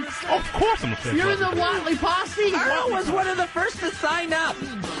fan? Of course I'm a Fez You're in the Whatley posse? Earl was one of the first to sign up.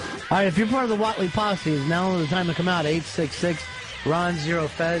 All right, if you're part of the Whatley posse, it's now the time to come out.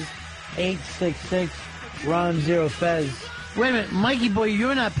 866-RON-0-FEZ. 866-RON-0-FEZ. Wait a minute, Mikey boy,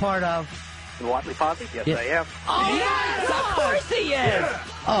 you're not part of... The Whatley posse? Yes, Yeah. I am. Oh, yes! Of course he is!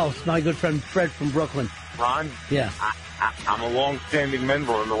 Oh, it's my good friend Fred from Brooklyn. Ron? Yeah. I'm a long-standing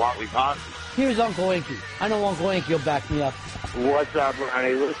member of the Whatley posse. Here's Uncle Inky. I know Uncle Inky will back me up. What's up,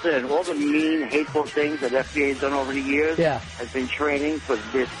 Ronnie? Listen, all the mean, hateful things that FBA's done over the years has been training for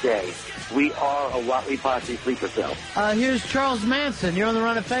this day. We are a Whatley posse sleeper cell. Here's Charles Manson. You're on the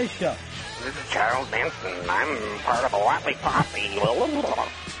Ron and Fez show. This is Charles Manson. I'm part of a Whatley posse.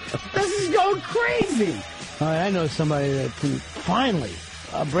 This is going crazy. All right, I know somebody that can finally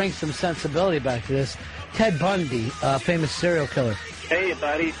bring some sensibility back to this. Ted Bundy, famous serial killer. Hey,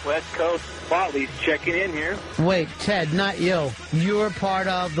 buddy. West Coast Whatley's checking in here. Wait, Ted, not you. You're part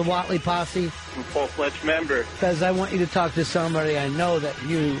of the Whatley posse? I'm a full-fledged member. Fez, I want you to talk to somebody I know that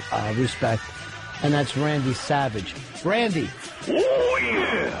you respect, and that's Randy Savage. Randy. Oh,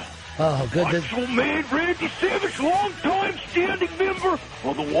 yeah. Oh, good. Macho Man Randy Savage, long-time standing member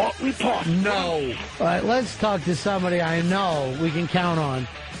of the Whatley posse. No. All right, let's talk to somebody I know we can count on,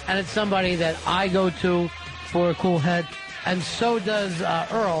 and it's somebody that I go to for a cool head, and so does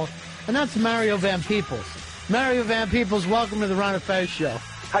Earl, and that's Mario Van Peebles. Mario Van Peebles, welcome to the Ron and Fez show.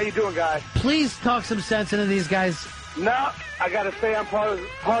 How you doing, guys? Please talk some sense into these guys. No, I gotta say I'm part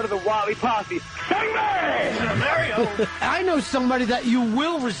of the Whatley posse. Bang bang! Mario! I know somebody that you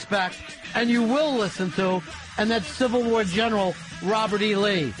will respect and you will listen to, and that Civil War general, Robert E.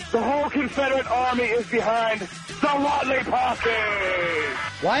 Lee. The whole Confederate Army is behind the Watley Posse!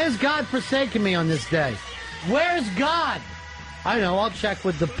 Why has God forsaken me on this day? Where's God? I know, I'll check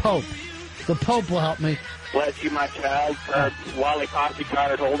with the Pope. The Pope will help me. Bless you, my child. Wally Posse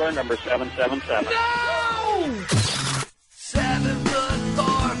card holder, number 777. No! 7'4",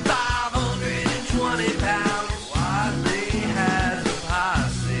 520 pounds. Watley has a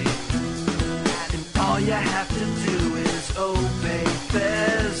posse, and all you have to do is obey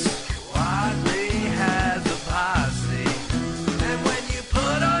Fez. Watley has a posse, and when you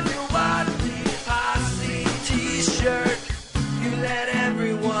put on your Watley Posse t-shirt, you let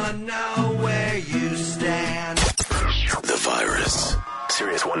everyone know where you stand. The Virus.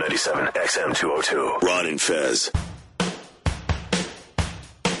 Sirius 197 XM 202. Ron and Fez.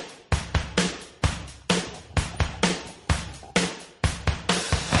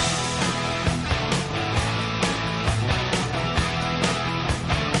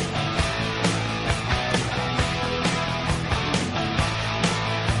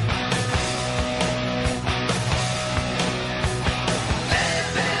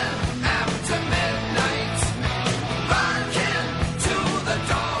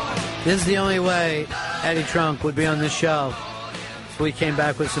 This is the only way Eddie Trunk would be on this show. So we came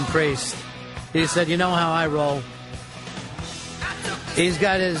back with some Priest. He said, you know how I roll. He's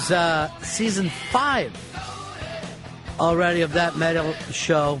got his season 5 already of that metal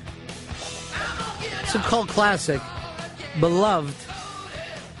show. It's a cult classic, beloved.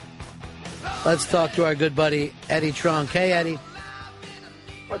 Let's talk to our good buddy Eddie Trunk. Hey, Eddie.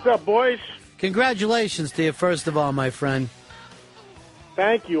 What's up, boys? Congratulations to you, first of all, my friend.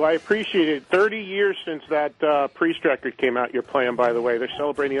 Thank you. I appreciate it. 30 years since that Priest record came out you're playing, by the way. They're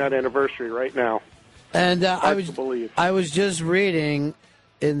celebrating that anniversary right now. And I was just reading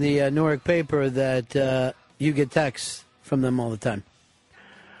in the Newark paper that you get texts from them all the time.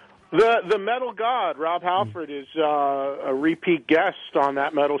 The Metal God, Rob Halford, is a repeat guest on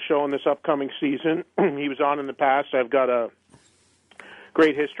that metal show in this upcoming season. He was on in the past. I've got a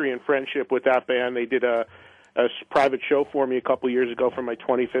great history and friendship with that band. They did a private show for me a couple years ago for my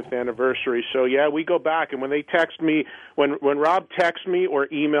 25th anniversary. So, yeah, we go back. And when they text me, when Rob texts me or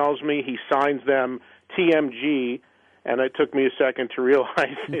emails me, he signs them TMG, and it took me a second to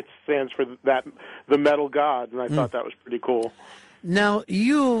realize it stands for the Metal God, and I thought that was pretty cool. Now,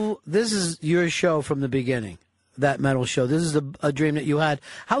 this is your show from the beginning, that metal show. This is a dream that you had.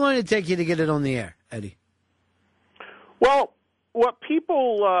 How long did it take you to get it on the air, Eddie? Well, what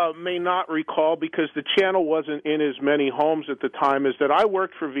people may not recall, because the channel wasn't in as many homes at the time, is that I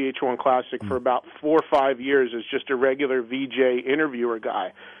worked for VH1 Classic for about 4 or 5 years as just a regular VJ interviewer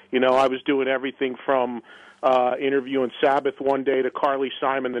guy. You know, I was doing everything from interviewing Sabbath one day to Carly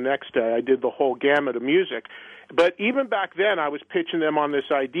Simon the next day. I did the whole gamut of music. But even back then, I was pitching them on this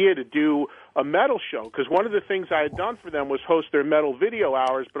idea to do a metal show, because one of the things I had done for them was host their metal video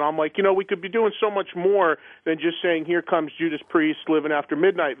hours, but I'm like, you know, we could be doing so much more than just saying, here comes Judas Priest Living After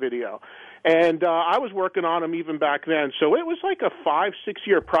Midnight video. And I was working on them even back then. So it was like a 5-6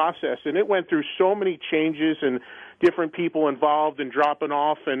 year process, and it went through so many changes and different people involved and dropping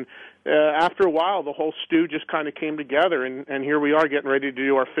off. And after a while, the whole stew just kind of came together, and here we are getting ready to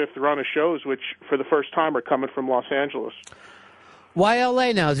do our 5th run of shows, which for the first time are coming from Los Angeles. Why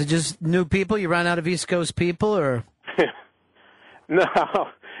L.A. now? Is it just new people? You ran out of East Coast people, or? No.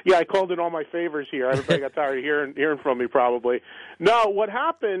 Yeah, I called in all my favors here. Everybody got tired of hearing from me, probably. No, what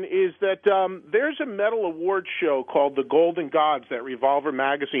happened is that there's a metal award show called The Golden Gods that Revolver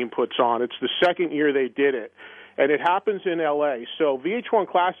Magazine puts on. It's the 2nd year they did it, and it happens in L.A. So VH1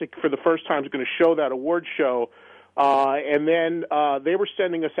 Classic, for the first time, is going to show that award show, and then they were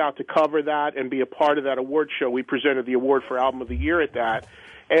sending us out to cover that and be a part of that award show. We presented the award for Album of the Year at that.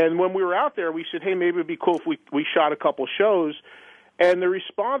 And when we were out there, we said, hey, maybe it would be cool if we shot a couple shows. And the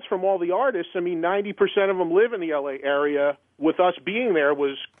response from all the artists, I mean, 90% of them live in the L.A. area, with us being there,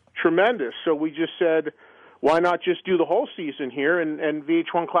 was tremendous. So we just said, why not just do the whole season here? And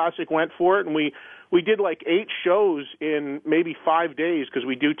VH1 Classic went for it, and we did like 8 shows in maybe 5 days, because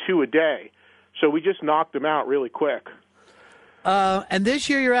we do 2 a day. So we just knocked them out really quick. And this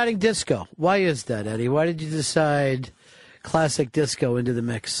year you're adding disco. Why is that, Eddie? Why did you decide classic disco into the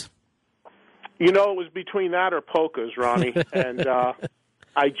mix? You know, it was between that or polkas, Ronnie. And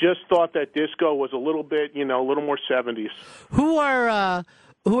I just thought that disco was a little bit, a little more 70s. Who are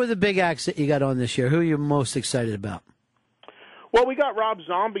the big acts that you got on this year? Who are you most excited about? Well, we got Rob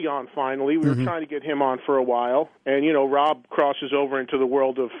Zombie on finally. We were trying to get him on for a while. And, Rob crosses over into the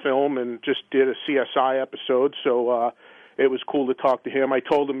world of film and just did a CSI episode. So it was cool to talk to him. I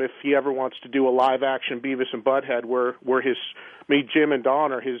told him if he ever wants to do a live-action Beavis and Butthead, me, Jim, and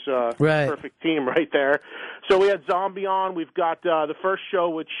Don are his perfect team right there. So we had Zombie on. We've got the first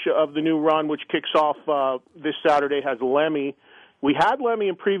show of the new run, which kicks off this Saturday, has Lemmy. We had Lemmy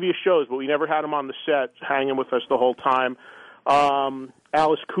in previous shows, but we never had him on the set hanging with us the whole time.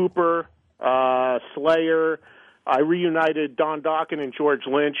 Alice Cooper, Slayer. I reunited Don Dokken and George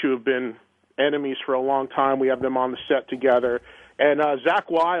Lynch, who have been enemies for a long time. We have them on the set together. And Zach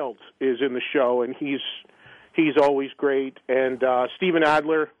Wilde is in the show, and he's always great. And Steven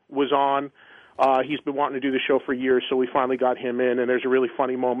Adler was on. He's been wanting to do the show for years, so we finally got him in, and there's a really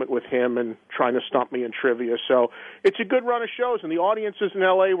funny moment with him and trying to stump me in trivia. So it's a good run of shows, and the audiences in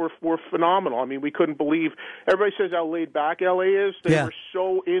L.A. were phenomenal. I mean, we couldn't believe – everybody says how laid back L.A. is. They were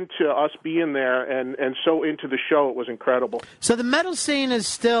so into us being there and so into the show. It was incredible. So the metal scene is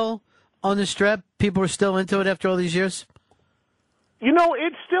still on the Strip? People are still into it after all these years? You know,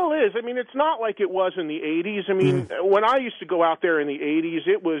 it still is. I mean, it's not like it was in the 80s. I mean, when I used to go out there in the 80s,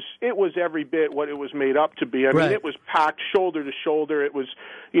 it was every bit what it was made up to be. I mean, it was packed shoulder to shoulder. It was,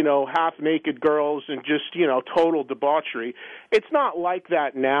 half-naked girls and just, total debauchery. It's not like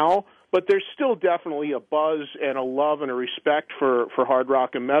that now, but there's still definitely a buzz and a love and a respect for hard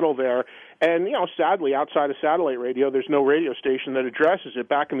rock and metal there. And, sadly, outside of satellite radio, there's no radio station that addresses it.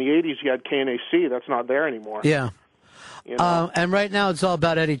 Back in the 80s, you had KNAC. That's not there anymore. Yeah. And right now it's all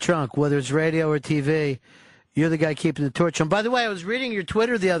about Eddie Trunk, whether it's radio or TV. You're the guy keeping the torch on. By the way, I was reading your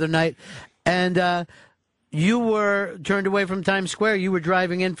Twitter the other night, and you were turned away from Times Square. You were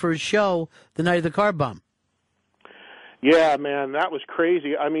driving in for a show the night of the car bomb. Yeah, man, that was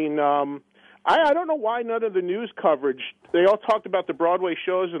crazy. I mean, I don't know why none of the news coverage, they all talked about the Broadway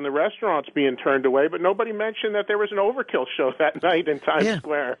shows and the restaurants being turned away, but nobody mentioned that there was an Overkill show that night in Times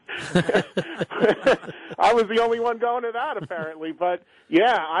Square. I was the only one going to that, apparently. But,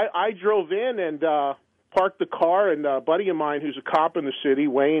 yeah, I drove in and parked the car, and a buddy of mine who's a cop in the city,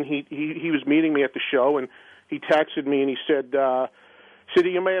 Wayne, he was meeting me at the show, and he texted me and he said,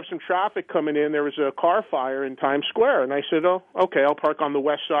 City, you may have some traffic coming in. There was a car fire in Times Square. And I said, oh, okay, I'll park on the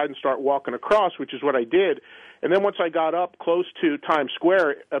west side and start walking across, which is what I did. And then once I got up close to Times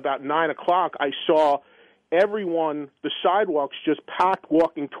Square, about 9 o'clock, I saw everyone, the sidewalks just packed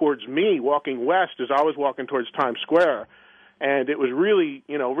walking towards me, walking west as I was walking towards Times Square. And it was really,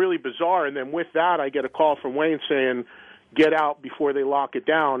 really bizarre. And then with that, I get a call from Wayne saying, get out before they lock it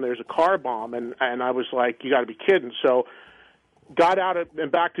down. There's a car bomb. And I was like, you got to be kidding. So got out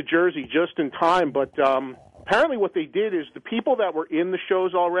and back to Jersey just in time, but apparently what they did is the people that were in the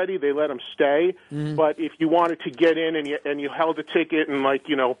shows already, they let them stay, but if you wanted to get in and you held a ticket and,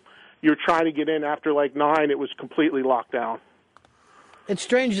 you're trying to get in after, 9, it was completely locked down. It's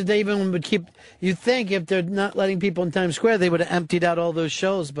strange that they even would keep, you'd think if they're not letting people in Times Square, they would have emptied out all those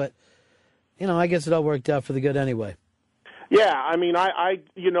shows, but, I guess it all worked out for the good anyway. Yeah, I mean,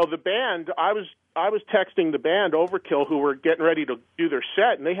 the band, I was texting the band Overkill, who were getting ready to do their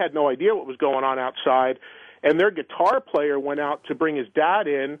set, and they had no idea what was going on outside. And their guitar player went out to bring his dad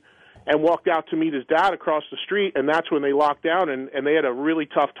in and walked out to meet his dad across the street, and that's when they locked down, and they had a really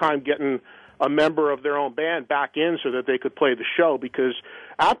tough time getting a member of their own band back in so that they could play the show, because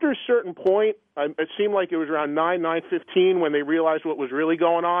after a certain point, it seemed like it was around 9:15 when they realized what was really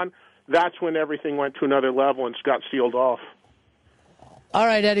going on. That's when everything went to another level and got sealed off. All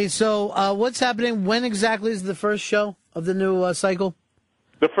right, Eddie, so what's happening? When exactly is the first show of the new cycle?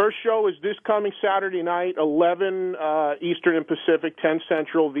 The first show is this coming Saturday night, 11 Eastern and Pacific, 10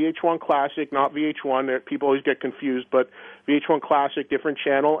 Central, VH1 Classic, not VH1. People always get confused, but VH1 Classic, different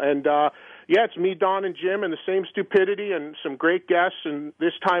channel. And, it's me, Don, and Jim, and the same stupidity and some great guests, and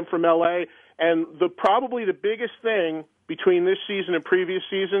this time from L.A. And probably the biggest thing between this season and previous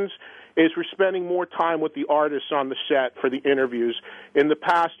seasons is we're spending more time with the artists on the set for the interviews. In the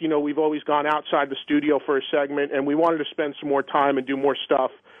past, we've always gone outside the studio for a segment, and we wanted to spend some more time and do more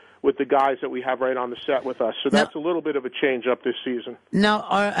stuff with the guys that we have right on the set with us. So that's a little bit of a change up this season. Now,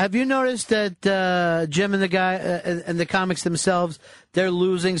 have you noticed that Jim and the guy and the comics themselves, they're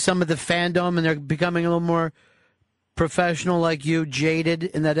losing some of the fandom and they're becoming a little more professional like you, jaded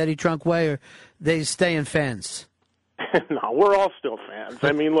in that Eddie Trunk way, or they stay in fans? No, we're all still fans.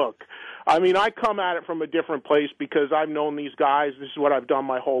 I mean, look, I come at it from a different place because I've known these guys. This is what I've done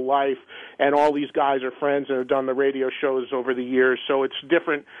my whole life, and all these guys are friends and have done the radio shows over the years, so it's a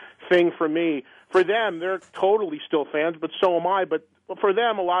different thing for me. For them, they're totally still fans, but so am I. But for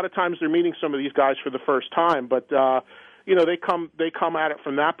them, a lot of times they're meeting some of these guys for the first time. But, they come at it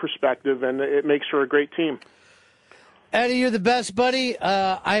from that perspective, and it makes for a great team. Eddie, you're the best, buddy.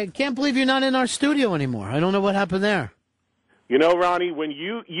 I can't believe you're not in our studio anymore. I don't know what happened there. You know, Ronnie, when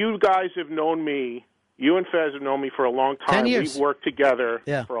you guys have known me, you and Fez have known me for a long time. 10 years. We've worked together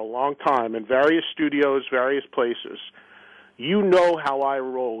for a long time in various studios, various places. You know how I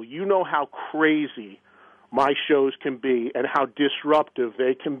roll. You know how crazy my shows can be and how disruptive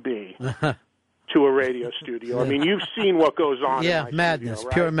they can be to a radio studio. I mean, you've seen what goes on in my madness, studio,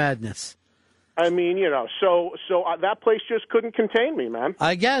 right? pure madness. I mean, you know, so that place just couldn't contain me, man.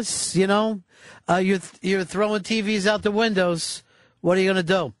 I guess, you know, you're throwing TVs out the windows. What are you going to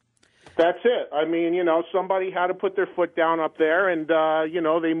do? That's it. I mean, you know, somebody had to put their foot down up there, and you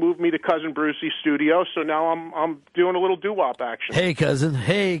know, they moved me to Cousin Brucey's studio. So now I'm doing a little doo-wop action. Hey, cousin.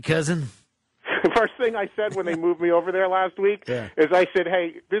 Hey, cousin. The first thing I said when they moved me over there last week is I said,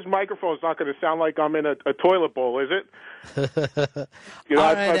 "Hey, this microphone's not going to sound like I'm in a toilet bowl, is it?" You know,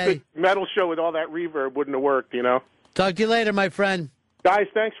 a metal show with all that reverb wouldn't have worked. You know. Talk to you later, my friend. Guys,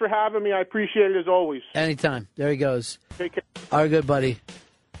 thanks for having me. I appreciate it as always. Anytime. There he goes. Take care. Our good buddy,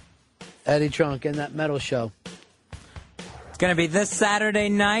 Eddie Trunk, in that metal show. It's going to be this Saturday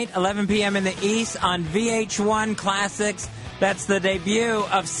night, 11 p.m. in the East on VH1 Classics. That's the debut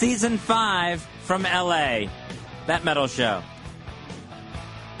of Season 5 from L.A., that metal show.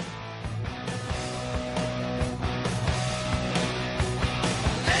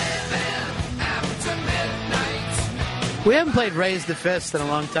 We haven't played Raise the Fist in a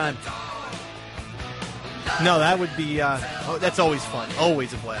long time. No, that would be, that's always fun.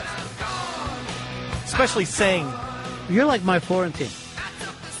 Always a blast. Especially saying. You're like my Florentine.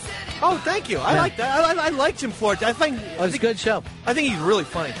 Oh, thank you. I like that. I like Jim Florentine. It's a good show. I think he's really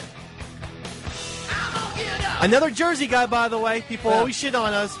funny. Another Jersey guy, by the way. People always shit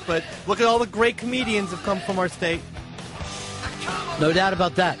on us, but look at all the great comedians have come from our state. No doubt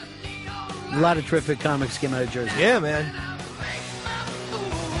about that. A lot of terrific comics came out of Jersey. Yeah, man.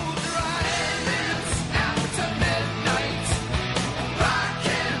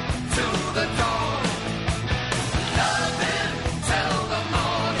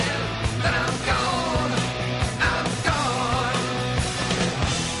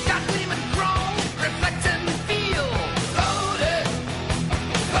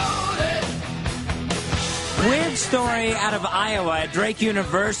 Weird story out of Iowa at Drake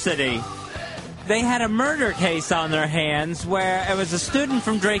University. They had a murder case on their hands where it was a student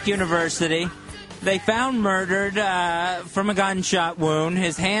from Drake University. They found murdered from a gunshot wound.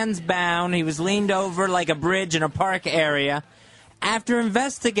 His hands bound. He was leaned over like a bridge in a park area. After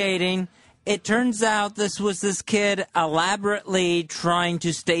investigating, it turns out this was this kid elaborately trying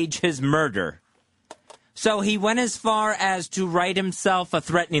to stage his murder. So he went as far as to write himself a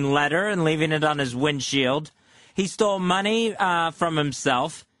threatening letter and leaving it on his windshield. He stole money from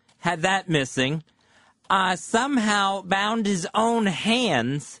himself, had that missing, somehow bound his own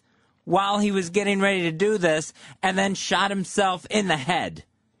hands while he was getting ready to do this, and then shot himself in the head.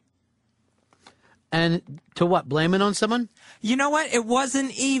 And to what? Blame it on someone? You know what? It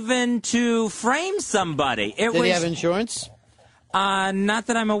wasn't even to frame somebody. Did he have insurance? Not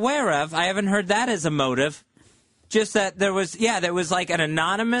that I'm aware of. I haven't heard that as a motive. Just that there was like an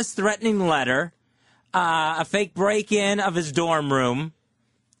anonymous threatening letter, a fake break-in of his dorm room,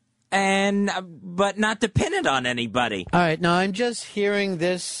 but not to pin it on anybody. All right, now I'm just hearing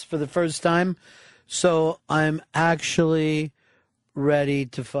this for the first time, so I'm actually ready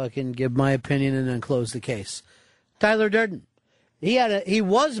to fucking give my opinion and then close the case. Tyler Durden, he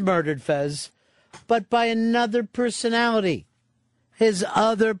was murdered, Fez, but by another personality. His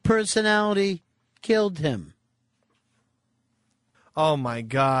other personality killed him. Oh, my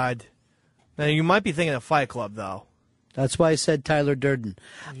God. Now, you might be thinking of Fight Club, though. That's why I said Tyler Durden.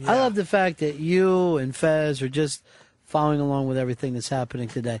 Yeah. I love the fact that you and Fez are just following along with everything that's happening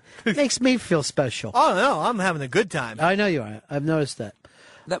today. It makes me feel special. Oh, no, I'm having a good time. I know you are. I've noticed that.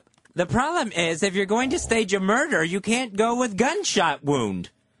 The problem is, if you're going to stage a murder, you can't go with gunshot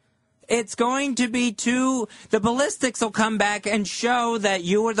wound. It's going to be the ballistics will come back and show that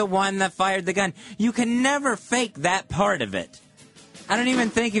you were the one that fired the gun. You can never fake that part of it. I don't even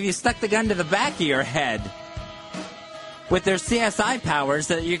think if you stuck the gun to the back of your head with their CSI powers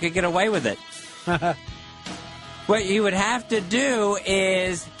that you could get away with it. What you would have to do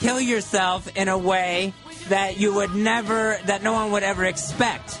is kill yourself in a way that that no one would ever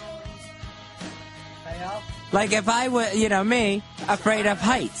expect. Like if I were, me, afraid of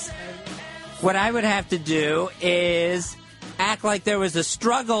heights. What I would have to do is act like there was a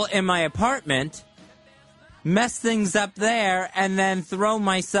struggle in my apartment, mess things up there, and then throw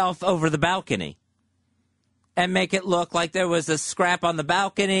myself over the balcony. And make it look like there was a scrap on the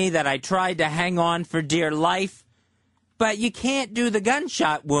balcony that I tried to hang on for dear life. But you can't do the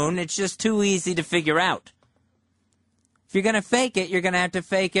gunshot wound. It's just too easy to figure out. If you're going to fake it, you're going to have to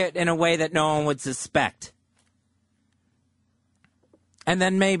fake it in a way that no one would suspect. And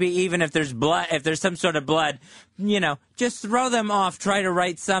then maybe even if there's blood, if there's some sort of blood, just throw them off. Try to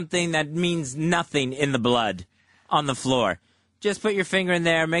write something that means nothing in the blood on the floor. Just put your finger in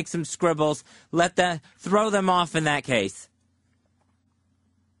there, make some scribbles, throw them off in that case.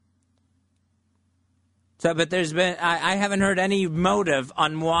 So, but I haven't heard any motive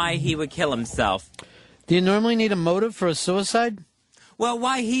on why he would kill himself. Do you normally need a motive for a suicide? Well,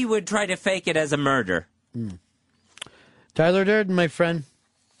 why he would try to fake it as a murder. Tyler Durden, my friend.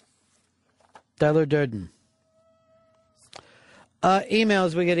 Tyler Durden.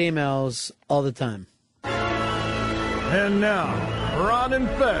 Emails, we get emails all the time. And now, Ron and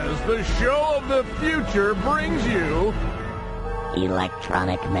Fez, the show of the future, brings you...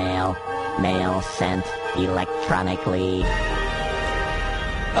 Electronic mail. Mail sent electronically.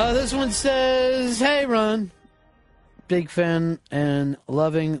 This one says, "Hey, Ron. Big fan and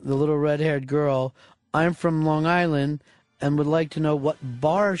loving the little red-haired girl. I'm from Long Island and would like to know what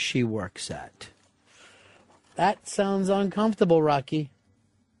bar she works at." That sounds uncomfortable, Rocky.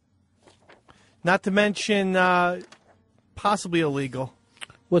 Not to mention, possibly illegal.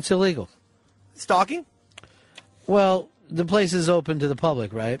 What's illegal? Stalking? Well, the place is open to the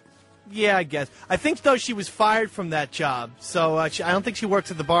public, right? Yeah, I guess. I think, though, she was fired from that job, so I don't think she works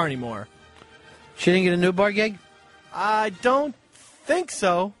at the bar anymore. She didn't get a new bar gig? I don't think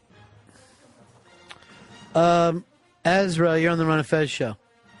so. Ezra, you're on the Ron and Fez show.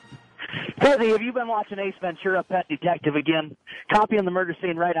 Fezzy, have you been watching Ace Ventura, Pet Detective again? Copying the murder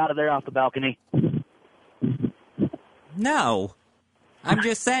scene right out of there off the balcony. No. I'm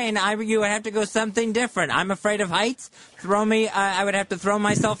just saying, you would have to go something different. I'm afraid of heights. I would have to throw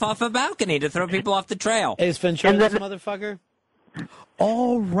myself off a balcony to throw people off the trail. Ace Ventura, this motherfucker?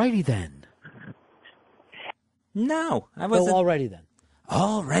 Alrighty then. No, I wasn't. Oh, alrighty then.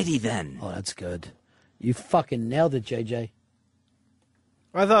 Alrighty then. Oh, that's good. You fucking nailed it, JJ.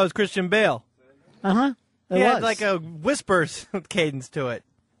 I thought it was Christian Bale. Uh-huh. He had like a whisper cadence to it.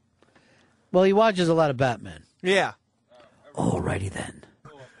 Well, he watches a lot of Batman. Yeah. Alrighty then.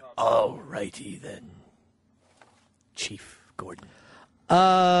 Alrighty then. Chief Gordon.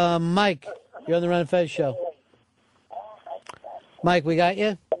 Mike, you're on the Ron and Fez show. Mike, we got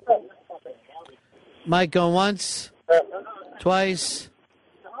you? Mike, going once, twice,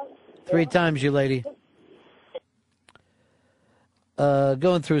 3 times, you lady.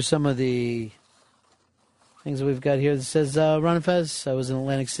 Going through some of the things that we've got here. It says, Ron and Fez, I was in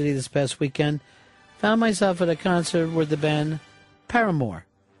Atlantic City this past weekend. Found myself at a concert where the band Paramore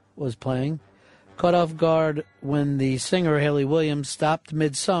was playing. Caught off guard when the singer, Haley Williams, stopped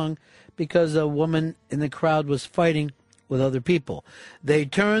mid-song because a woman in the crowd was fighting with other people. They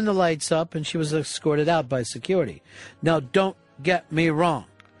turned the lights up and she was escorted out by security. Now, don't get me wrong.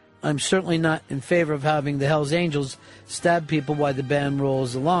 I'm certainly not in favor of having the Hells Angels stab people while the band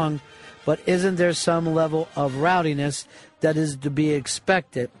rolls along, but isn't there some level of rowdiness that is to be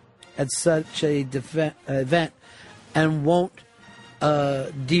expected at such a event and won't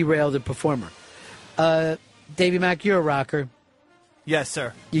derail the performer? Davey Mack, you're a rocker. Yes,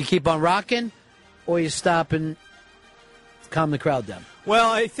 sir. You keep on rocking, or you stop and calm the crowd down?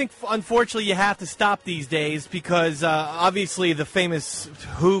 Well, I think, unfortunately, you have to stop these days because, obviously, the famous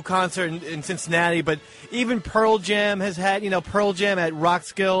Who concert in Cincinnati, but even Pearl Jam has had, Pearl Jam at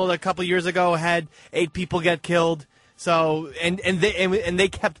Rockskilde a couple years ago had 8 people get killed. So, and they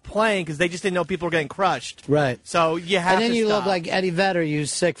kept playing because they just didn't know people were getting crushed. Right. So you have to And then you stop. look like Eddie Vedder, you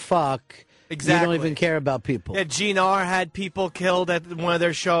sick fuck. Exactly. You don't even care about people. Yeah, Gene R had people killed at one of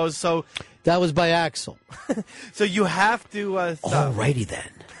their shows, so... That was by Axl. So you have to stop. Alrighty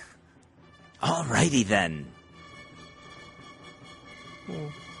then. Alrighty then.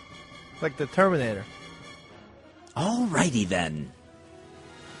 Like the Terminator. Alrighty then.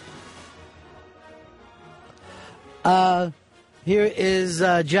 Here is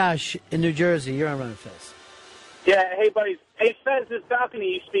Josh in New Jersey. You're on Ron and Fez. Yeah, hey, buddies. Hey, Fez, this balcony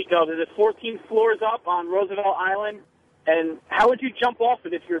you speak of, is it 14 floors up on Roosevelt Island? And how would you jump off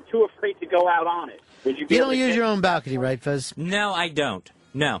it if you're too afraid to go out on it? Would you be You able don't to use get- your own balcony, right, Fez? No, I don't.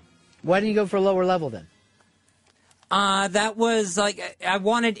 No. Why didn't you go for a lower level then? That was I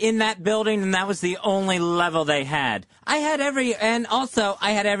wanted in that building, and that was the only level they had. I had every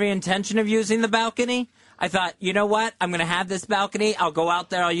intention of using the balcony. I thought, you know what? I'm going to have this balcony. I'll go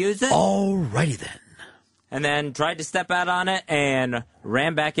out there. I'll use it. Alrighty then. And then tried to step out on it and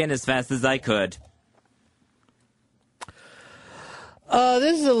ran back in as fast as I could.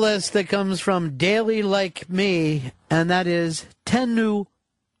 This is a list that comes from Daily Like Me, and that is 10 new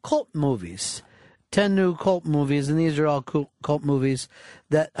cult movies 10 new cult movies, and these are all cult movies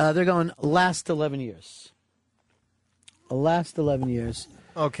that they're going last 11 years. Last 11 years.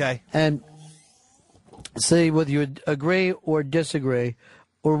 Okay. And see whether you agree or disagree,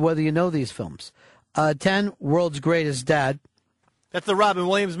 or whether you know these films. 10, World's Greatest Dad. That's the Robin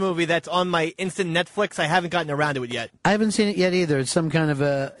Williams movie that's on my instant Netflix. I haven't gotten around to it yet. I haven't seen it yet either. It's some kind of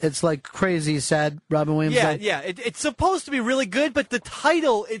it's like crazy, sad Robin Williams. Yeah. It's supposed to be really good, but the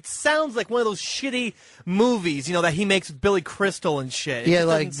title, it sounds like one of those shitty movies, that he makes with Billy Crystal and shit. It just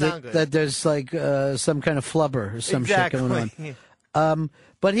doesn't sound good. That there's like some kind of flubber or some shit going on.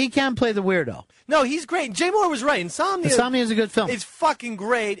 But he can play the weirdo. No, he's great. Jay Moore was right. Insomnia is a good film. It's fucking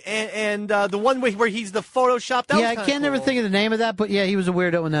great. And the one where he's the Photoshop, that was I can't never think of the name of that, but yeah, he was a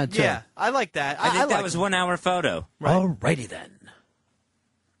weirdo in that too. Yeah, I like that. I think that was 1 hour photo. Right. Alrighty then.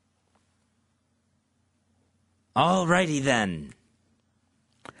 Alrighty then.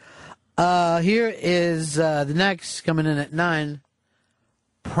 Here is the next coming in at 9.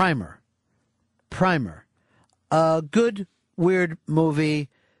 Primer. Good, weird movie.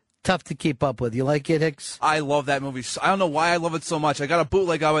 Tough to keep up with. You like it, Hicks? I love that movie. I don't know why I love it so much. I got a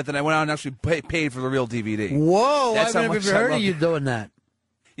bootleg of it, and I went out and actually paid for the real DVD. Whoa, That's I've how never much even I heard of love you it. doing that.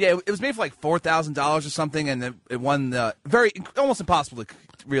 Yeah, it was made for like $4,000 or something, and it won almost impossible to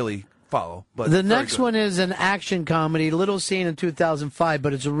really follow. But The next one is an action comedy, little seen in 2005,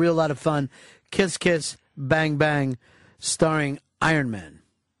 but it's a real lot of fun. Kiss Kiss, Bang Bang, starring Iron Man.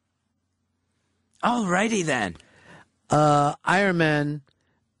 Alrighty then. Iron Man,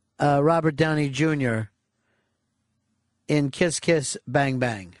 Robert Downey Jr. in Kiss Kiss, Bang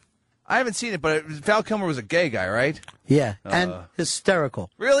Bang. I haven't seen it, but Val Kilmer was a gay guy, right? Yeah, and hysterical.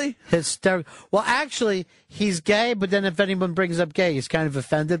 Really? Hysterical. Well, actually, he's gay, but then if anyone brings up gay, he's kind of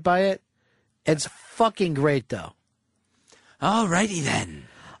offended by it. It's fucking great, though. Alrighty then.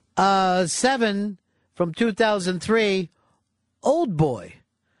 7 from 2003, Old Boy.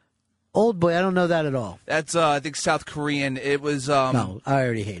 Old Boy, I don't know that at all. That's, I think, South Korean. It was... no, I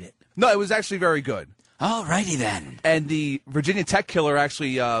already hate it. No, it was actually very good. Alrighty then. And the Virginia Tech killer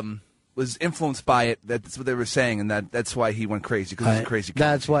actually was influenced by it. That's what they were saying, and that's why he went crazy, because he's a crazy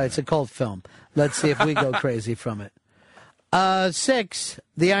killer. That's why it's a cult film. Let's see if we go crazy from it. 6,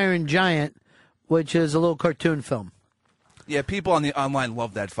 The Iron Giant, which is a little cartoon film. Yeah, people on the online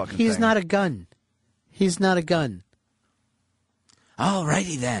love that fucking thing. He's not a gun. He's not a gun.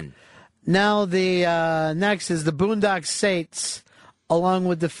 Alrighty then. Now the next is the Boondock Saints, along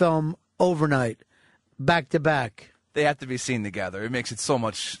with the film Overnight, back to back. They have to be seen together. It makes it so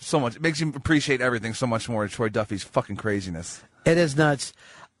much. It makes you appreciate everything so much more. Troy Duffy's fucking craziness. It is nuts.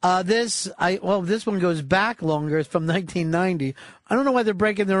 This one goes back longer. It's from 1990. I don't know why they're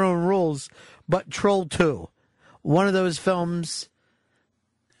breaking their own rules, but Troll 2, one of those films.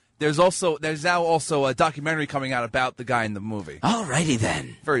 There's now also a documentary coming out about the guy in the movie. Alrighty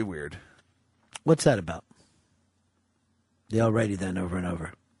then. Very weird. What's that about? The alrighty then over and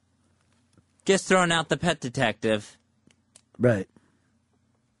over. Just throwing out the Pet Detective. Right.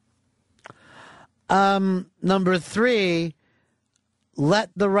 Number 3,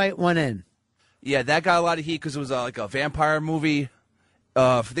 Let the Right One In. Yeah, that got a lot of heat because it was like a vampire movie.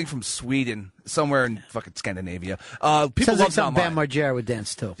 I think from Sweden, somewhere in fucking Scandinavia. People Sounds like love something online. Bam Margera would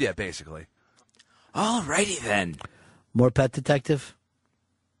dance to. Yeah, basically. Alrighty then. More Pet Detective?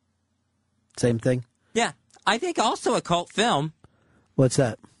 Same thing? Yeah, I think also a cult film. What's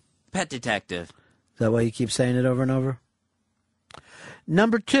that? Pet Detective. Is that why you keep saying it over and over?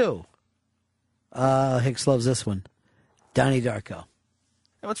 Number 2. Hicks loves this one. Donnie Darko.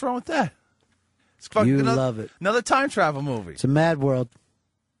 Hey, what's wrong with that? It's You love it. Another time travel movie. It's a mad world.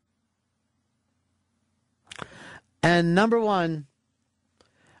 And number 1,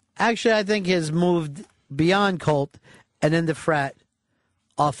 actually I think has moved beyond cult and into frat,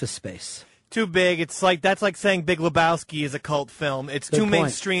 Office Space. Too big. That's like saying Big Lebowski is a cult film. It's Good too point.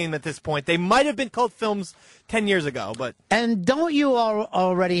 mainstream at this point. They might have been cult films 10 years ago, but And don't you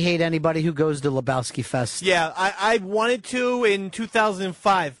already hate anybody who goes to Lebowski Fest? yeah, I wanted to in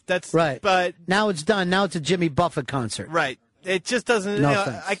 2005. That's Right. But now it's done. Now it's a Jimmy Buffett concert. right, it just doesn't. No you know,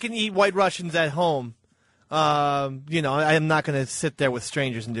 offense. I can eat White Russians at home. I am not going to sit there with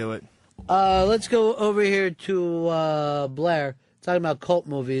strangers and do it. Let's go over here to Blair, talking about cult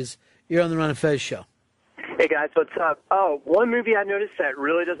movies. You're on the Ron and Fez show. Hey guys, what's up? Oh, one movie I noticed that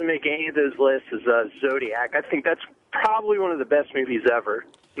really doesn't make any of those lists is Zodiac. I think that's probably one of the best movies ever.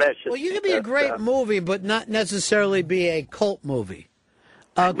 That's just, Well, you can be a great movie, but not necessarily be a cult movie.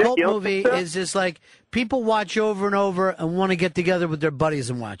 A cult you don't movie think so? is just like people watch over and over and want to get together with their buddies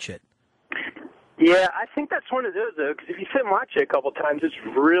and watch it. Yeah, I think that's one of those, though, because if you sit and watch it a couple times, it's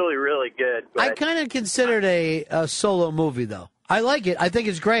really, really good. But I kind of consider it a solo movie, though. I like it. I think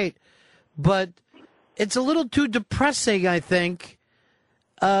it's great, but it's a little too depressing, I think,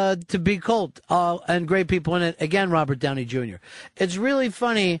 to be cult. And great people in it. Again, Robert Downey Jr. It's really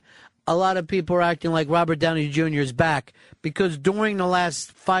funny. A lot of people are acting like Robert Downey Jr. is back because during the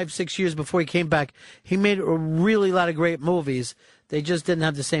last 5-6 years before he came back, he made a really lot of great movies. They just didn't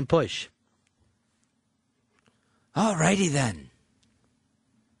have the same push. Alrighty then.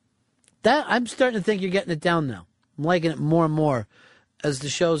 I'm starting to think you're getting it down now. I'm liking it more and more as the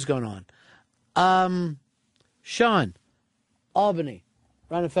show's going on. Sean, Albany,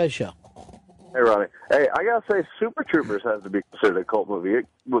 Ron and Fez show. Hey, Ronnie. Hey, I gotta say, Super Troopers has to be considered a cult movie. It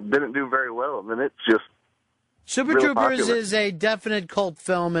didn't do very well, and then it's just Super really Troopers popular. is a definite cult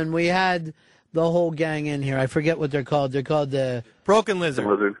film, and we had the whole gang in here. I forget what they're called. They're called the Broken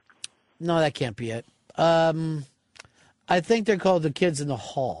Lizard. No, that can't be it. I think they're called the Kids in the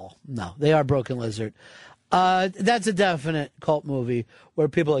Hall. No, they are Broken Lizard. That's a definite cult movie where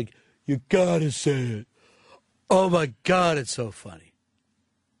people are like, you gotta say it. Oh my God, it's so funny.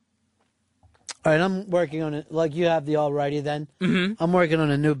 All right, I'm working on it. Like you have the Alrighty then. Mm-hmm. I'm working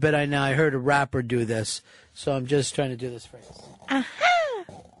on a new bit I know. I heard a rapper do this, so I'm just trying to do this phrase.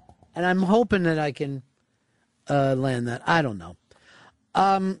 And I'm hoping that I can land that. I don't know.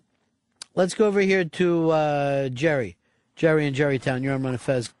 Let's go over here to Jerry. Jerry in Jerrytown. You're on Run of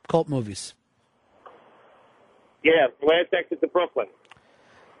Fez. Cult movies. Yeah, Last Exit to Brooklyn.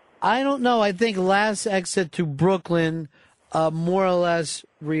 I don't know. I think Last Exit to Brooklyn more or less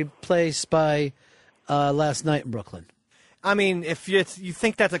replaced by Last Night in Brooklyn. I mean, if you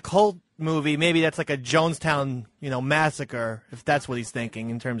think that's a cult movie, maybe that's like a Jonestown, massacre, if that's what he's thinking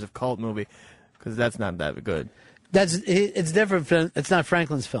in terms of cult movie, because that's not that good. It's different. It's not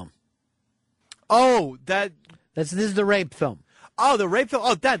Franklin's film. Oh, this is the rape film. Oh, the rape film.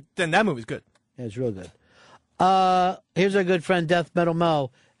 Oh, then that movie's good. Yeah, it's real good. Here's our good friend Death Metal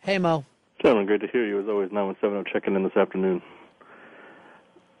Mo. Hey, Mo. Gentlemen, great to hear you as always. 917 checking in this afternoon.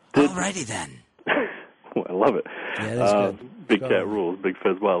 Alrighty then. Oh, I love it. Yeah, that's good. Big Cat rules. Big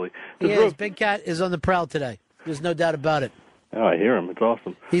Fez Wally. Yes, Big Cat is on the prowl today. There's no doubt about it. Oh, I hear him. It's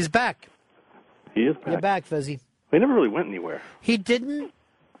awesome. He's back. He is back. You're back, Fezzy. He never really went anywhere. He didn't,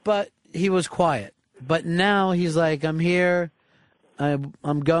 but he was quiet. But now he's like, I'm here. I'm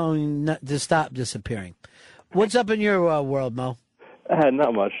going to stop disappearing. What's up in your world, Mo?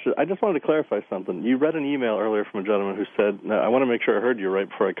 Not much. I just wanted to clarify something. You read an email earlier from a gentleman who said, I want to make sure I heard you right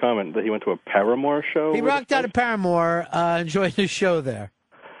before I comment, that he went to a Paramore show. He rocked out at Paramore, enjoyed his show there.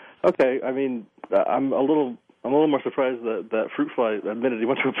 Okay, I mean, I'm a little more surprised that Fruit Fly admitted he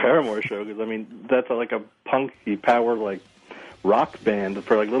went to a Paramore show, because, I mean, that's like a punky power, like, rock band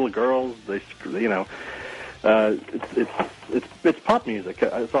for, like, little girls. They, it's pop music,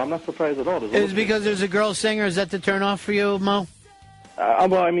 so I'm not surprised at all. Is it because there's a girl singer? Is that the turn off for you, Mo?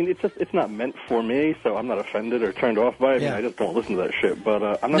 Well, I mean, it's not meant for me, so I'm not offended or turned off by it. I mean, I just don't listen to that shit. But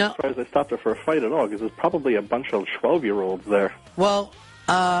I'm not surprised they stopped her for a fight at all, because there's probably a bunch of 12-year-olds there. Well,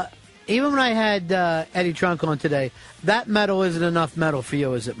 even when I had Eddie Trunk on today, that metal isn't enough metal for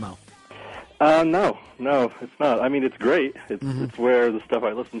you, is it, Mo? No, it's not. I mean, it's great. It's where the stuff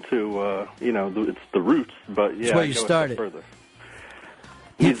I listen to, it's the roots. But yeah, it's where you started. Further.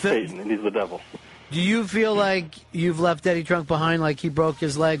 He's Satan and he's the devil. Do you feel like you've left Eddie Trunk behind, like he broke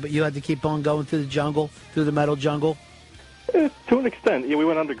his leg, but you had to keep on going through the jungle, through the metal jungle? To an extent, yeah. We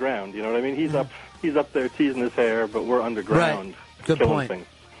went underground. You know what I mean? He's up there teasing his hair, but we're underground. Right. Good killing point. Things.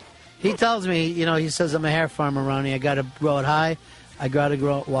 He tells me, he says, I'm a hair farmer, Ronnie. I got to grow it high. I got to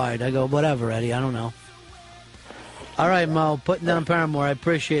grow it wide. I go, whatever, Eddie. I don't know. All right, Mo, putting down Paramore. I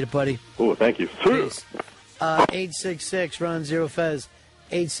appreciate it, buddy. Oh, thank you. Peace. 866-RUN-0-FEZ.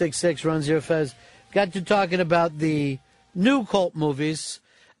 866-RUN-0-FEZ. Got to talking about the new cult movies,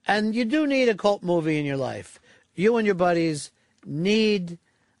 and you do need a cult movie in your life. You and your buddies need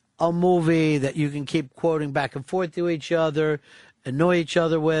a movie that you can keep quoting back and forth to each other, annoy each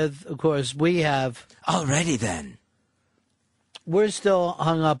other with. Of course, we have. Alrighty then. We're still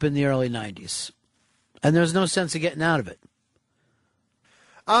hung up in the early 90s, and there's no sense of getting out of it.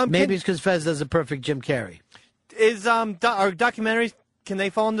 Maybe it's because Fez does a perfect Jim Carrey. Is are documentaries, can they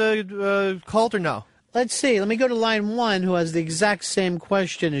fall into cult or no? Let's see. Let me go to line 1, who has the exact same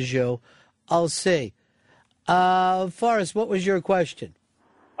question as you. I'll see. Forrest, what was your question?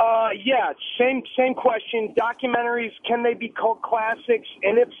 Yeah, same question. Documentaries, can they be cult classics?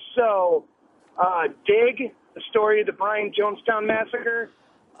 And if so, Dig, the story of the Brian Jonestown Massacre.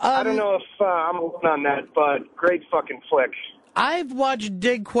 I don't know if I'm alone on that, but great fucking flick. I've watched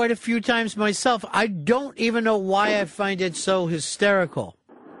Dig quite a few times myself. I don't even know why I find it so hysterical.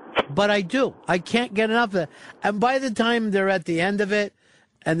 But I do. I can't get enough of it. And by the time they're at the end of it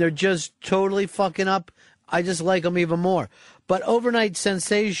and they're just totally fucking up, I just like them even more. But Overnight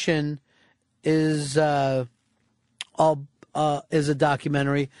Sensation is is a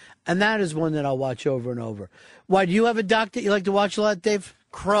documentary, and that is one that I'll watch over and over. Why, do you have a doc that you like to watch a lot, Dave?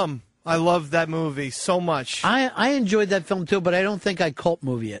 Crumb. I love that movie so much. I enjoyed that film too, but I don't think I cult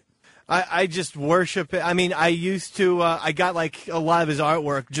movie it. I just worship it. I mean, I used to, I got like a lot of his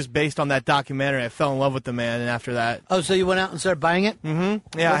artwork just based on that documentary. I fell in love with the man, and after that. Oh, so you went out and started buying it?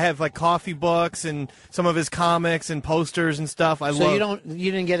 Mm-hmm. Yeah, I have like coffee books and some of his comics and posters and stuff. So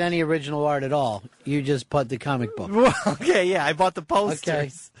you didn't get any original art at all. You just bought the comic book. Well, okay, yeah, I bought the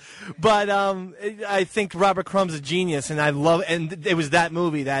posters. Okay. But I think Robert Crumb's a genius, and and it was that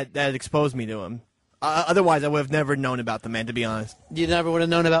movie that exposed me to him. Otherwise, I would have never known about the man, to be honest. You never would have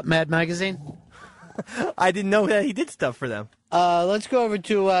known about Mad Magazine? I didn't know that he did stuff for them. Let's go over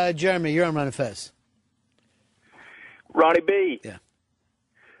to Jeremy. You're on Run Fez. Ronnie B. Yeah.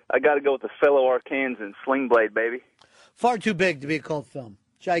 I got to go with the fellow Arkansan Sling Blade, baby. Far too big to be a cult film.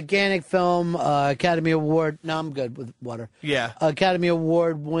 Gigantic film, Academy Award. No, I'm good with water. Yeah. Academy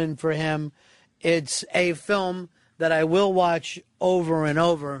Award win for him. It's a film that I will watch over and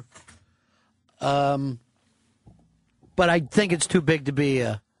over. But I think it's too big to be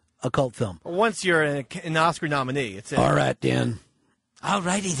a cult film. Once you're an Oscar nominee, it's all right, Dan. All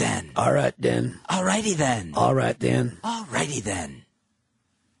righty then. All right, Dan. All righty then. All right, Dan. All righty then.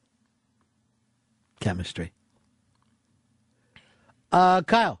 Chemistry.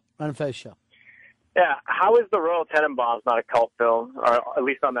 Kyle, Run Fez Show. Yeah, how is the Royal Tenenbaums not a cult film, or at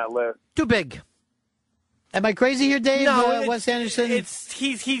least on that list? Too big. Am I crazy here, Dave? No, Wes Anderson.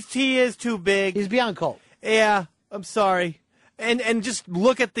 He is too big. He's beyond cult. Yeah, I'm sorry. And just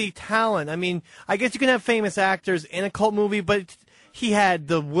look at the talent. I mean, I guess you can have famous actors in a cult movie, but he had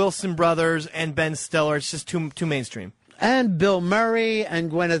the Wilson brothers and Ben Stiller. It's just too mainstream. And Bill Murray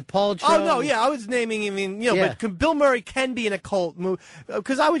and Gwyneth Paltrow. Oh no, yeah, I was naming. I mean, but Bill Murray can be in a cult movie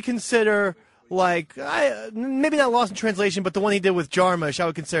because I would consider. Maybe not Lost in Translation, but the one he did with Jarmusch, I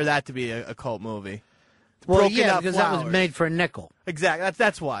would consider that to be a cult movie. Well, Broken yeah, Up because Flowers. that was made for a nickel. Exactly.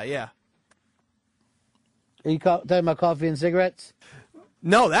 That's why. Yeah. Are you talking about Coffee and Cigarettes?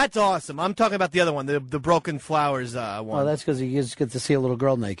 No, that's awesome. I'm talking about the other one, the Broken Flowers one. Oh, that's because you just get to see a little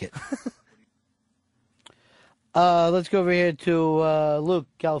girl naked. Let's go over here to Luke,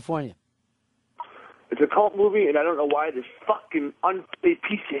 California. It's a cult movie, and I don't know why this fucking unpaid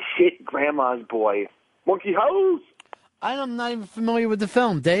piece of shit Grandma's Boy. Monkey House! I'm not even familiar with the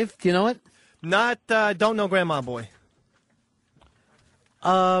film. Dave, do you know it? Don't know Grandma Boy.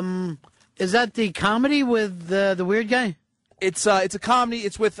 Is that the comedy with the weird guy? It's a comedy.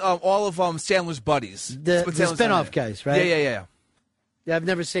 It's with all of Sandler's buddies. The spinoff guys, right? Yeah. Yeah, I've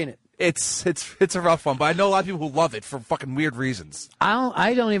never seen it. It's a rough one, but I know a lot of people who love it for fucking weird reasons.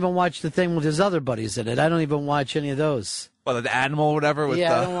 I don't even watch the thing with his other buddies in it. I don't even watch any of those. Well, the animal or whatever. I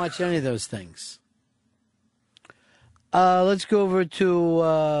don't watch any of those things. Let's go over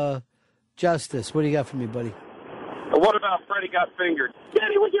to Justice. What do you got for me, buddy? What about Freddy Got Fingered?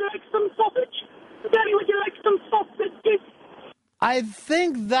 Daddy, would you like some sausage? Daddy, would you like some sausage? I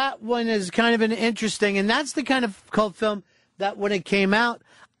think that one is kind of an interesting, and that's the kind of cult film that when it came out,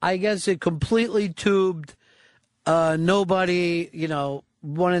 I guess it completely tubed. Nobody,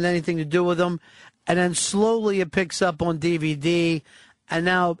 wanted anything to do with them. And then slowly it picks up on DVD, and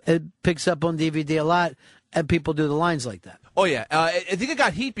now it picks up on DVD a lot, and people do the lines like that. Oh, yeah. I think it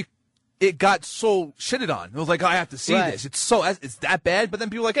got heat it got so shitted on. It was like, I have to see this. It's that bad, but then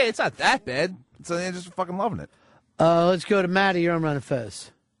people are like, hey, it's not that bad. So they're just fucking loving it. Let's go to Maddie. You're on Run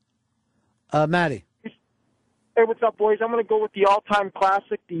Fez. Maddie. Hey, what's up, boys? I'm going to go with the all-time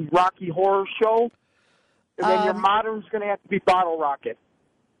classic, the Rocky Horror Show. And then your modern's going to have to be Bottle Rocket.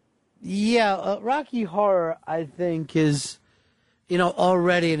 Yeah, Rocky Horror, I think, is,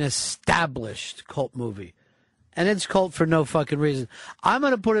 already an established cult movie. And it's cult for no fucking reason. I'm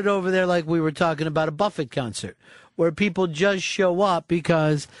going to put it over there like we were talking about a Buffett concert, where people just show up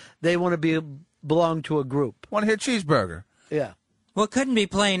because they want to belong to a group. Want to hear Cheeseburger. Yeah. Well, it couldn't be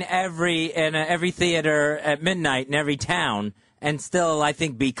playing in every theater at midnight in every town and still, I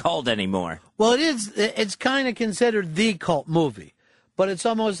think, be cult anymore. Well, it is. It's kind of considered the cult movie, but it's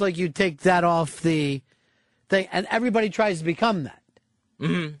almost like you take that off the thing, and everybody tries to become that.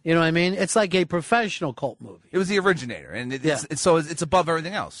 Mm-hmm. You know what I mean? It's like a professional cult movie. It was the originator, and it's above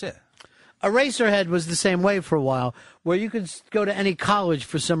everything else, yeah. Eraserhead was the same way for a while, where you could go to any college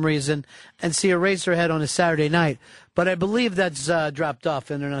for some reason and see Eraserhead on a Saturday night. But I believe that's dropped off,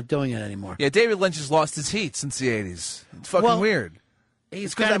 and they're not doing it anymore. Yeah, David Lynch has lost his heat since the 80s. It's fucking weird.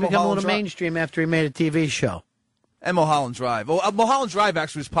 He's kind of become a little mainstream after he made a TV show. And Mulholland Drive. Well, Mulholland Drive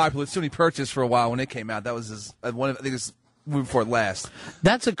actually was popular. It's SUNY Purchase for a while when it came out. That was his one of, I think it was movie before it last.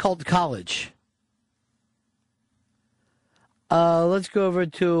 That's a cult college. Let's go over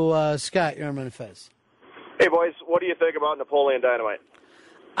to Scott. You're on Fez. Hey, boys. What do you think about Napoleon Dynamite?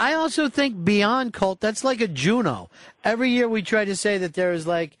 I also think beyond cult, that's like a Juno. Every year we try to say that there is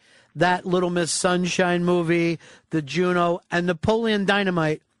like that Little Miss Sunshine movie, the Juno, and Napoleon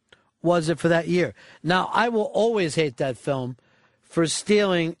Dynamite was it for that year. Now, I will always hate that film for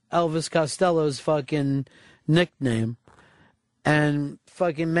stealing Elvis Costello's fucking nickname and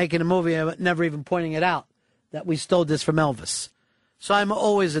fucking making a movie and never even pointing it out that we stole this from Elvis. So I'm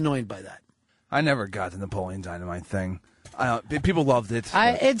always annoyed by that. I never got the Napoleon Dynamite thing. People loved it.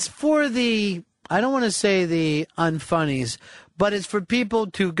 It's for the, I don't want to say the unfunnies, but it's for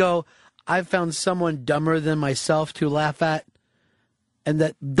people to go, I found someone dumber than myself to laugh at, and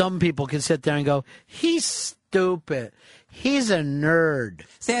that dumb people can sit there and go, he's stupid. He's a nerd.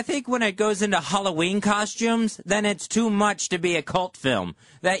 See, I think when it goes into Halloween costumes, then it's too much to be a cult film.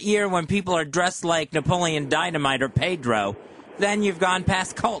 That year when people are dressed like Napoleon Dynamite or Pedro, then you've gone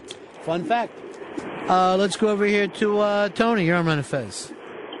past cult. Fun fact. Let's go over here to Tony. You're on Fez.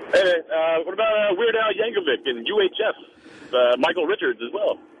 Hey, what about Weird Al Yankovic and UHF? Michael Richards as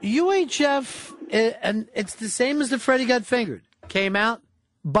well. UHF, and it's the same as the Freddy Got Fingered. Came out,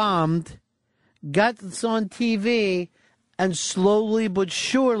 bombed, got this on TV, and slowly but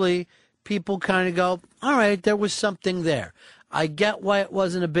surely, people kind of go, all right, there was something there. I get why it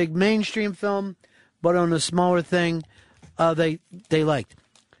wasn't a big mainstream film, but on a smaller thing, they liked.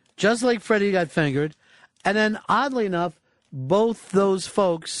 Just like Freddy Got Fingered. And then, oddly enough, both those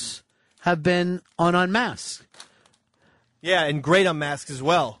folks have been on Unmasked. Yeah, and great Unmasked as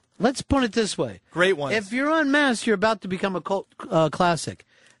well. Let's put it this way. Great ones. If you're Unmasked, you're about to become a cult classic.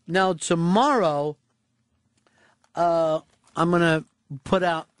 Now, tomorrow, I'm going to put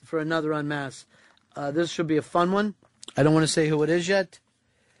out for another Unmasked. This should be a fun one. I don't want to say who it is yet,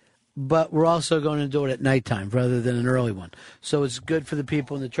 but we're also going to do it at nighttime rather than an early one. So it's good for the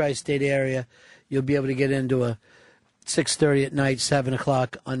people in the tri-state area. You'll be able to get into a 6:30 at night, 7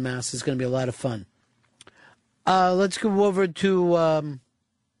 o'clock Unmasked. It's going to be a lot of fun. Let's go over to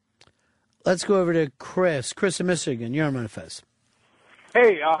Chris. Chris in Michigan. You're on Fez.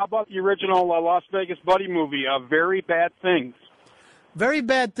 Hey, how about the original Las Vegas Buddy movie, Very Bad Things? Very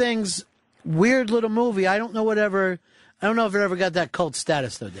Bad Things, weird little movie. I don't know if it ever got that cult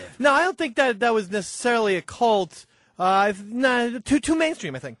status, though, Dave. No, I don't think that was necessarily a cult. Too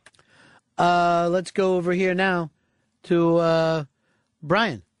mainstream, I think. Let's go over here now to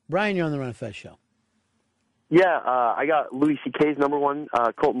Brian. Brian, you're on the Ron Fez show. Yeah, I got Louis C.K.'s #1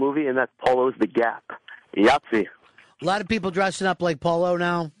 cult movie, and that's Polo's The Gap. Yahtzee. A lot of people dressing up like Polo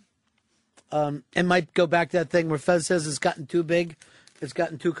now. It might go back to that thing where Fez says it's gotten too big, it's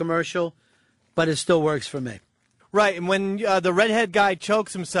gotten too commercial, but it still works for me. Right, and when the redhead guy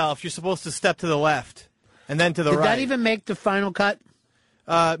chokes himself, you're supposed to step to the left and then to the right. Did that even make the final cut?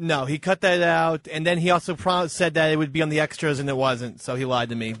 No, he cut that out, and then he also said that it would be on the extras, and it wasn't, so he lied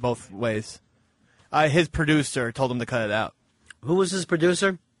to me both ways. His producer told him to cut it out. Who was his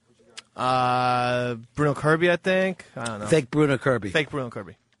producer? Bruno Kirby, I think. I don't know. Fake Bruno Kirby. Fake Bruno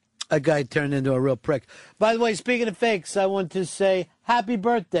Kirby. A guy turned into a real prick. By the way, speaking of fakes, I want to say happy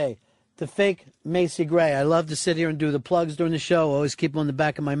birthday to fake Macy Gray. I love to sit here and do the plugs during the show. I always keep them on the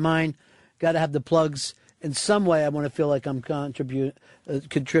back of my mind. Got to have the plugs. In some way, I want to feel like I'm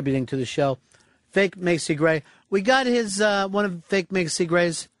contributing to the show. Fake Macy Gray. We got his one of Fake Macy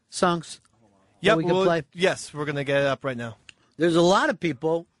Gray's songs. Yep, we can play. Yes, we're going to get it up right now. There's a lot of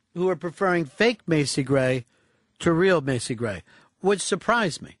people who are preferring fake Macy Gray to real Macy Gray, which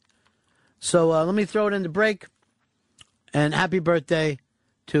surprised me. So let me throw it in the break. And happy birthday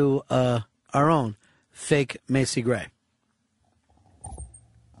to our own fake Macy Gray.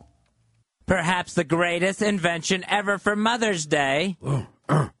 Perhaps the greatest invention ever for Mother's Day.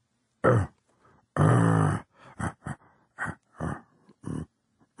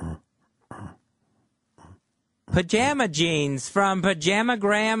 Pajama jeans from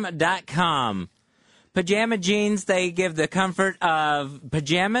pajamagram.com. Pajama jeans, they give the comfort of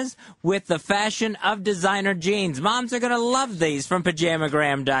pajamas with the fashion of designer jeans. Moms are going to love these from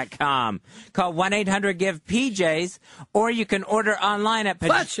pajamagram.com. Call 1-800-GIVE-PJs, or you can order online at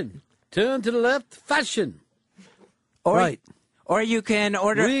Fashion. Turn to the left. Fashion. Right. Or you can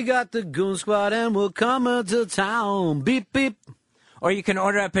order... We got the Goon Squad and we're coming to town. Beep, beep. Or you can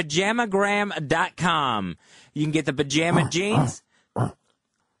order at pajamagram.com. You can get the pajama jeans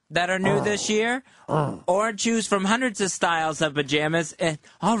that are new this year, or choose from hundreds of styles of pajamas.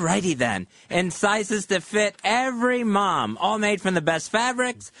 Alrighty then. In sizes to fit every mom. All made from the best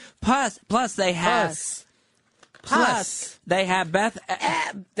fabrics. Plus they have... Plus, they have Beth...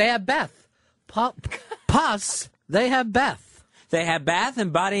 They have Beth. Plus, they have Beth. They have bath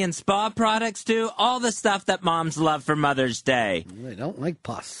and body and spa products, too. All the stuff that moms love for Mother's Day. They don't like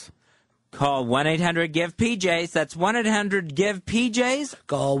pus. Call 1-800-GIVE-PJs. That's 1-800-GIVE-PJs.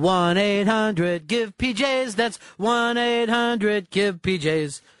 Call 1-800-GIVE-PJs. That's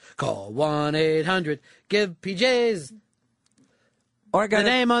 1-800-GIVE-PJs. Call 1-800-GIVE-PJs. Or the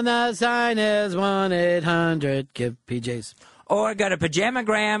name on the sign is 1-800-GIVE-PJs. Or go to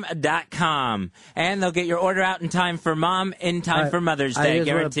pajamagram.com, and they'll get your order out in time for Mom, in time for Mother's Day,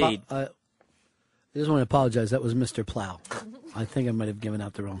 guaranteed. I just want to apologize. That was Mr. Plow. I think I might have given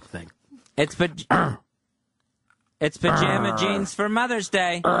out the wrong thing. It's pajama jeans for Mother's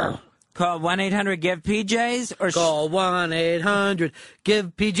Day. Call 1-800-GIVE-PJs or call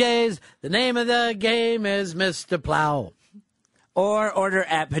 1-800-GIVE-PJs. The name of the game is Mr. Plow. Or order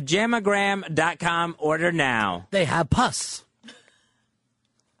at pajamagram.com. Order now. They have pus.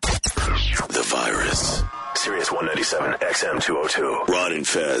 The Virus. Sirius 197 XM 202. Ron and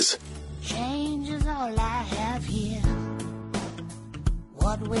Fez. Change is all I have here.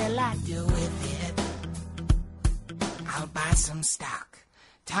 What will I do with it? I'll buy some stock.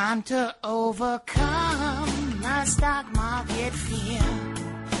 Time to overcome my stock market fear.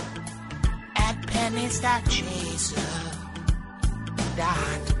 At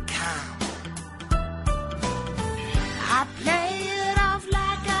pennystockchaser.com. I play it off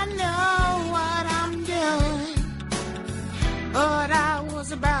like I know what I'm doing, but I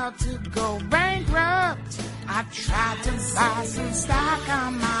was about to go bankrupt. I tried to buy some stock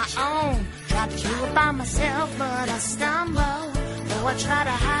on my own, tried to do it by myself, but I stumbled. Though I try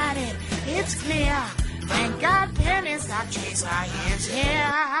to hide it, it's clear. Thank God Penny Stock Chaser is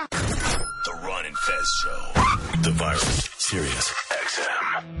here. The Ron and Fez Show. The Virus. Sirius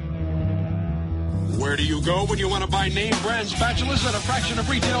XM. Where do you go when you want to buy name brand spatulas at a fraction of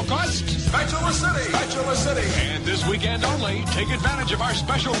retail cost? Spatula City! Spatula City! And this weekend only, take advantage of our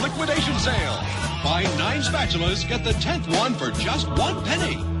special liquidation sale. Buy 9 spatulas, get the 10th one for just 1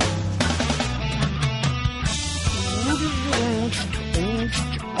 penny.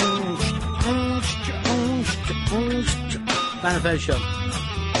 Ron and Fez Show.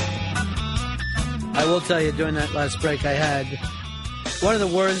 I will tell you, during that last break, I had one of the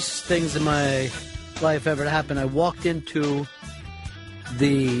worst things in my life ever to happen. I walked into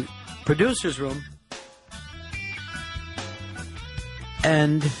the producer's room,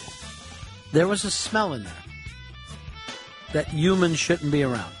 and there was a smell in there that humans shouldn't be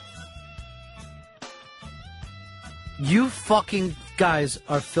around. You fucking guys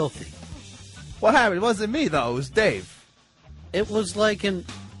are filthy. What happened? It wasn't me, though. It was Dave. It was like a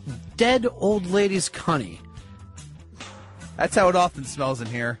dead old lady's cunny. That's how it often smells in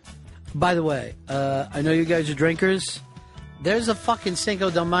here. By the way, I know you guys are drinkers. There's a fucking Cinco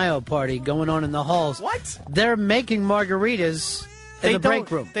de Mayo party going on in the halls. What? They're making margaritas in the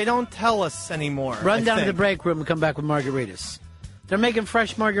break room. They don't tell us anymore. Run down to the break room and come back with margaritas. They're making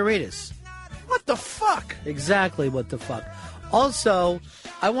fresh margaritas. What the fuck? Exactly what the fuck. Also,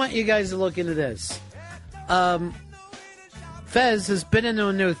 I want you guys to look into this. Fez has been into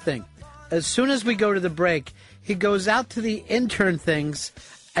a new thing. As soon as we go to the break, he goes out to the intern things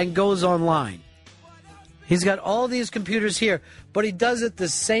and goes online. He's got all these computers here, but he does it the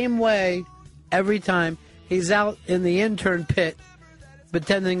same way every time. He's out in the intern pit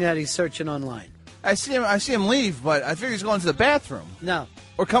pretending that he's searching online. I see him leave, but I figure he's going to the bathroom. No.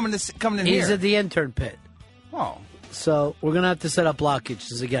 Or coming in here. He's at the intern pit. Oh. So we're going to have to set up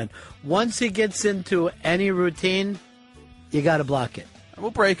blockages again. Once he gets into any routine, you got to block it.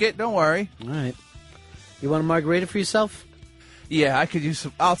 We'll break it. Don't worry. All right. You want a margarita for yourself? Yeah, I could use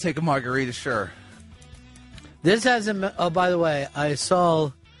some. I'll take a margarita, sure. This hasn't... Oh, by the way, I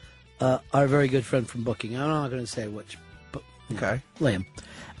saw our very good friend from booking. I'm not going to say which. But, okay. Liam.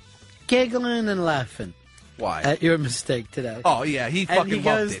 Giggling and laughing. Why? At your mistake today. Oh, yeah, he fucking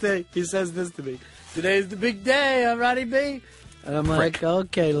loved it. He says this to me. Today's the big day, huh, Roddy B? And I'm like,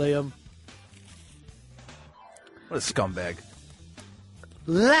 okay, Liam. What a scumbag.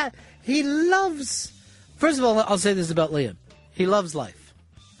 He loves... First of all, I'll say this about Liam. He loves life.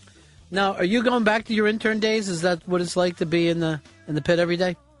 Now, are you going back to your intern days? Is that what it's like to be in the pit every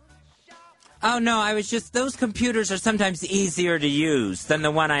day? Oh, no, I was just, those computers are sometimes easier to use than the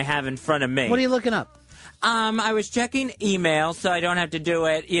one I have in front of me. What are you looking up? I was checking email so I don't have to do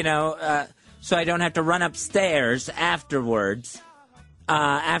it, so I don't have to run upstairs afterwards,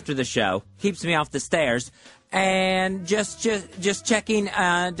 after the show. Keeps me off the stairs. And just checking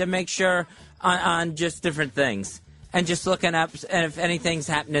to make sure on just different things. And just looking up if anything's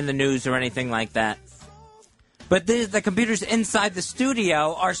happened in the news or anything like that. But the computers inside the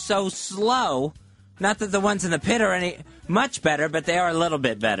studio are so slow. Not that the ones in the pit are any much better, but they are a little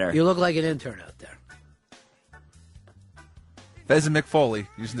bit better. You look like an intern out there. Fez and McFoley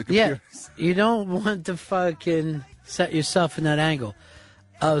using the computer. Yeah, you don't want to fucking set yourself in that angle.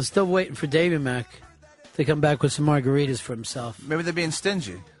 I was still waiting for Davey Mac to come back with some margaritas for himself. Maybe they're being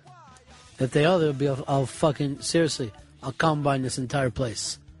stingy. If they are, they'll be. I'll fucking seriously. I'll combine this entire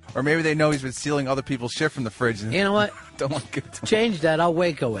place. Or maybe they know he's been stealing other people's shit from the fridge. And you know what? Don't want to give it to him. Change that. I'll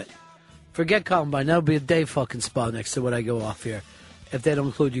Waco it. Forget Combine. That'll be a Dave fucking spot next to when I go off here. If they don't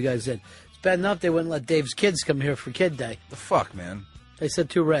include you guys in. It's bad enough they wouldn't let Dave's kids come here for Kid Day. The fuck, man? They said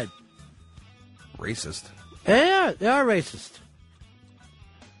too red. Racist. Yeah, they are racist.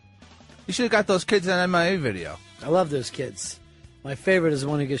 You should have got those kids in an MIA video. I love those kids. My favorite is the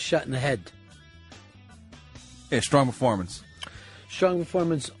one who gets shot in the head. Yeah, strong performance. Strong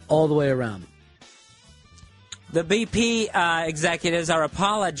performance all the way around. The BP executives are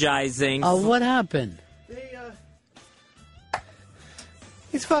apologizing. Oh, what happened?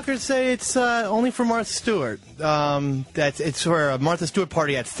 These fuckers say it's only for Martha Stewart. It's for a Martha Stewart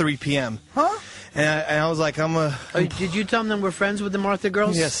party at 3 p.m. Huh? And I was like, did you tell them we're friends with the Martha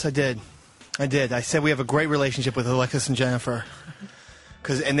girls? Yes, I did. I said we have a great relationship with Alexis and Jennifer.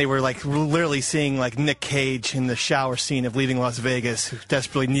 And they were like literally seeing like Nick Cage in the shower scene of Leaving Las Vegas,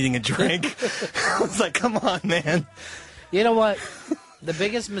 desperately needing a drink. I was like, come on, man. You know what? The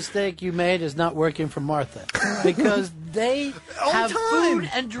biggest mistake you made is not working for Martha. Because they have food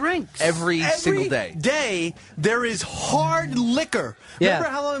and drinks. Every single day. There is hard liquor. Yeah. Remember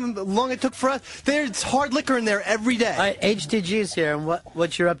how long it took for us? There's hard liquor in there every day. All right, HTG's here. And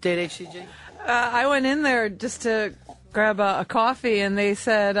what's your update, HTG? I went in there just to grab a coffee, and they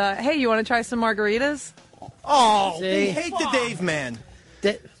said, hey, you want to try some margaritas? Oh, they hate the Dave Man.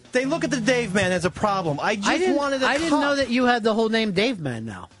 They look at the Dave Man as a problem. I didn't know that you had the whole name Dave Man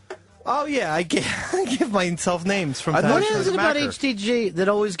now. Oh, yeah, I give myself names from time to time. What is it about HTG that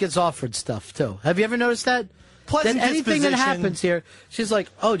always gets offered stuff, too? Have you ever noticed that? Pleasant that anything that disposition. happens here, she's like,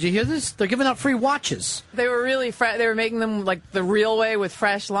 oh, did you hear this? They're giving out free watches. They were really they were making them like the real way with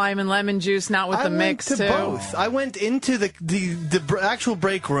fresh lime and lemon juice, not with the mix, too. Both. I went into the actual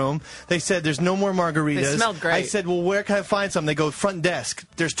break room. They said there's no more margaritas. They smelled great. I said, well, where can I find some? They go, front desk.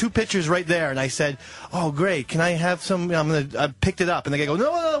 There's 2 pitchers right there. And I said, oh, great. Can I have some? I picked it up. And they go,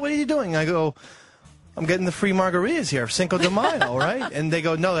 no, what are you doing? I go, I'm getting the free margaritas here, Cinco de Mayo, right? And they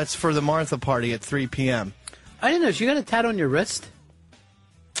go, no, that's for the Martha party at 3 p.m. I didn't know. You got a tat on your wrist?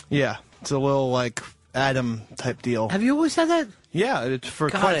 Yeah. It's a little, like, Adam type deal. Have you always had that? Yeah, it's for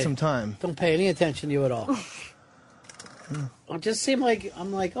quite some time. Don't pay any attention to you at all. It just seemed like,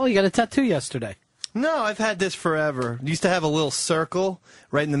 I'm like, oh, you got a tattoo yesterday. No, I've had this forever. Used to have a little circle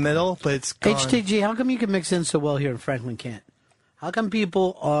right in the middle, but it's gone. HTG, how come you can mix in so well here and Franklin can't? How come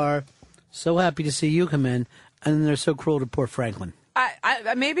people are so happy to see you come in, and then they're so cruel to poor Franklin?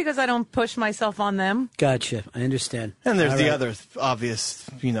 I maybe because I don't push myself on them. Gotcha. I understand. And there's All the right. other obvious,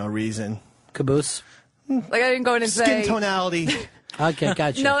 reason. Caboose? Like I didn't go in and say Skin tonality. Okay,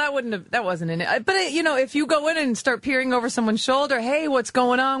 gotcha. No, that wasn't in it. But if you go in and start peering over someone's shoulder, hey, what's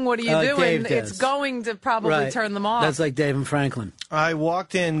going on? What are you doing? Dave does. It's going to probably turn them off. That's like Dave and Franklin. I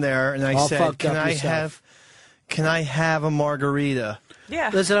walked in there and I All said, fucked up yourself. Can I have a margarita?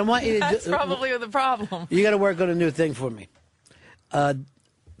 Yeah. Listen, I want you to That's probably the problem. You got to work on a new thing for me.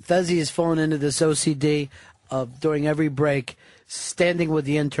 Fezzi has fallen into this OCD of during every break standing with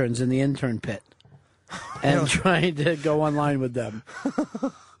the interns in the intern pit and trying to go online with them.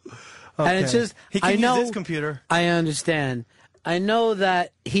 And it's just He can I know use his computer. I understand. I know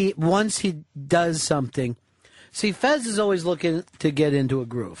that once he does something. See, Fez is always looking to get into a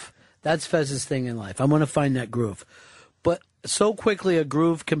groove. That's Fez's thing in life. I want to find that groove. But so quickly a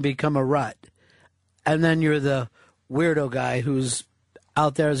groove can become a rut. And then you're the weirdo guy who's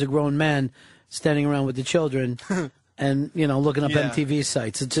out there as a grown man standing around with the children and, looking up MTV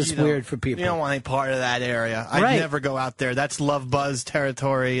sites. It's just weird for people. You don't want any part of that area. I'd Right. never go out there. That's Love Buzz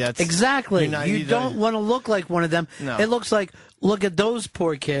territory. That's Exactly. you're not- You don't want to look like one of them. No. It looks like, look at those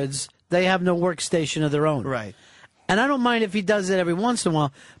poor kids. They have no workstation of their own. Right. And I don't mind if he does it every once in a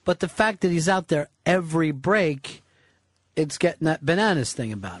while, but the fact that he's out there every break it's getting that bananas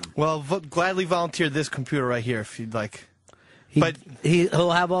thing about him. Well, gladly volunteer this computer right here if you'd like.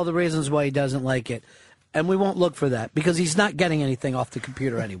 He'll have all the reasons why he doesn't like it. And we won't look for that because he's not getting anything off the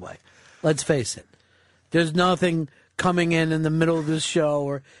computer anyway. Let's face it. There's nothing coming in the middle of this show,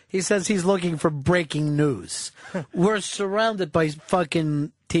 or he says he's looking for breaking news. We're surrounded by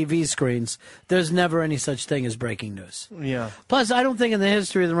fucking TV screens. There's never any such thing as breaking news. Yeah. Plus, I don't think in the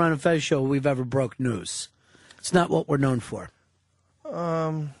history of the Ron and Fez show we've ever broke news. It's not what we're known for.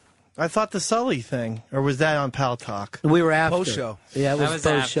 I thought the Sully thing, or was that on Pal Talk? We were after. Post show. Yeah, it That was was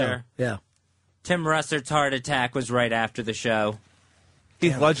post show. after. Yeah. Tim Russert's heart attack was right after the show.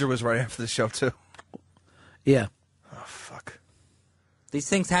 Heath Ledger was right after the show, too. Yeah. Oh, fuck. These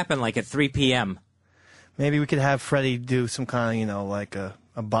things happen like at 3 p.m. Maybe we could have Freddie do some kind of, like a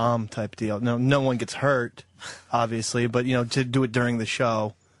bomb type deal. No one gets hurt, obviously, but, to do it during the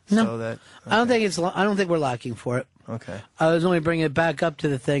show. No. So that, I don't think we're locking for it. Okay. I was only bringing it back up to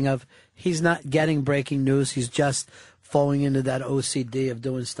the thing of he's not getting breaking news. He's just falling into that OCD of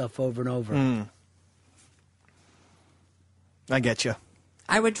doing stuff over and over. I get you.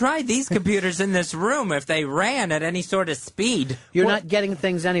 I would try these computers in this room if they ran at any sort of speed. You're not getting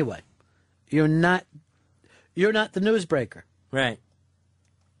things anyway. You're not the newsbreaker. Right.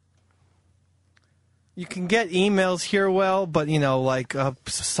 You can get emails here, but, like a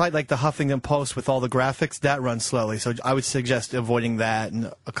site like the Huffington Post with all the graphics, that runs slowly. So I would suggest avoiding that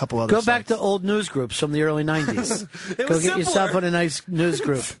and a couple other Go back to old news groups from the early 90s. Go get yourself on a nice news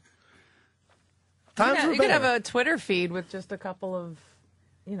group. You could have a Twitter feed with just a couple of,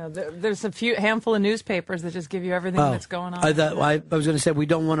 there's a handful of newspapers that just give you everything that's going on. I was going to say we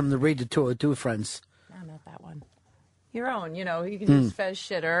don't want them to read the 202 friends. No, not that one. Your own, you can use Fez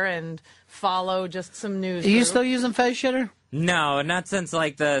Shitter and follow just some news. Are you still using Fez Shitter? No, not since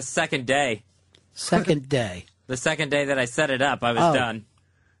like the second day. Second day. The second day that I set it up, I was done.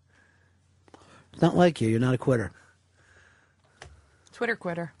 It's not like you. You're not a quitter. Twitter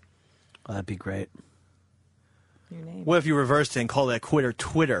quitter. Oh, that'd be great. Your name. What if you reversed it and called that quitter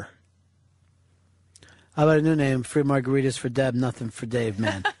Twitter? How about a new name? Free margaritas for Deb, nothing for Dave,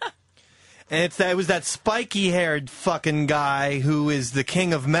 man. And it was that spiky-haired fucking guy who is the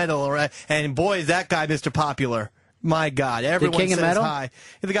king of metal, right? And boy, is that guy Mr. Popular. My God, everyone king of says metal? hi.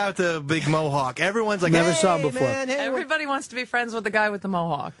 The guy with the big mohawk. Everyone's like, Never hey, saw him before. Man, hey, Everybody wants to be friends with the guy with the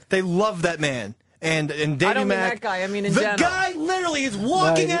mohawk. They love that man. And Davey I don't mean Mack. that guy. I mean in the general. guy literally is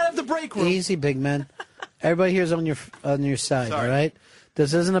walking out of the break room. Easy, big man. Everybody here's on your side, Sorry. all right?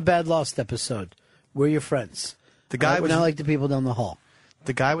 This isn't a bad Lost episode. We're your friends. The guy we're was not like the people down the hall.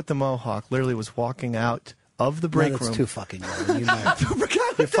 The guy with the mohawk literally was walking out of the break that's room. too fucking low. You know.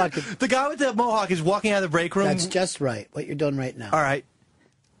 The guy with the mohawk is walking out of the break room. That's just right. What you're doing right now. All right.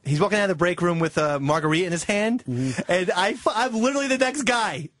 He's walking out of the break room with a margarita in his hand, and I'm literally the next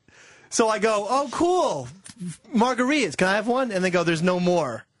guy. So I go, oh, cool, margaritas. Can I have one? And they go, there's no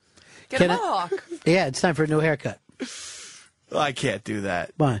more. Get a mohawk. Yeah, it's time for a new haircut. I can't do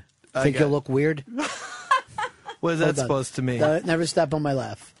that. Why? Think you'll look weird? What is that supposed to mean? Never step on my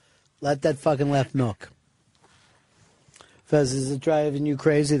laugh. Let that fucking laugh knock. Fez, is it driving you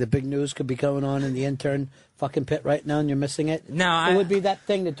crazy? The big news could be going on in the intern fucking pit right now and you're missing it? No, It would be that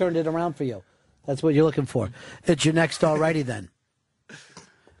thing that turned it around for you. That's what you're looking for. It's your next alrighty then.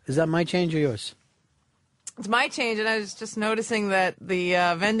 Is that my change or yours? It's my change, and I was just noticing that the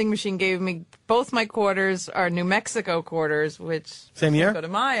vending machine gave me both my quarters are New Mexico quarters, which Same year? Cinco de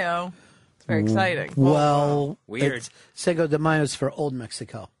Mayo. It's very exciting. Well, weird. Cinco de Mayo's for Old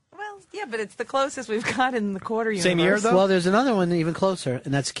Mexico. Yeah, but it's the closest we've got in the quarter universe. Same year, though? Well, there's another one even closer,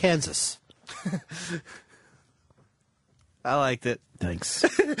 and that's Kansas. I liked it. Thanks.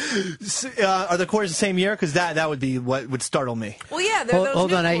 Are the quarters the same year? Because that would be what would startle me. Well, yeah. They're those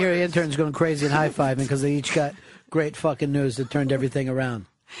Hold new on, I hear quarters. interns going crazy and high-fiving because they each got great fucking news that turned everything around.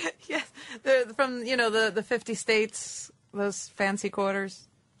 Yes, they're from the 50 states. Those fancy quarters.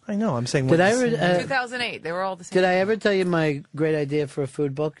 I know. I'm saying. Did I ever? 2008. They were all the same. Did I ever tell you my great idea for a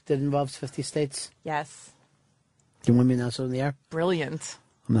food book that involves 50 states? Yes. Do you want me to announce it on the air? Brilliant.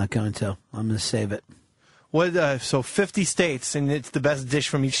 I'm not going to. I'm going to save it. What? So 50 states, and it's the best dish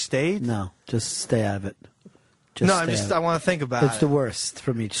from each state? No, just stay out of it. No, I want to think about It's it. the worst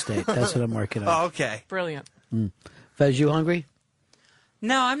from each state. That's what I'm working on. Oh, okay. Brilliant. Fez, you hungry?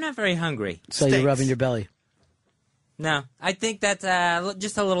 No, I'm not very hungry. So you're rubbing your belly. No, I think that's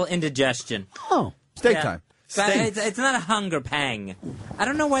just a little indigestion. Oh. Steak time. But it's not a hunger pang. I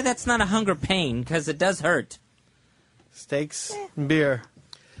don't know why that's not a hunger pain, because it does hurt. Steaks and beer.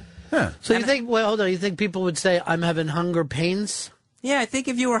 So you think, well, hold on, you think people would say, I'm having hunger pains? Yeah, I think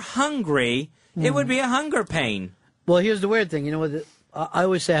if you were hungry, it would be a hunger pain. Well, here's the weird thing. You know what? I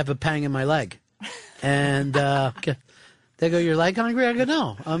always say I have a pang in my leg. And they go, your leg hungry? I go,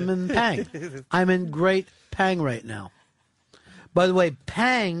 no, I'm in pang. I'm in great pang right now. By the way,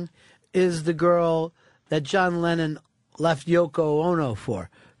 Pang is the girl that John Lennon left Yoko Ono for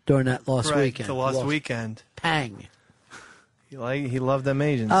during that Lost Weekend. The Lost Weekend. Pang. He loved them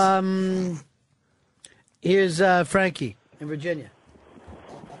agents. Here's Frankie in Virginia.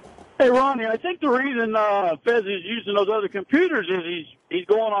 Hey, Ronnie, I think the reason Fez is using those other computers is he's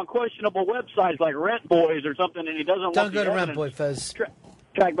going on questionable websites like Rent Boys or something, and he doesn't Don't want go the to Rent evidence Boy, Fez.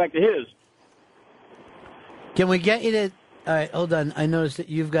 track back to his. Can we get you to... All right, hold on. I noticed that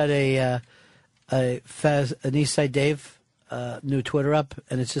you've got an Eastside Dave new Twitter up,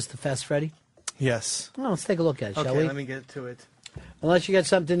 and it's just the Fast Freddy? Yes. Well, let's take a look at it, shall we? Okay, let me get to it. Unless you got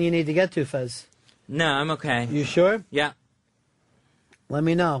something you need to get to, Fez. No, I'm okay. You sure? Yeah. Let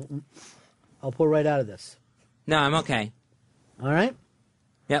me know. I'll pull right out of this. No, I'm okay. All right?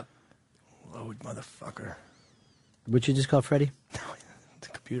 Yep. Load, motherfucker. What you just call Freddy? The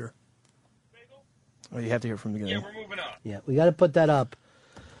computer. Well, you have to hear from the beginning. Yeah, we're moving on. Yeah, we got to put that up.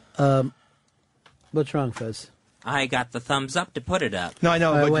 What's wrong, Fez? I got the thumbs up to put it up. No, I know,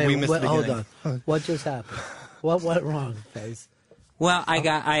 All right, but wait, we missed the hold beginning. on. What just happened? What went wrong, Fez? Well, I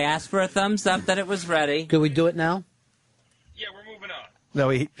asked for a thumbs up that it was ready. Could we do it now? Yeah, we're moving on. No,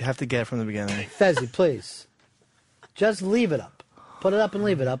 we have to get it from the beginning. Fezzy, please. Just leave it up. Put it up and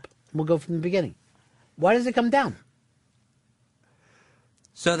leave it up. We'll go from the beginning. Why does it come down?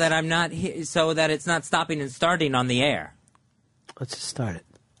 So that so that it's not stopping and starting on the air. Let's just start it.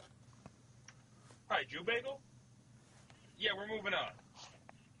 Hi, Jew Bagel? Yeah, we're moving on.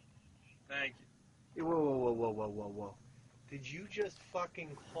 Thank you. Whoa. Did you just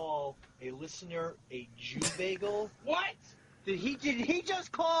fucking call a listener a Jew bagel? What? Did he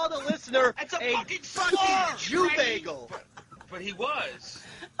just call the listener That's a fucking Jew Freddy. bagel? But he was.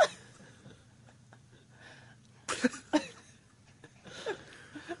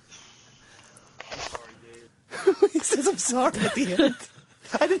 He says I'm sorry at the end.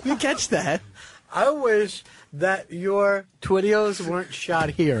 I didn't even catch that. I wish that your Twittios weren't shot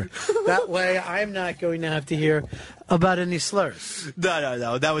here. That way I'm not going to have to hear about any slurs.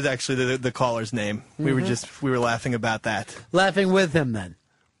 No. That was actually the caller's name. We were laughing about that. Laughing with him, then.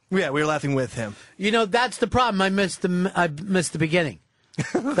 Yeah, we were laughing with him. You know, that's the problem. I missed the beginning.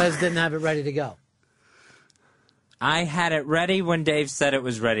 Fez didn't have it ready to go. I had it ready when Dave said it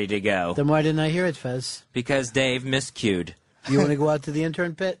was ready to go. Then why didn't I hear it, Fez? Because Dave miscued. You want to go out to the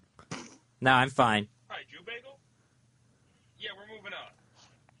intern pit? No, I'm fine. Hi, Jew Bagel? Yeah, we're moving on.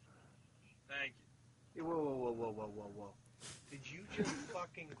 Thank you. Whoa. Did you just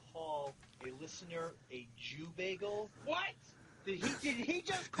fucking call a listener a Jew bagel? What? Did he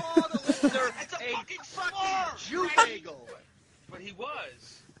just call the listener That's a fucking slur, Jew Freddy. bagel? But he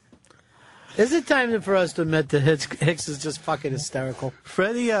was. Is it time for us to admit that Hicks is just fucking hysterical?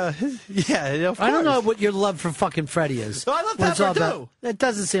 Freddie, yeah, of course. I don't know what your love for fucking Freddie is. No, I love What it's all Pepper, about. It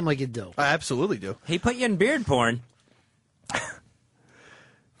doesn't seem like you do. I absolutely do. He put you in beard porn.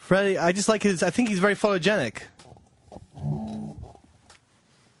 Freddie, I just like I think he's very photogenic.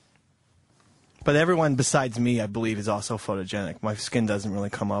 But everyone besides me, I believe, is also photogenic. My skin doesn't really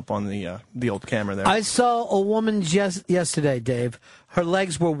come up on the old camera there. I saw a woman yesterday, Dave. Her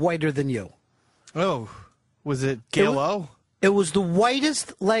legs were whiter than you. Oh, was it Gail O? It was the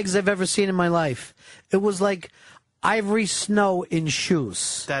whitest legs I've ever seen in my life. It was like ivory snow in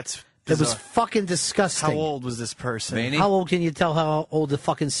shoes. That's It was bizarre. fucking disgusting. How old was this person? How old can you tell how old the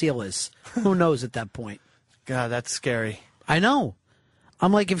fucking seal is? Who knows at that point? God, that's scary. I know.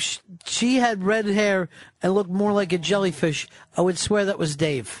 I'm like, if she had red hair and looked more like a jellyfish, I would swear that was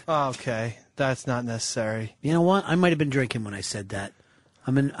Dave. Okay, that's not necessary. You know what? I might have been drinking when I said that.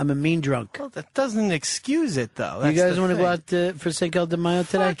 I'm a mean drunk. Well, that doesn't excuse it, though. You That's guys the want to go thing. out for Cinco de Mayo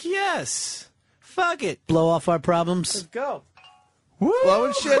today? Fuck yes. Fuck it. Blow off our problems? Go.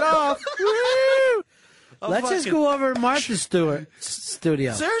 Blowing shit off. Woo! Let's just go over to Martha's studio.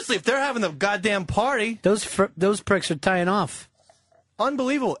 Seriously, if they're having a goddamn party, those pricks are tying off.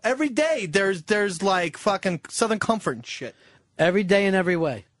 Unbelievable. Every day there's like fucking Southern Comfort and shit. Every day in every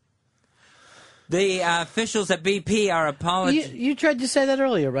way. The officials at BP are apologizing. You tried to say that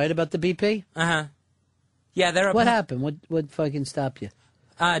earlier, right, about the BP? Uh-huh. Yeah, they're... What happened? What fucking stopped you?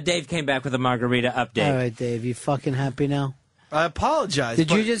 Dave came back with a margarita update. All right, Dave, you fucking happy now? I apologize.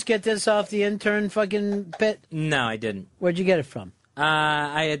 Did you just get this off the intern fucking pit? No, I didn't. Where'd you get it from?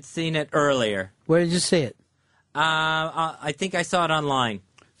 I had seen it earlier. Where did you see it? I think I saw it online.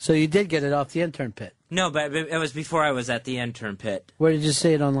 So you did get it off the intern pit. No, but it was before I was at the intern pit. Where did you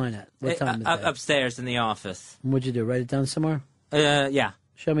see it online at? What time? Upstairs in the office. What'd you do? Write it down somewhere? Yeah.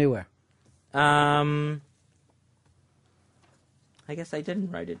 Show me where. I guess I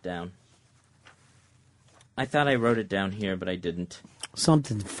didn't write it down. I thought I wrote it down here, but I didn't.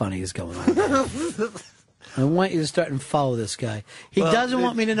 Something funny is going on. I want you to start and follow this guy. He doesn't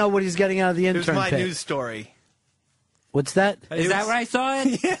want me to know what he's getting out of the intern It was my pit. news story. What's that? Is that where I saw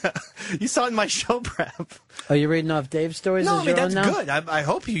it? Yeah. You saw it in my show prep. Are you reading off Dave's stories? No, as I mean, you're on that's now? good. I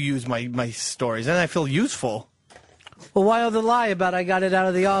hope you use my stories, and I feel useful. Well, why all the lie about I got it out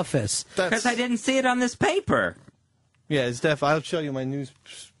of the office? Because I didn't see it on this paper. Yeah, it's I'll show you my news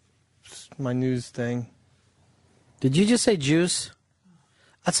thing. Did you just say juice?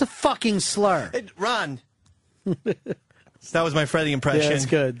 That's a fucking slur. Ron. That was my Freddie impression. Yeah, that's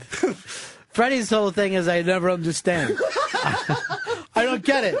good. Freddie's whole thing is I never understand. I don't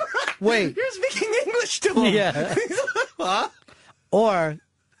get it. Wait. You're speaking English to him. Yeah. Huh? Or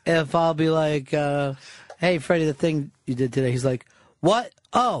if I'll be like, hey, Freddie, the thing you did today, he's like, what?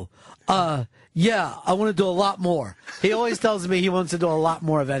 Oh, yeah, I want to do a lot more. He always tells me he wants to do a lot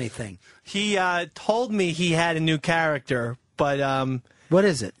more of anything. He told me he had a new character, but what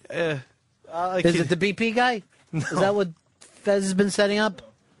is it? Is Is it the BP guy? No. Is that what Fez has been setting up?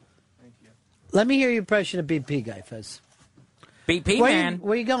 Thank you. Let me hear your impression of BP guy, Fez. BP man.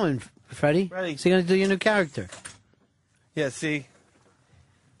 Where you going, Freddie? Ready. So you're going to do your new character? Yeah, see?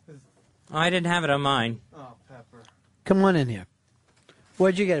 I didn't have it on mine. Oh, Pepper. Come on in here.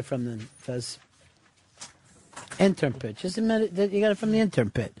 Where'd you get it from then, Fez? Intern pit. Just admit that you got it from the intern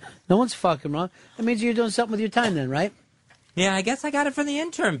pit. No one's fucking wrong. That means you're doing something with your time then, right? Yeah, I guess I got it from the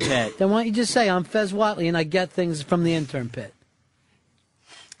intern pit. Then why don't you just say, I'm Fez Watley and I get things from the intern pit.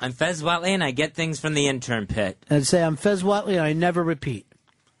 I'm Fez Watley and I get things from the intern pit. And say, I'm Fez Watley and I never repeat.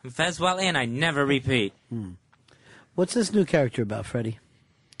 I'm Fez Watley and I never repeat. What's this new character about, Freddie?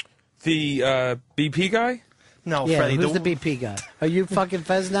 The BP guy? No, Yeah, Freddie. who's the BP guy? Are you fucking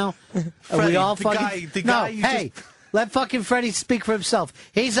Fez now? Are Freddie, we all the fucking... guy- the guy no, you hey, let fucking Freddie speak for himself.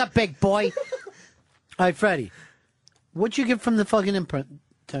 He's a big boy. All right, Freddie, what'd you get from the fucking intern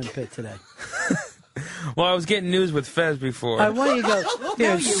pit today? Well, I was getting news with Fez before. All right, why don't you go...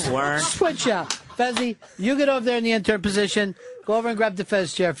 No, you weren't. Switch out. Fezzy, you get over there in the intern position. Go over and grab the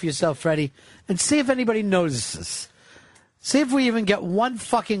Fez chair for yourself, Freddie, and see if anybody notices. See if we even get one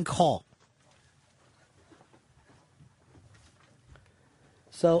fucking call.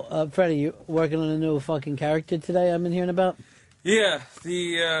 So, Freddie, you working on a new fucking character today I've been hearing about? Yeah,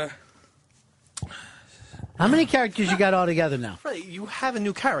 the, How many characters you got all together now? Freddie, you have a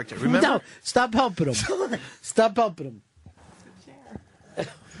new character, remember? No, stop helping him. Stop helping him.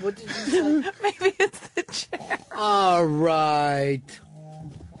 What did you say? Maybe it's the chair. All right.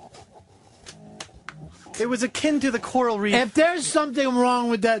 It was akin to the coral reef. If there's something wrong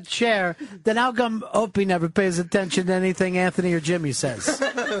with that chair, then how come Opie never pays attention to anything Anthony or Jimmy says?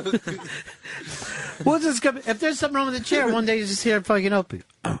 We'll just come, if there's something wrong with the chair, one day you just hear fucking Opie.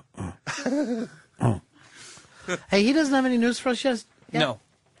 Hey, he doesn't have any news for us yet? No.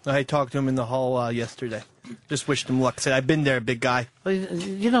 I talked to him in the hall yesterday. Just wished him luck. Said, I've been there, big guy. Well,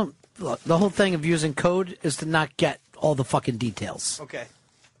 you don't. Look, the whole thing of using code is to not get all the fucking details. Okay.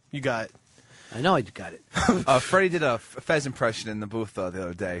 You got it. I know I got it. Freddie did a Fez impression in the booth the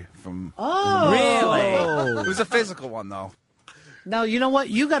other day. From Oh. Really? It was a physical one, though. Now, you know what?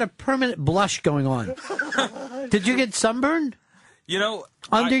 You got a permanent blush going on. Did you get sunburned? You know...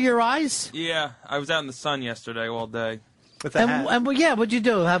 Under your eyes? Yeah, I was out in the sun yesterday all day. With And yeah, what'd you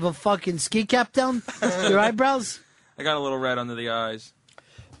do? Have a fucking ski cap down your eyebrows? I got a little red under the eyes.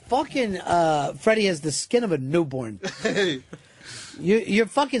 Fucking Freddie has the skin of a newborn. Your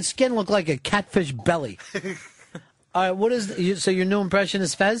fucking skin looked like a catfish belly. All right, what is so your new impression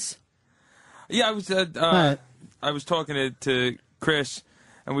is Fez? Yeah, I was right. I was talking to Chris,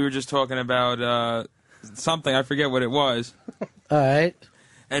 and we were just talking about something. I forget what it was. All right.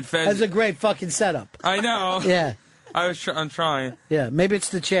 And Fez... That's a great fucking setup. I know. Yeah. I'm trying. Yeah, maybe it's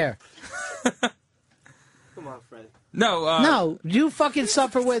the chair. Come on, Freddie. No. No, you fucking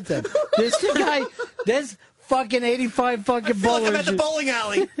suffer with him. This guy, there's fucking 85 fucking bowlers. I'm at the bowling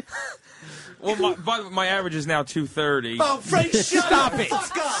alley. Well, my average is now 230. Oh, Freddie, Stop it.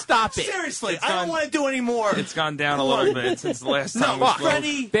 Fuck up. Stop it. Seriously, It's I don't gone- want to do any more. It's gone down a little bit since the last time we No, spoke.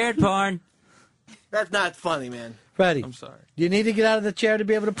 Freddie. Beard porn. That's not funny, man. Freddie, I'm sorry. do you need to get out of the chair to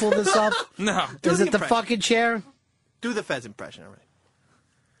be able to pull this off? No. Is the it the impression. fucking chair? Do the Fez impression already.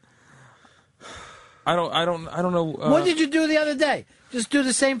 I don't know. What did you do the other day? Just do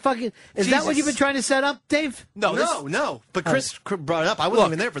the same fucking... Is that what you've been trying to set up, Dave? No. But Chris brought it up. I wasn't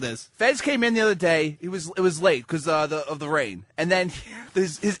even there for this. Fez came in the other day. It was late because of the rain, and then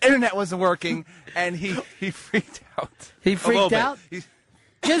his internet wasn't working, and he freaked out. He freaked out?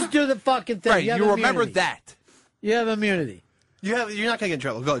 Just do the fucking thing. Right, You, have you remember immunity. that. You have immunity. You're not going to get in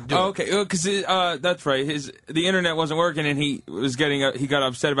trouble. Go do it. Okay, because that's right. The internet wasn't working, and he got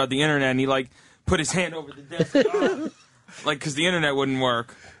upset about the internet, and he put his hand over the desk, because the internet wouldn't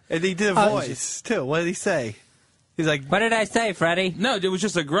work. And he did a voice too. What did he say? He's like, "What did I say, Freddie?" No, it was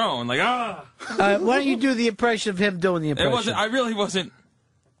just a groan, ah. Why don't you do the impression of him doing the impression? It wasn't. I really wasn't.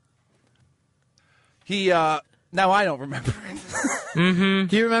 Now I don't remember. Mm-hmm.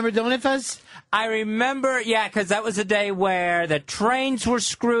 Do you remember doing it, Fez? I remember, yeah, because that was a day where the trains were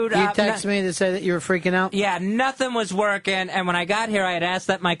screwed You up. text me to say that you were freaking out? Yeah, nothing was working, and when I got here, I had asked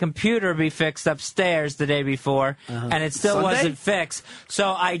that my computer be fixed upstairs the day before, and it still wasn't fixed.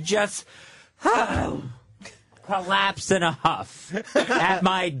 So I just collapsed in a huff at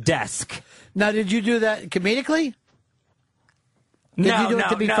my desk. Now, did you do that comedically? Did you do it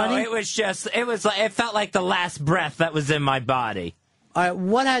to be funny? It felt like the last breath that was in my body. All right,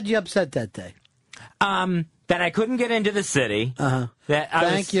 what had you upset that day? That I couldn't get into the city.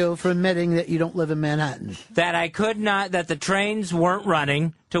 Thank you for admitting that you don't live in Manhattan. That I could not, that the trains weren't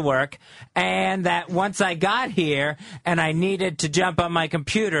running to work, and that once I got here and I needed to jump on my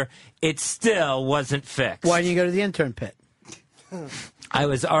computer, it still wasn't fixed. Why didn't you go to the intern pit? I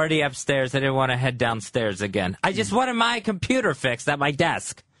was already upstairs. I didn't want to head downstairs again. I just wanted my computer fixed at my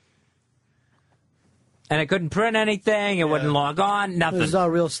desk. And I couldn't print anything. It wouldn't log on. Nothing. This is all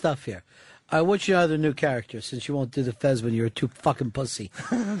real stuff here. What's your other new character, since you won't do the Fez when you're too fucking pussy?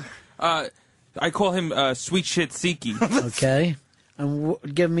 I call him Sweet Shit Siki. Okay. And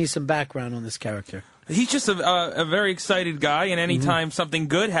give me some background on this character. He's just a very excited guy, and anytime something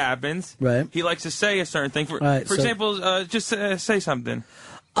good happens, he likes to say a certain thing. For example, just say something.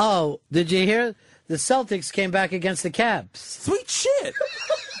 Oh, did you hear? The Celtics came back against the Cavs. Sweet shit.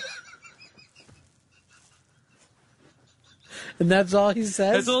 And that's all he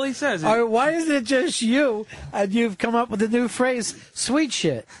says? That's all he says. All right, why is it just you and you've come up with a new phrase, sweet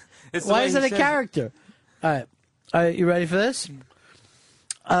shit? Why is it a character? All right, you ready for this?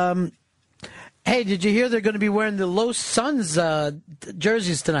 Hey, did you hear they're going to be wearing the Los Suns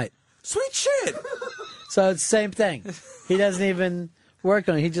jerseys tonight? Sweet shit. So it's the same thing. He doesn't even work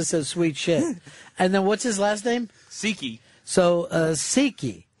on it. He just says sweet shit. And then what's his last name? Siki. So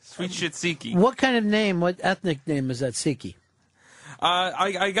Siki. Sweet shit Siki. What kind of name, what ethnic name is that Siki?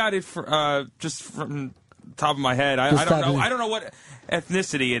 I got it just from the top of my head. I don't know. I don't know what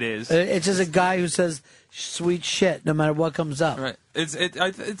ethnicity it is. It's just a guy who says sweet shit no matter what comes up. Right.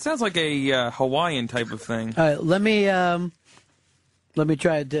 It sounds like a Hawaiian type of thing. All right. Let me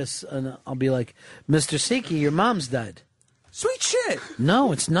try this, and I'll be like, Mr. Siki, your mom's died. Sweet shit.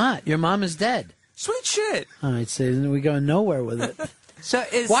 No, it's not. Your mom is dead. Sweet shit. All right. So we're going nowhere with it. So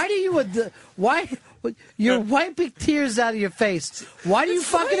why do you you're wiping tears out of your face? Why do you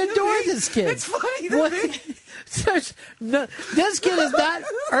fucking adore this kid? It's funny to me. This kid has not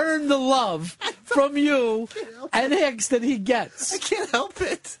earned the love from you and Hicks that he gets. I can't help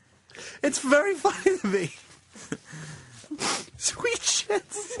it. It's very funny to me. Sweet shit.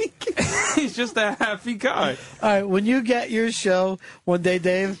 He's just a happy guy. All right, when you get your show one day,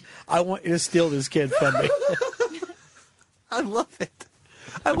 Dave, I want you to steal this kid from me. I love it.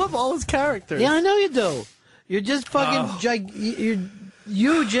 I love all his characters. Yeah, I know you do. You're just fucking you're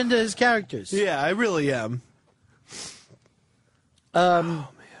huge into his characters. Yeah, I really am.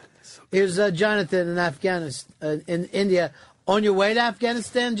 Here's Jonathan in Afghanistan, in India. On your way to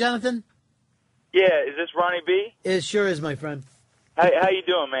Afghanistan, Jonathan? Yeah, is this Ronnie B? It sure is, my friend. How you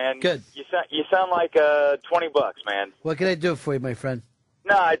doing, man? Good. You sound like $20, man. What can I do for you, my friend?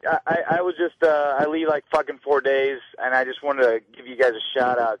 No, I was just I leave like fucking 4 days, and I just wanted to give you guys a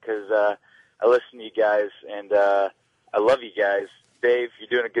shout out because I listen to you guys and I love you guys. Dave, you're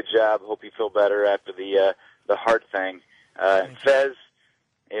doing a good job. Hope you feel better after the heart thing. And Fez,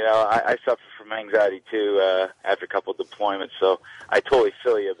 you know, I suffer from anxiety too after a couple of deployments, so I totally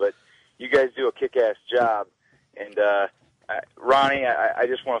feel you. But you guys do a kick-ass job, and Ronnie, I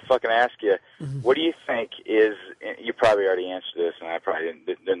just want to fucking ask you, what do you think is, you probably already answered this, and I probably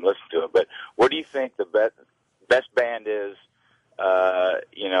didn't listen to it, but what do you think the best band is,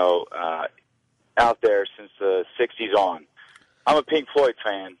 out there since the 60s on? I'm a Pink Floyd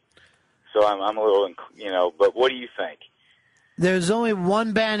fan, so I'm a little, but what do you think? There's only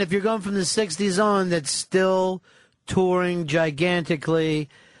one band, if you're going from the 60s on, that's still touring gigantically.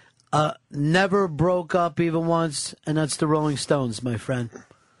 never broke up even once, and that's the Rolling Stones, my friend.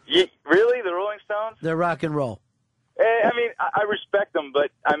 Really? The Rolling Stones? They're rock and roll. I mean, I respect them,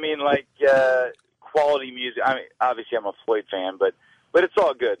 but I mean, like, quality music. I mean, obviously I'm a Floyd fan, but it's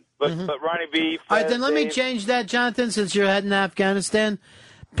all good. But Ronnie B. All right, then let me Dave, change that, Jonathan, since you're heading to Afghanistan.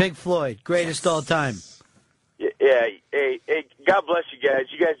 Pink Floyd, greatest all time. Yeah, hey, God bless you guys.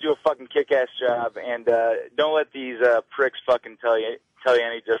 You guys do a fucking kick-ass job, and don't let these pricks fucking tell you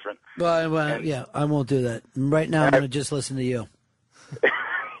any different. Well, yeah, I won't do that. Right now, I'm going to just listen to you.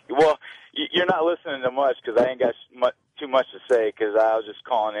 Well, you're not listening to much because I ain't got too much to say because I was just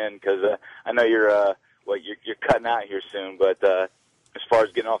calling in because I know you're cutting out here soon, but as far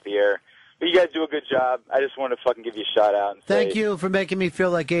as getting off the air. But you guys do a good job. I just wanted to fucking give you a shout out. And Thank you for making me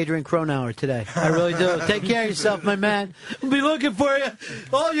feel like Adrian Cronauer today. I really do. Take care of yourself, my man. We'll be looking for you.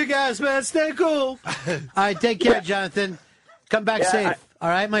 All you guys, man. Stay cool. All right, take care, Jonathan. Come back safe. All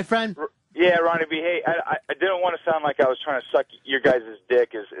right, my friend? Yeah, Ronnie B. Hey, I didn't want to sound like I was trying to suck your guys'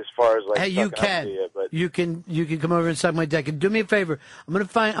 dick as far as like. Hey, you sucking up can. to you, but You can come over and suck my dick. And do me a favor. I'm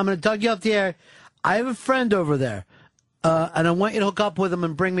gonna dug you off the air. I have a friend over there. And I want you to hook up with him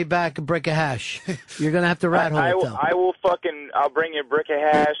and bring me back a brick of hash. You're going to have to rat hole it, though. I'll bring you a brick of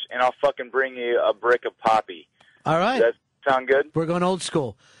hash, and I'll fucking bring you a brick of poppy. All right. Does that sound good? We're going old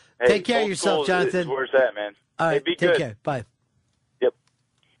school. Hey, Take care of old yourself, school Jonathan. is where's that, man? All right, hey, be take good. care. Bye. Yep.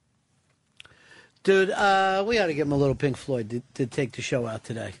 Dude, we ought to give him a little Pink Floyd to take the show out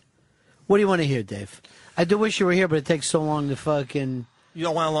today. What do you want to hear, Dave? I do wish you were here, but it takes so long to fucking... You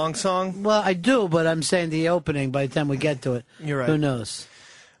don't want a long song? Well, I do, but I'm saying the opening by the time we get to it. You're right. Who knows?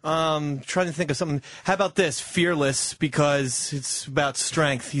 Trying to think of something. How about this? Fearless, because it's about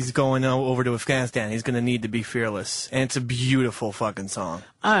strength. He's going over to Afghanistan. He's going to need to be fearless. And it's a beautiful fucking song.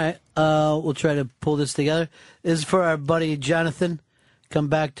 All right. We'll try to pull this together. This is for our buddy Jonathan. Come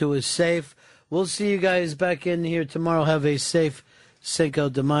back to us safe. We'll see you guys back in here tomorrow. Have a safe Cinco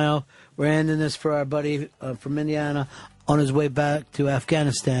de Mayo. We're ending this for our buddy from Indiana on his way back to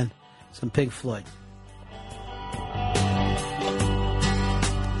Afghanistan. Some Pink Floyd.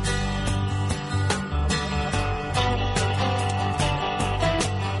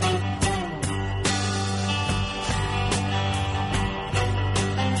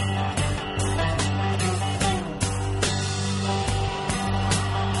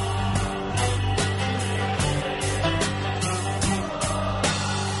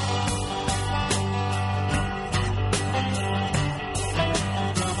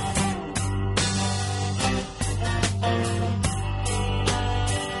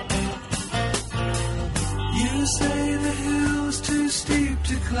 You say the hill's too steep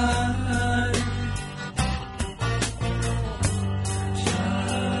to climb.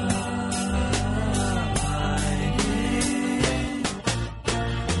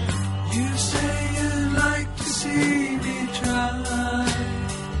 You say you'd like to see me try.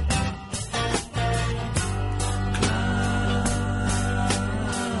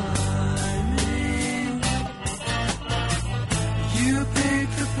 Climbing. You pick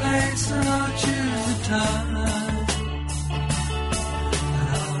the place and I'll choose the time. And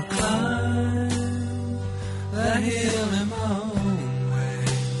I'll climb that hill in my own way.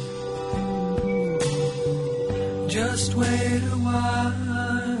 Just wait a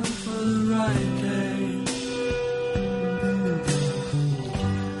while for the right day.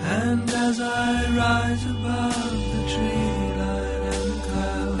 And as I rise above the tree line and the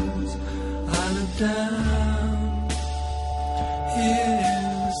clouds, I look down, hear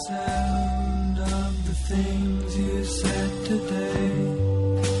the sound of the things you said today.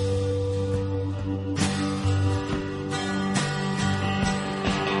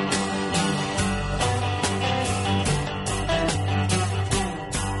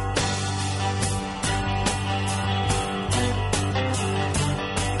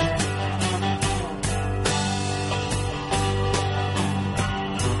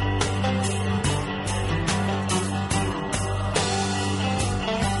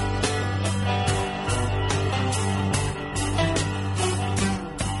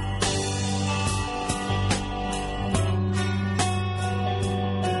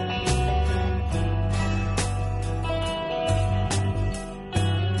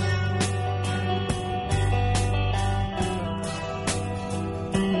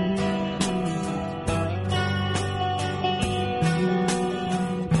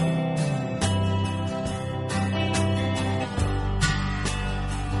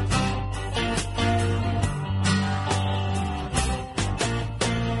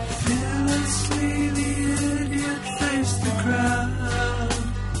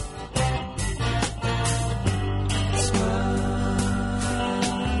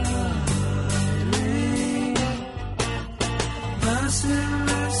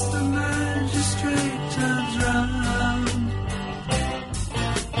 merciless, the magistrate turns round.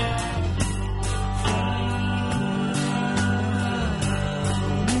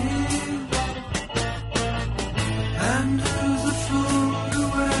 And who's the fool who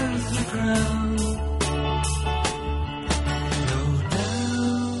wears the crown? Go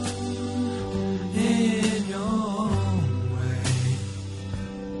down in your way,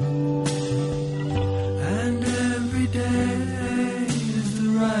 and every day is the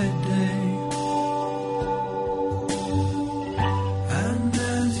right day. And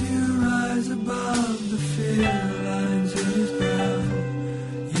as you rise above the fear